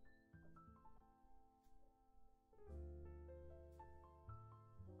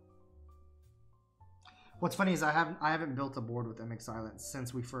 What's funny is I haven't built a board with MX Xylence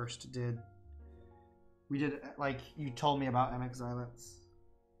since we first did. We did, like, you told me about MX Xylence.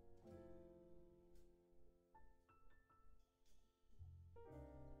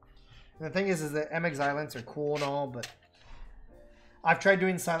 And the thing is that MX Xylence are cool and all, but I've tried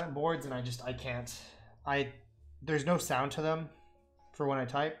doing silent boards and I can't. There's no sound to them for when I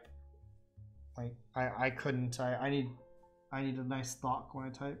type. Like I couldn't. I need a nice thought when I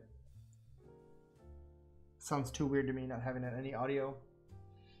type. Sounds too weird to me not having any audio.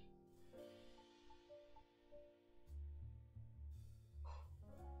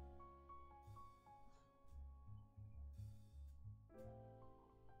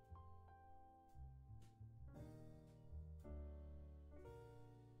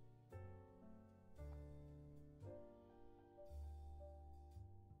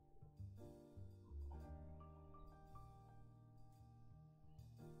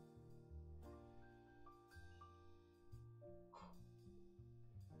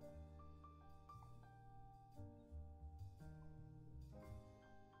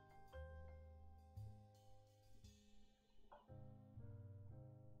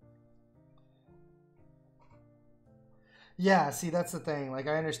 Yeah, see, that's the thing. Like,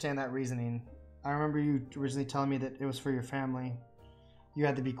 I understand that reasoning. I remember you originally telling me that it was for your family. You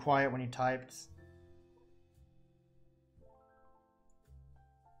had to be quiet when you typed.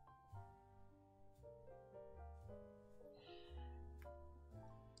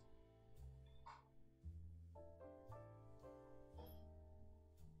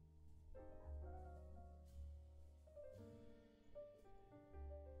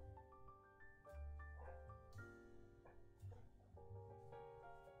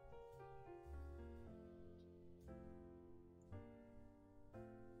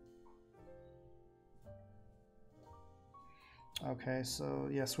 Okay, so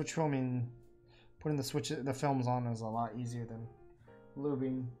yeah, switch filming, putting the films on is a lot easier than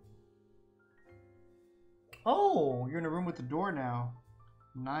lubing. Oh, you're in a room with the door now.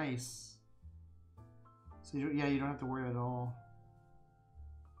 Nice. So you don't have to worry at all.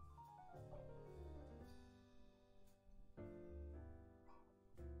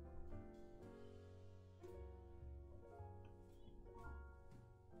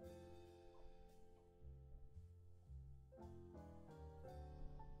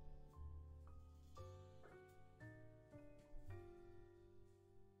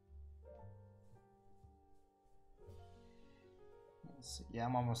 Let's see. Yeah,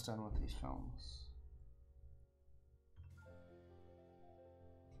 I'm almost done with these films.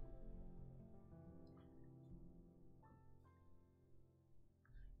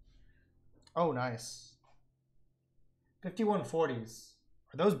 Oh, nice. 5140s.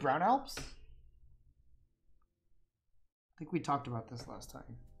 Are those brown Alps? I think we talked about this last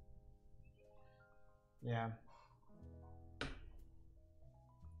time. Yeah.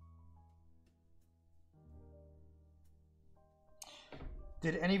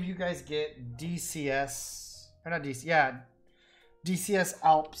 Did any of you guys get DCS? Or not DC, yeah. DCS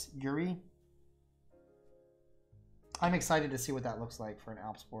Alps Yuri? I'm excited to see what that looks like for an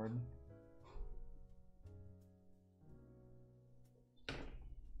Alps board.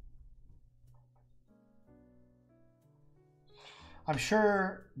 I'm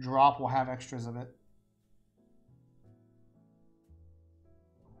sure Drop will have extras of it.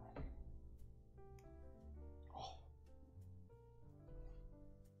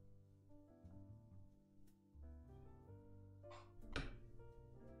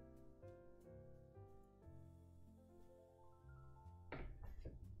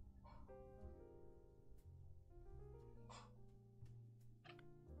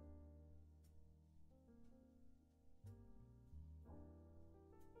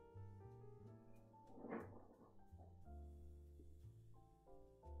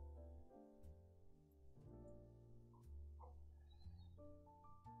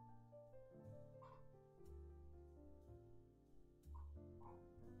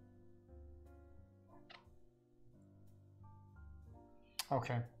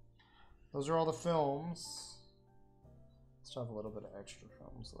 Okay. Those are all the films. Still have a little bit of extra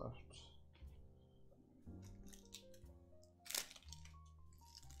films left.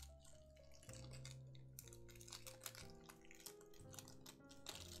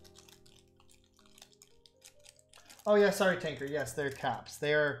 Oh yeah, sorry, Tanker. Yes, they're caps.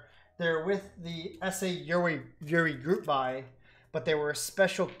 They're with the SA Yuri group buy, but they were a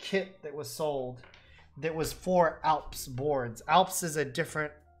special kit that was sold that was for Alps boards. Alps is a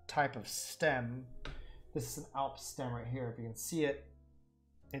different type of stem. This is an Alps stem right here. If you can see it,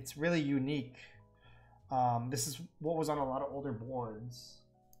 it's really unique. This is what was on a lot of older boards.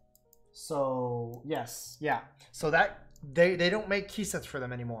 So yes, yeah. So that they don't make key sets for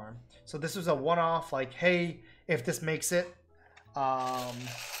them anymore. So this was a one-off. Like, hey, if this makes it,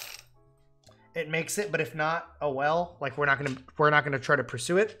 it makes it. But if not, oh well. Like we're not gonna try to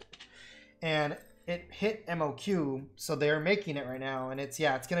pursue it. And it hit MOQ, so they're making it right now, and it's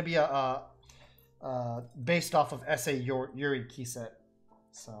gonna be a based off of SA Yuri key set.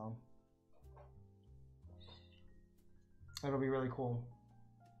 So it'll be really cool.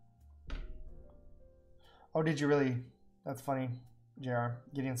 Oh, did you really? That's funny, JR.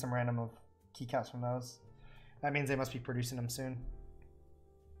 Getting some random of keycaps from those. That means they must be producing them soon.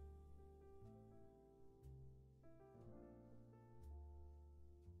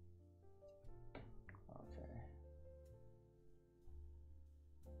 Okay.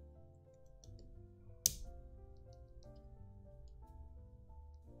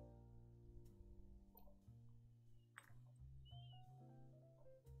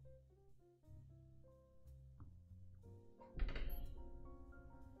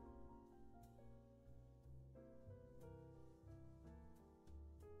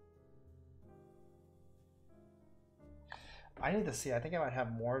 I need to see. I think I might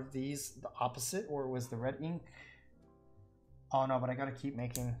have more of these, the opposite, or it was the red ink. Oh no, but I gotta keep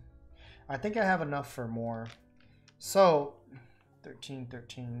making. I think I have enough for more. So 13.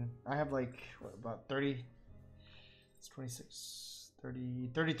 I have like what, about 30. It's 26, 30,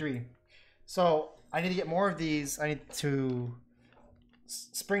 33. So I need to get more of these. I need to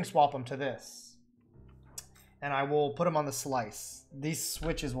spring swap them to this. And I will put them on the slice. These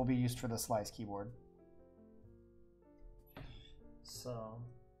switches will be used for the slice keyboard. So,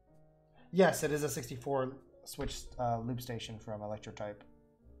 yes, it is a 64 switch loop station from Electrotype.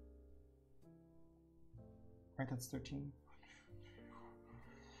 Right, that's 13.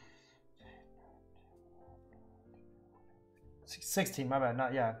 $16, my bad.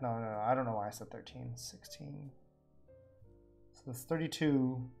 Not, yeah, no. I don't know why I said 13. 16. So that's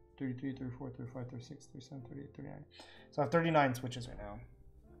 32, 33, 34, 35, 36, 37, 38, 39. So I have 39 switches right now.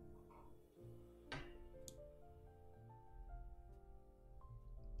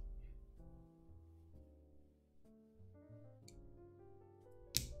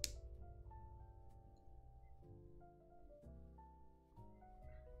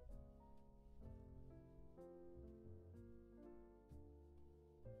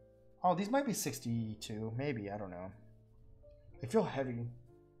 Oh, these might be 62, maybe, I don't know. They feel heavy,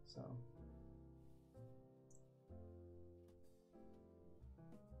 so.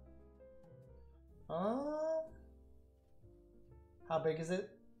 How big is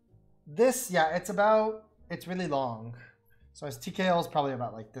it? This, yeah, it's really long. So its TKL is probably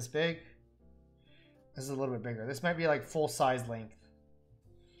about like this big. This is a little bit bigger. This might be like full size length.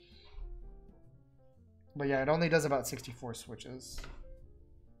 But yeah, it only does about 64 switches.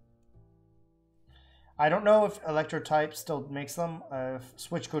 I don't know if Electrotype still makes them, if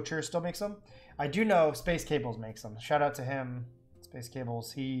Switch Couture still makes them. I do know Space Cables makes them. Shout out to him, Space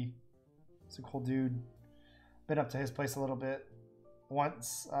Cables. He's a cool dude. Been up to his place a little bit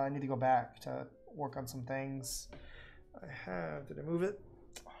once. I need to go back to work on some things. Did I move it?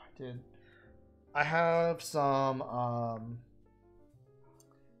 Oh, I did. I have some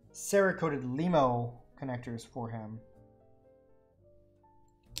Cerakoted Limo connectors for him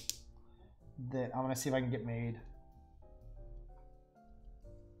that I'm gonna see if I can get made.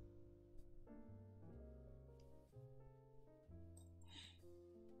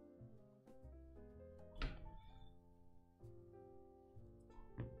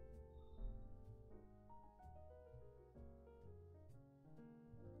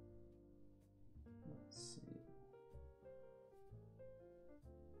 Let's see.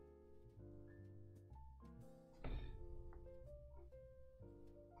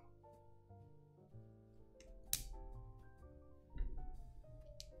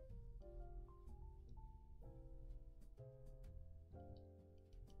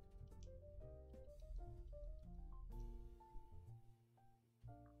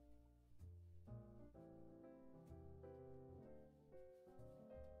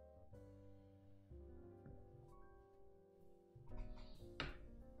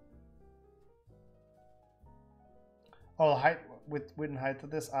 Oh, height width and height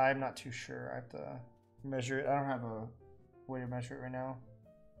of this, I'm not too sure. I have to measure it. I don't have a way to measure it right now.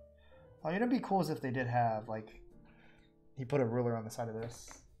 Oh, you know, it'd be cool as if they did have like he put a ruler on the side of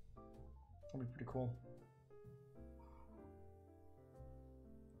this. That'd be pretty cool.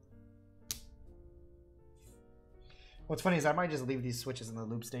 What's funny is I might just leave these switches in the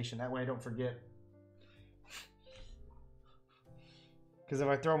loop station. That way I don't forget. Because if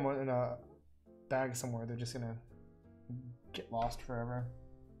I throw them in a bag somewhere, they're just going to get lost forever.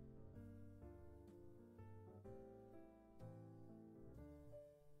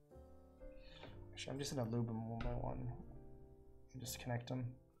 Actually, I'm just going to lube them one by one. And just connect them.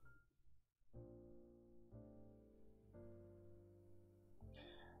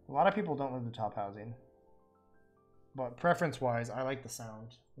 A lot of people don't lube the top housing. But preference-wise, I like the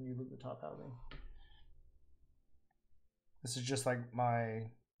sound when you lube the top housing. This is just like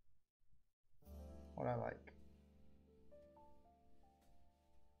what I like.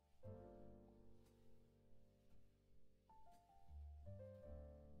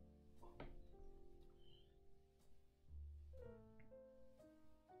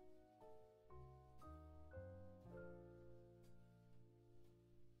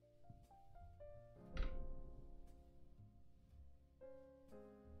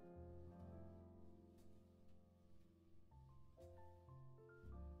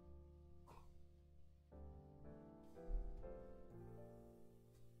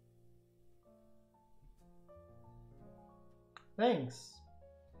 Thanks,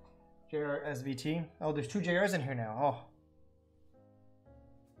 JRSVT. Oh, there's 2 JRs in here now. Oh.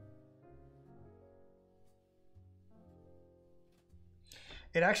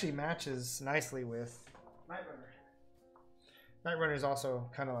 It actually matches nicely with Night Runner. Night Runner is also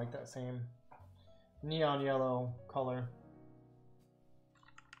kind of like that same neon yellow color.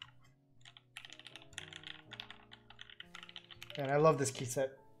 And I love this key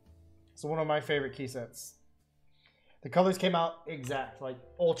set. It's one of my favorite key sets. The colors came out exact, like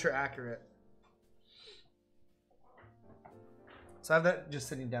ultra accurate. So I have that just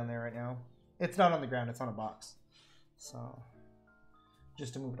sitting down there right now. It's not on the ground, it's on a box. So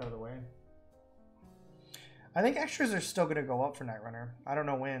just to move it out of the way. I think extras are still gonna go up for Night Runner. I don't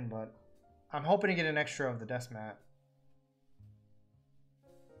know when, but I'm hoping to get an extra of the desk mat.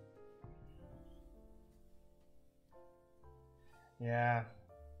 Yeah.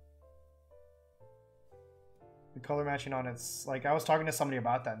 The color matching on it's like I was talking to somebody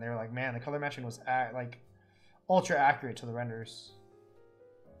about that and they were like, man, the color matching was like ultra accurate to the renders.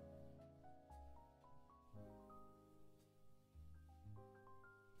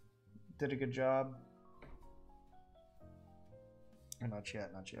 Did a good job. Not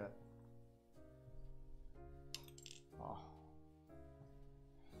yet, not yet. Oh.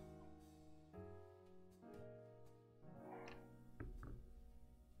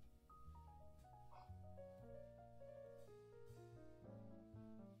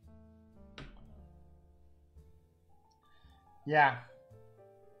 Yeah,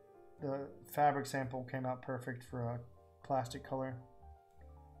 the fabric sample came out perfect for a plastic color.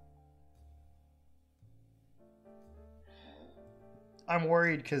 I'm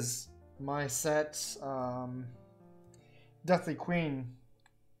worried because my set, Deathly Queen,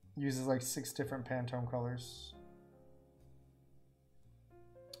 uses like 6 different Pantone colors.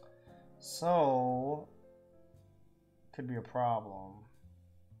 So, could be a problem.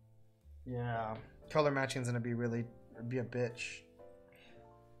 Yeah, color matching is going to be a bitch.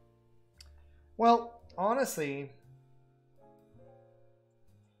 Well, honestly,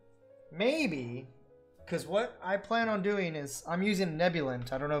 maybe, because what I plan on doing is I'm using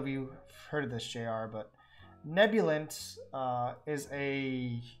Nebulant. I don't know if you've heard of this, JR, but Nebulant is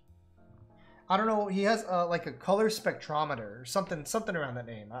a, I don't know, he has like a color spectrometer or something around that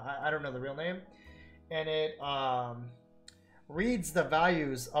name. I don't know the real name. And it reads the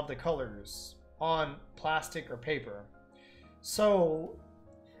values of the colors on plastic or paper. So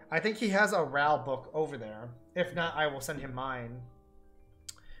I think he has a RAL book over there. If not, I will send him mine.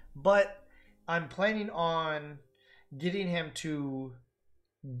 But I'm planning on getting him to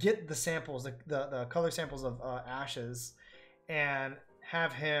get the samples, the color samples of ashes, and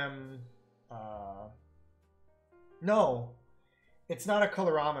have him no, it's not a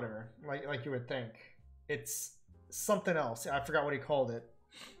colorometer like you would think. It's something else. I forgot what he called it.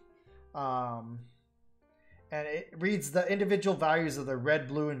 And it reads the individual values of the red,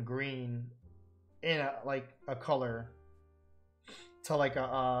 blue, and green in a color to like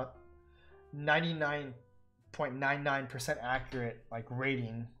a 99.99% accurate like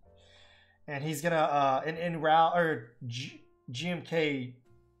rating. And he's gonna in RAL or GMK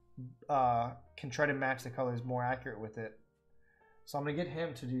can try to match the colors more accurate with it. So I'm gonna get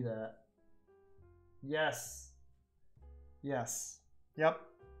him to do that. Yes. Yes. Yep.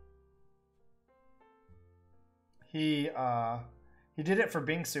 He did it for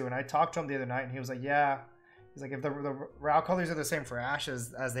Bingsu, and I talked to him the other night, and he was like, "Yeah." He's like, "If the RAW colors are the same for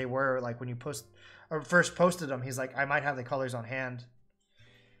Ashes as they were like when you first posted them," he's like, "I might have the colors on hand."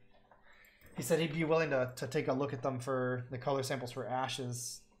 He said he'd be willing to take a look at them for the color samples for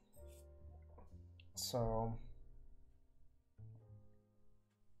Ashes. So.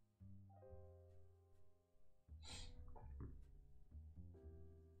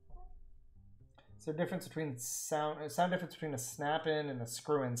 Is there a difference between sound difference between a snap-in and a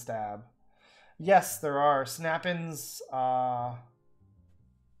screw-in stab? Yes, there are. Snap-ins, from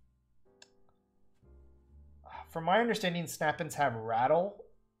my understanding, snap-ins have rattle.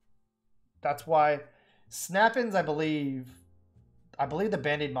 That's why snap-ins, I believe the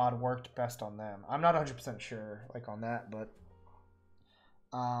Band-Aid mod worked best on them. I'm not 100% sure like on that, but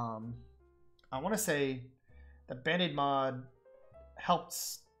I want to say the Band-Aid mod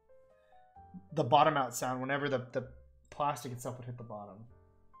helps the bottom out sound whenever the plastic itself would hit the bottom.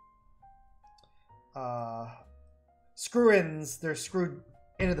 Screw-ins, they're screwed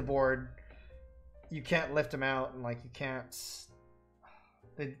into the board. You can't lift them out, and like you can't.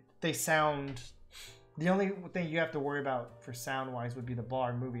 They sound. The only thing you have to worry about for sound wise would be the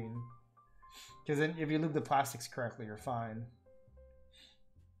bar moving, because then if you lube the plastics correctly, you're fine.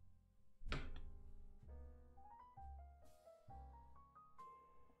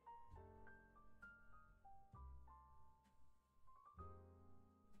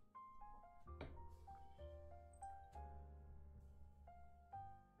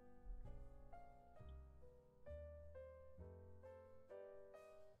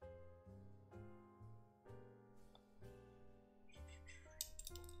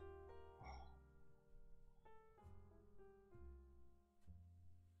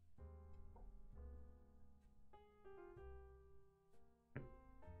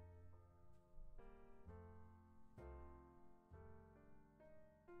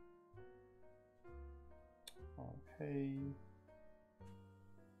 Okay.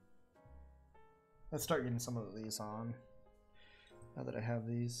 Let's start getting some of these on. Now that I have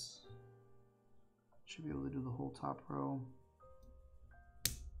these, should be able to do the whole top row.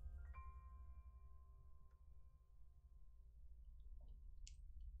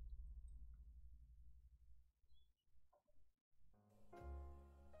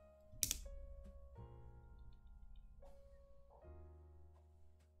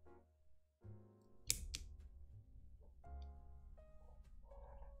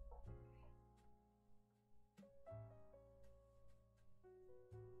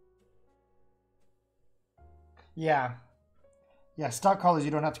 Yeah. Yeah, stock colors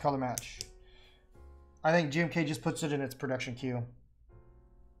you don't have to color match. I think GMK just puts it in its production queue.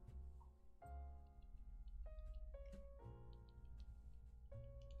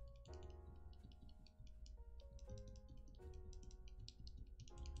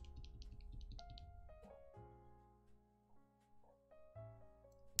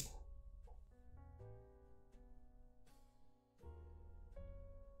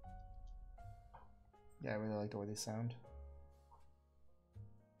 Yeah, I really like the way they sound.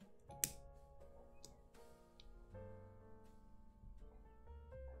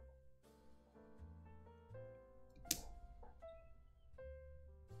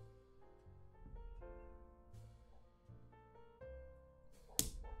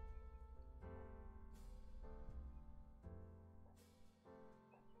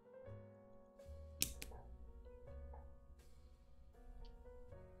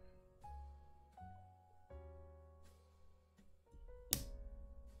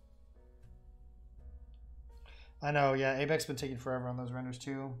 I know, yeah, ABEC's been taking forever on those renders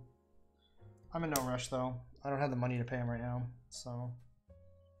too. I'm in no rush though. I don't have the money to pay him right now, so.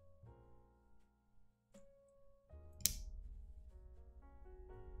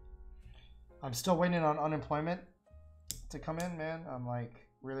 I'm still waiting on unemployment to come in, man. I'm like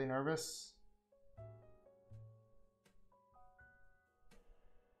really nervous.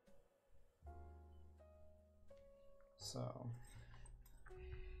 So.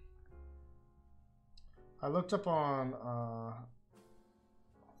 I looked up on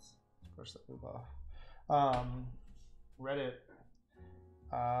let's push that move off. Reddit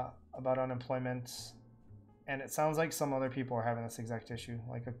about unemployment, and it sounds like some other people are having this exact issue,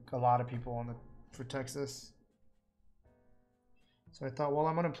 like a lot of people for Texas. So I thought, well,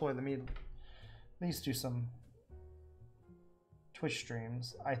 I'm unemployed. Let me at least do some Twitch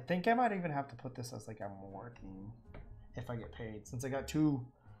streams. I think I might even have to put this as like I'm working if I get paid, since I got two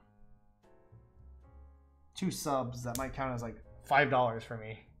 2 subs, that might count as like $5 for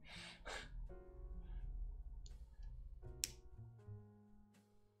me.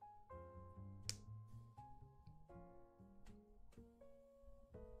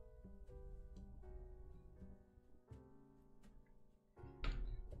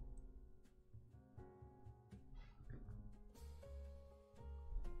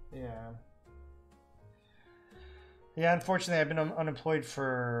 Yeah. Yeah, unfortunately, I've been unemployed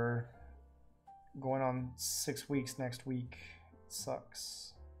for going on 6 weeks next week. It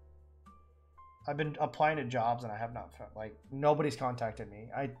sucks. I've been applying to jobs and I have not found, like, nobody's contacted me.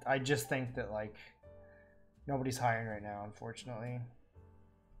 I just think that, like, nobody's hiring right now, unfortunately.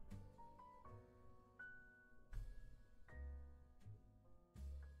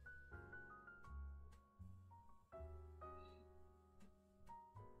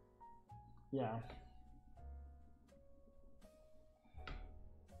 Yeah.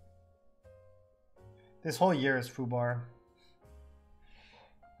 This whole year is FUBAR.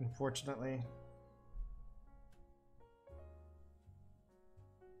 Unfortunately.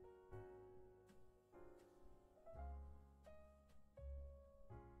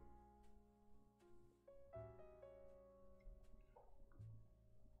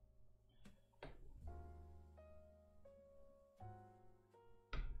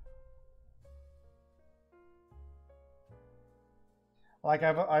 Like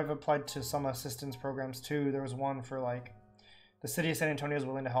I've applied to some assistance programs too. There was one for like the city of San Antonio is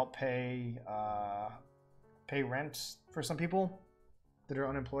willing to help pay rent for some people that are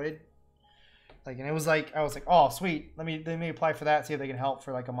unemployed. Like, and it was like I was like, oh sweet, let me apply for that. See if they can help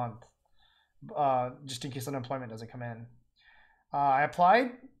for like a month, just in case unemployment doesn't come in. I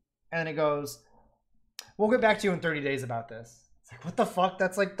applied, and then it goes, we'll get back to you in 30 days about this. It's like, what the fuck?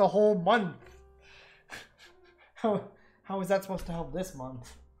 That's like the whole month. How is that supposed to help this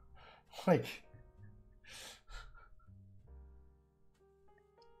month? Like,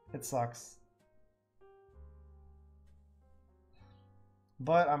 it sucks.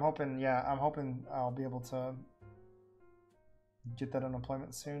 But I'm hoping, yeah, I'm hoping I'll be able to get that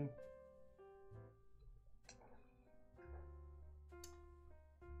unemployment soon.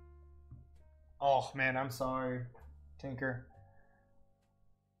 Oh man, I'm sorry, Tinker.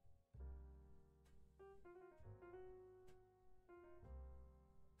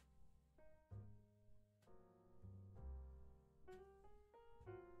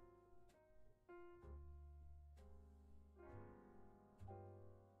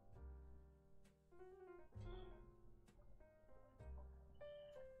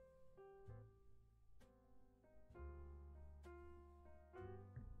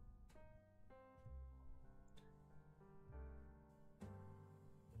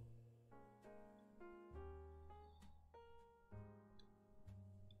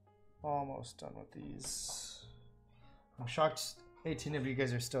 Almost done with these. I'm shocked 18 of you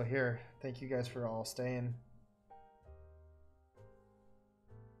guys are still here. Thank you guys for all staying.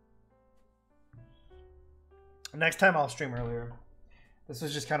 Next time I'll stream earlier. This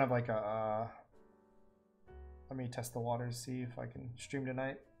was just kind of like a let me test the waters, see if I can stream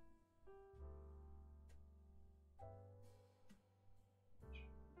tonight.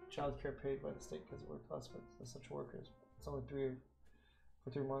 Childcare paid by the state because we're classified as such workers. It's only for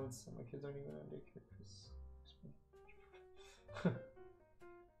 3 months, and my kids aren't even on daycare.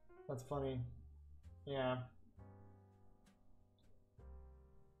 That's funny. Yeah.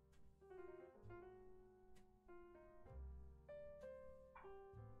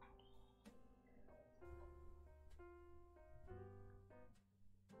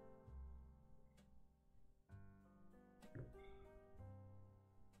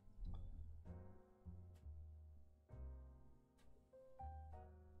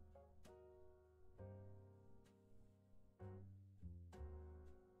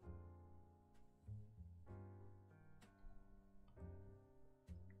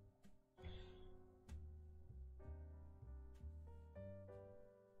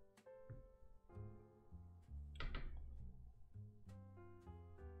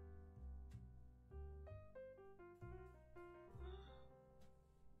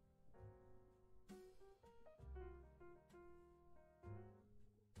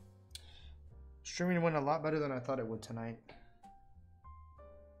 Streaming went a lot better than I thought it would tonight.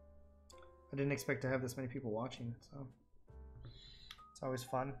 I didn't expect to have this many people watching, so it's always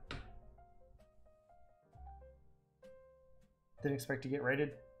fun. Didn't expect to get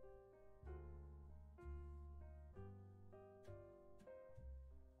rated.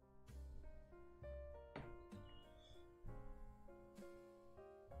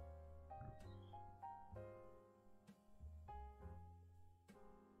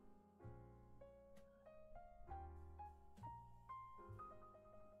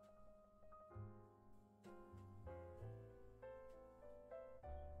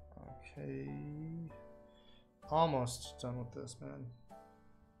 Okay. Almost done with this, man.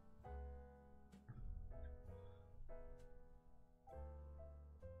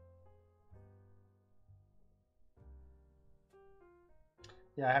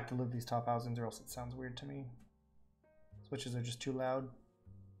 Yeah, I have to loop these top housings or else it sounds weird to me. Switches are just too loud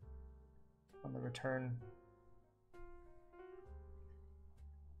on the return.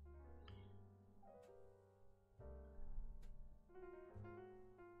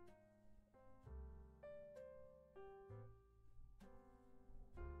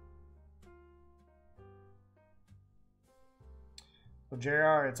 So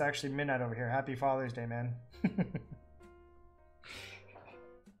JR, it's actually midnight over here. Happy Father's Day, man.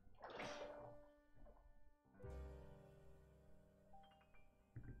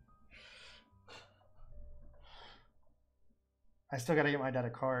 I still gotta get my dad a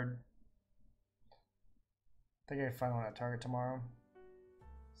card. I think I find one at Target tomorrow.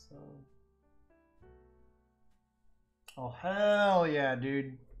 So. Oh, hell yeah,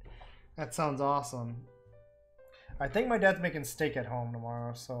 dude. That sounds awesome. I think my dad's making steak at home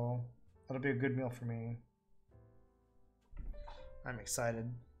tomorrow, so that'll be a good meal for me. I'm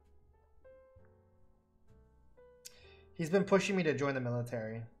excited. He's been pushing me to join the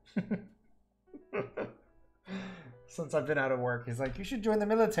military. Since I've been out of work, he's like, you should join the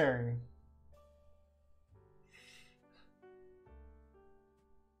military.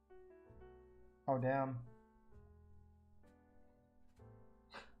 Oh, damn.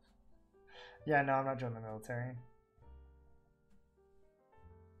 Yeah, no, I'm not joining the military.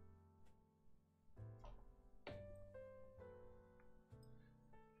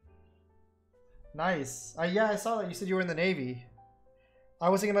 Nice. Yeah, I saw that. You said you were in the Navy. I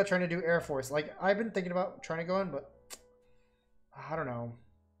was thinking about trying to do Air Force. Like, I've been thinking about trying to go in, but I don't know.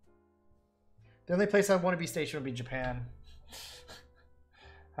 The only place I want to be stationed would be Japan.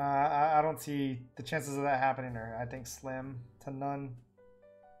 I don't see the chances of that happening, or I think slim to none.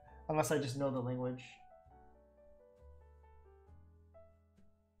 Unless I just know the language.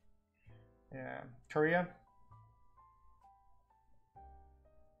 Yeah. Korea?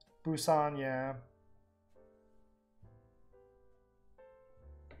 Busan, yeah.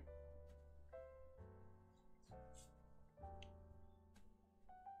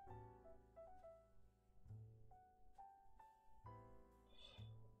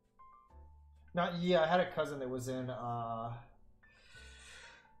 Yeah, I had a cousin that was in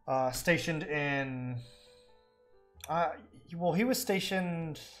stationed in well, he was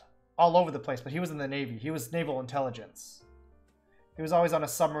stationed all over the place, but he was in the Navy. He was naval intelligence. He was always on a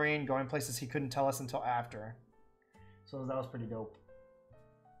submarine going places he couldn't tell us until after. So that was pretty dope.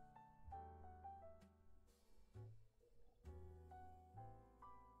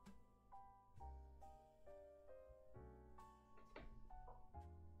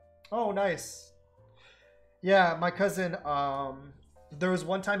 Oh, nice. Yeah, my cousin, there was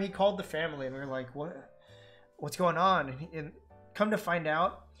one time he called the family and we were like, what's going on? And come to find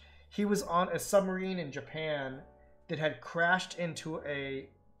out, he was on a submarine in Japan that had crashed into a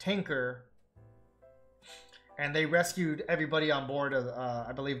tanker, and they rescued everybody on board of,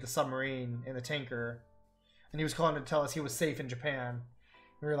 I believe, the submarine in the tanker. And he was calling to tell us he was safe in Japan.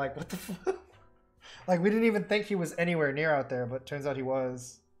 We were like, what the fuck? Like, we didn't even think he was anywhere near out there, but turns out he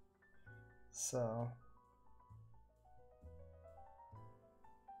was. So...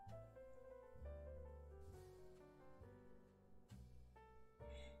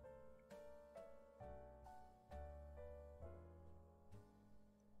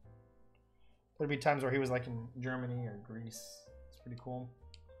 there'd be times where he was like in Germany or Greece. It's pretty cool.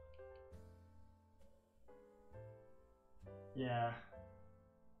 Yeah.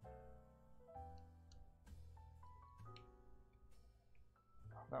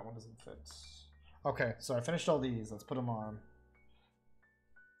 That one doesn't fit. Okay, so I finished all these. Let's put them on.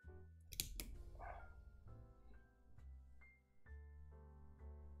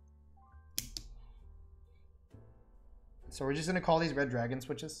 So we're just gonna call these Red Dragon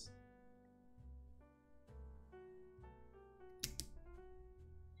switches.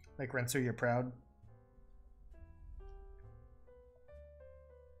 Like Rensu, you're proud.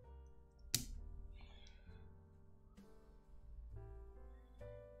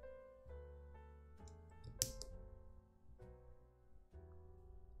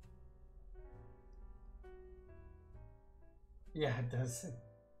 Yeah, it does.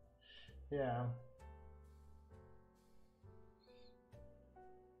 Yeah.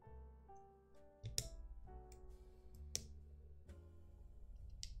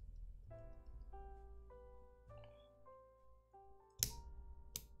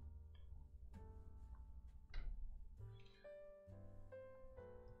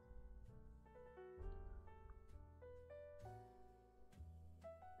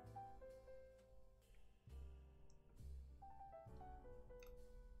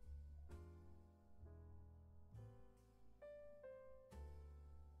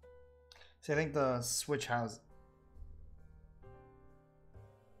 See, I think the switch has...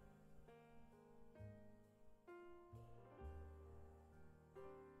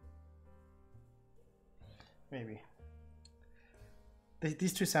 Maybe.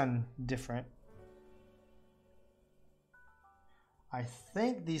 These two sound different. I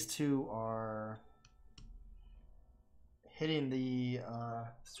think these two are hitting the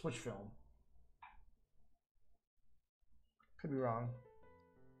switch film. Could be wrong.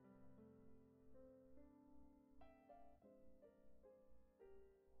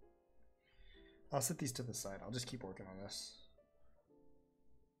 I'll set these to the side. I'll just keep working on this.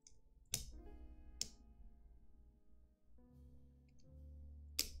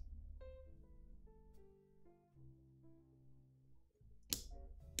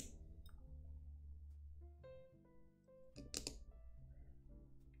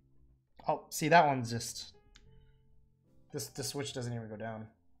 Oh, see, that one's just... This switch doesn't even go down.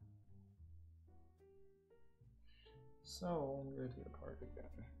 So, I'm going to take it apart again.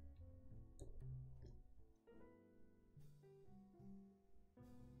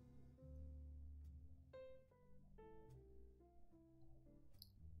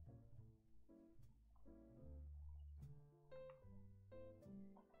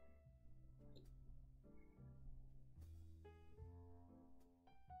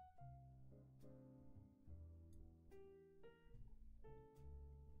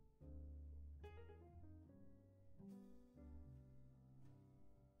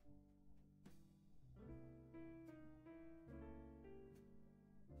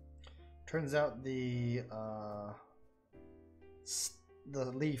 Turns out the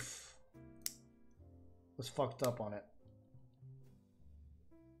leaf was fucked up on it.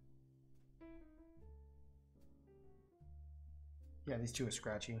 Yeah, these two are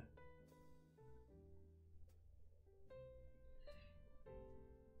scratchy.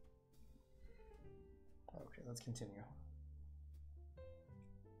 Okay, let's continue.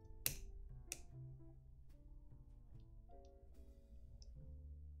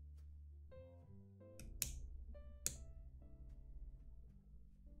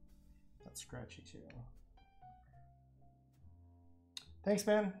 Scratchy too. Thanks,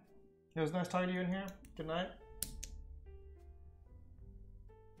 man. It was nice talking to you in here. Good night.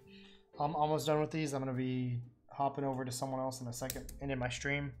 I'm almost done with these. I'm gonna be hopping over to someone else in a second and in my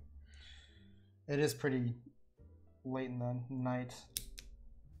stream. It is pretty late in the night.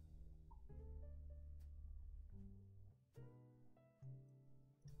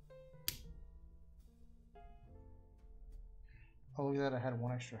 Oh, look at that. I had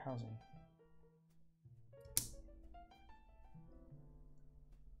one extra housing.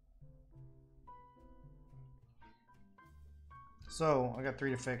 So I got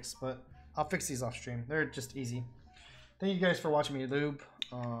 3 to fix, but I'll fix these off stream. They're just easy. Thank you guys for watching me lube.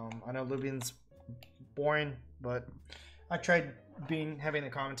 I know lubing's boring, but I tried having the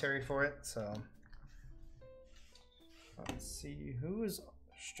commentary for it. So let's see who is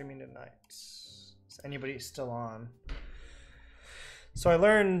streaming tonight. Is anybody still on? So I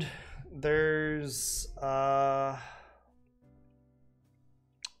learned there's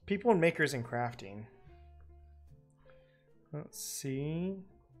people in makers and crafting. Let's see.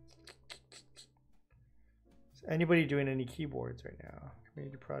 Is anybody doing any keyboards right now?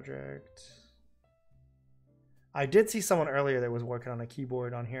 Community project. I did see someone earlier that was working on a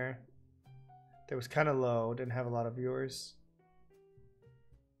keyboard on here. That was kind of low, didn't have a lot of viewers.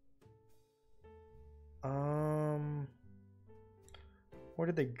 Where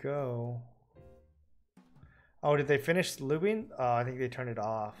did they go? Oh, did they finish lubing? I think they turned it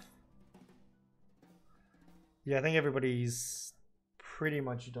off. Yeah, I think everybody's pretty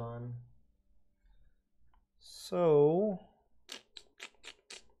much done. So,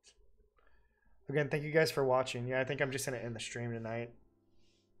 again, thank you guys for watching. Yeah, I think I'm just going to end the stream tonight.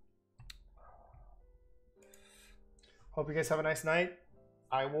 Hope you guys have a nice night.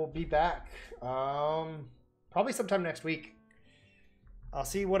 I will be back probably sometime next week. I'll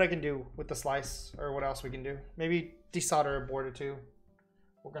see what I can do with the slice or what else we can do. Maybe desolder a board or two.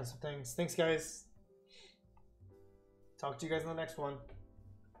 Work on some things. Thanks, guys. Talk to you guys in the next one.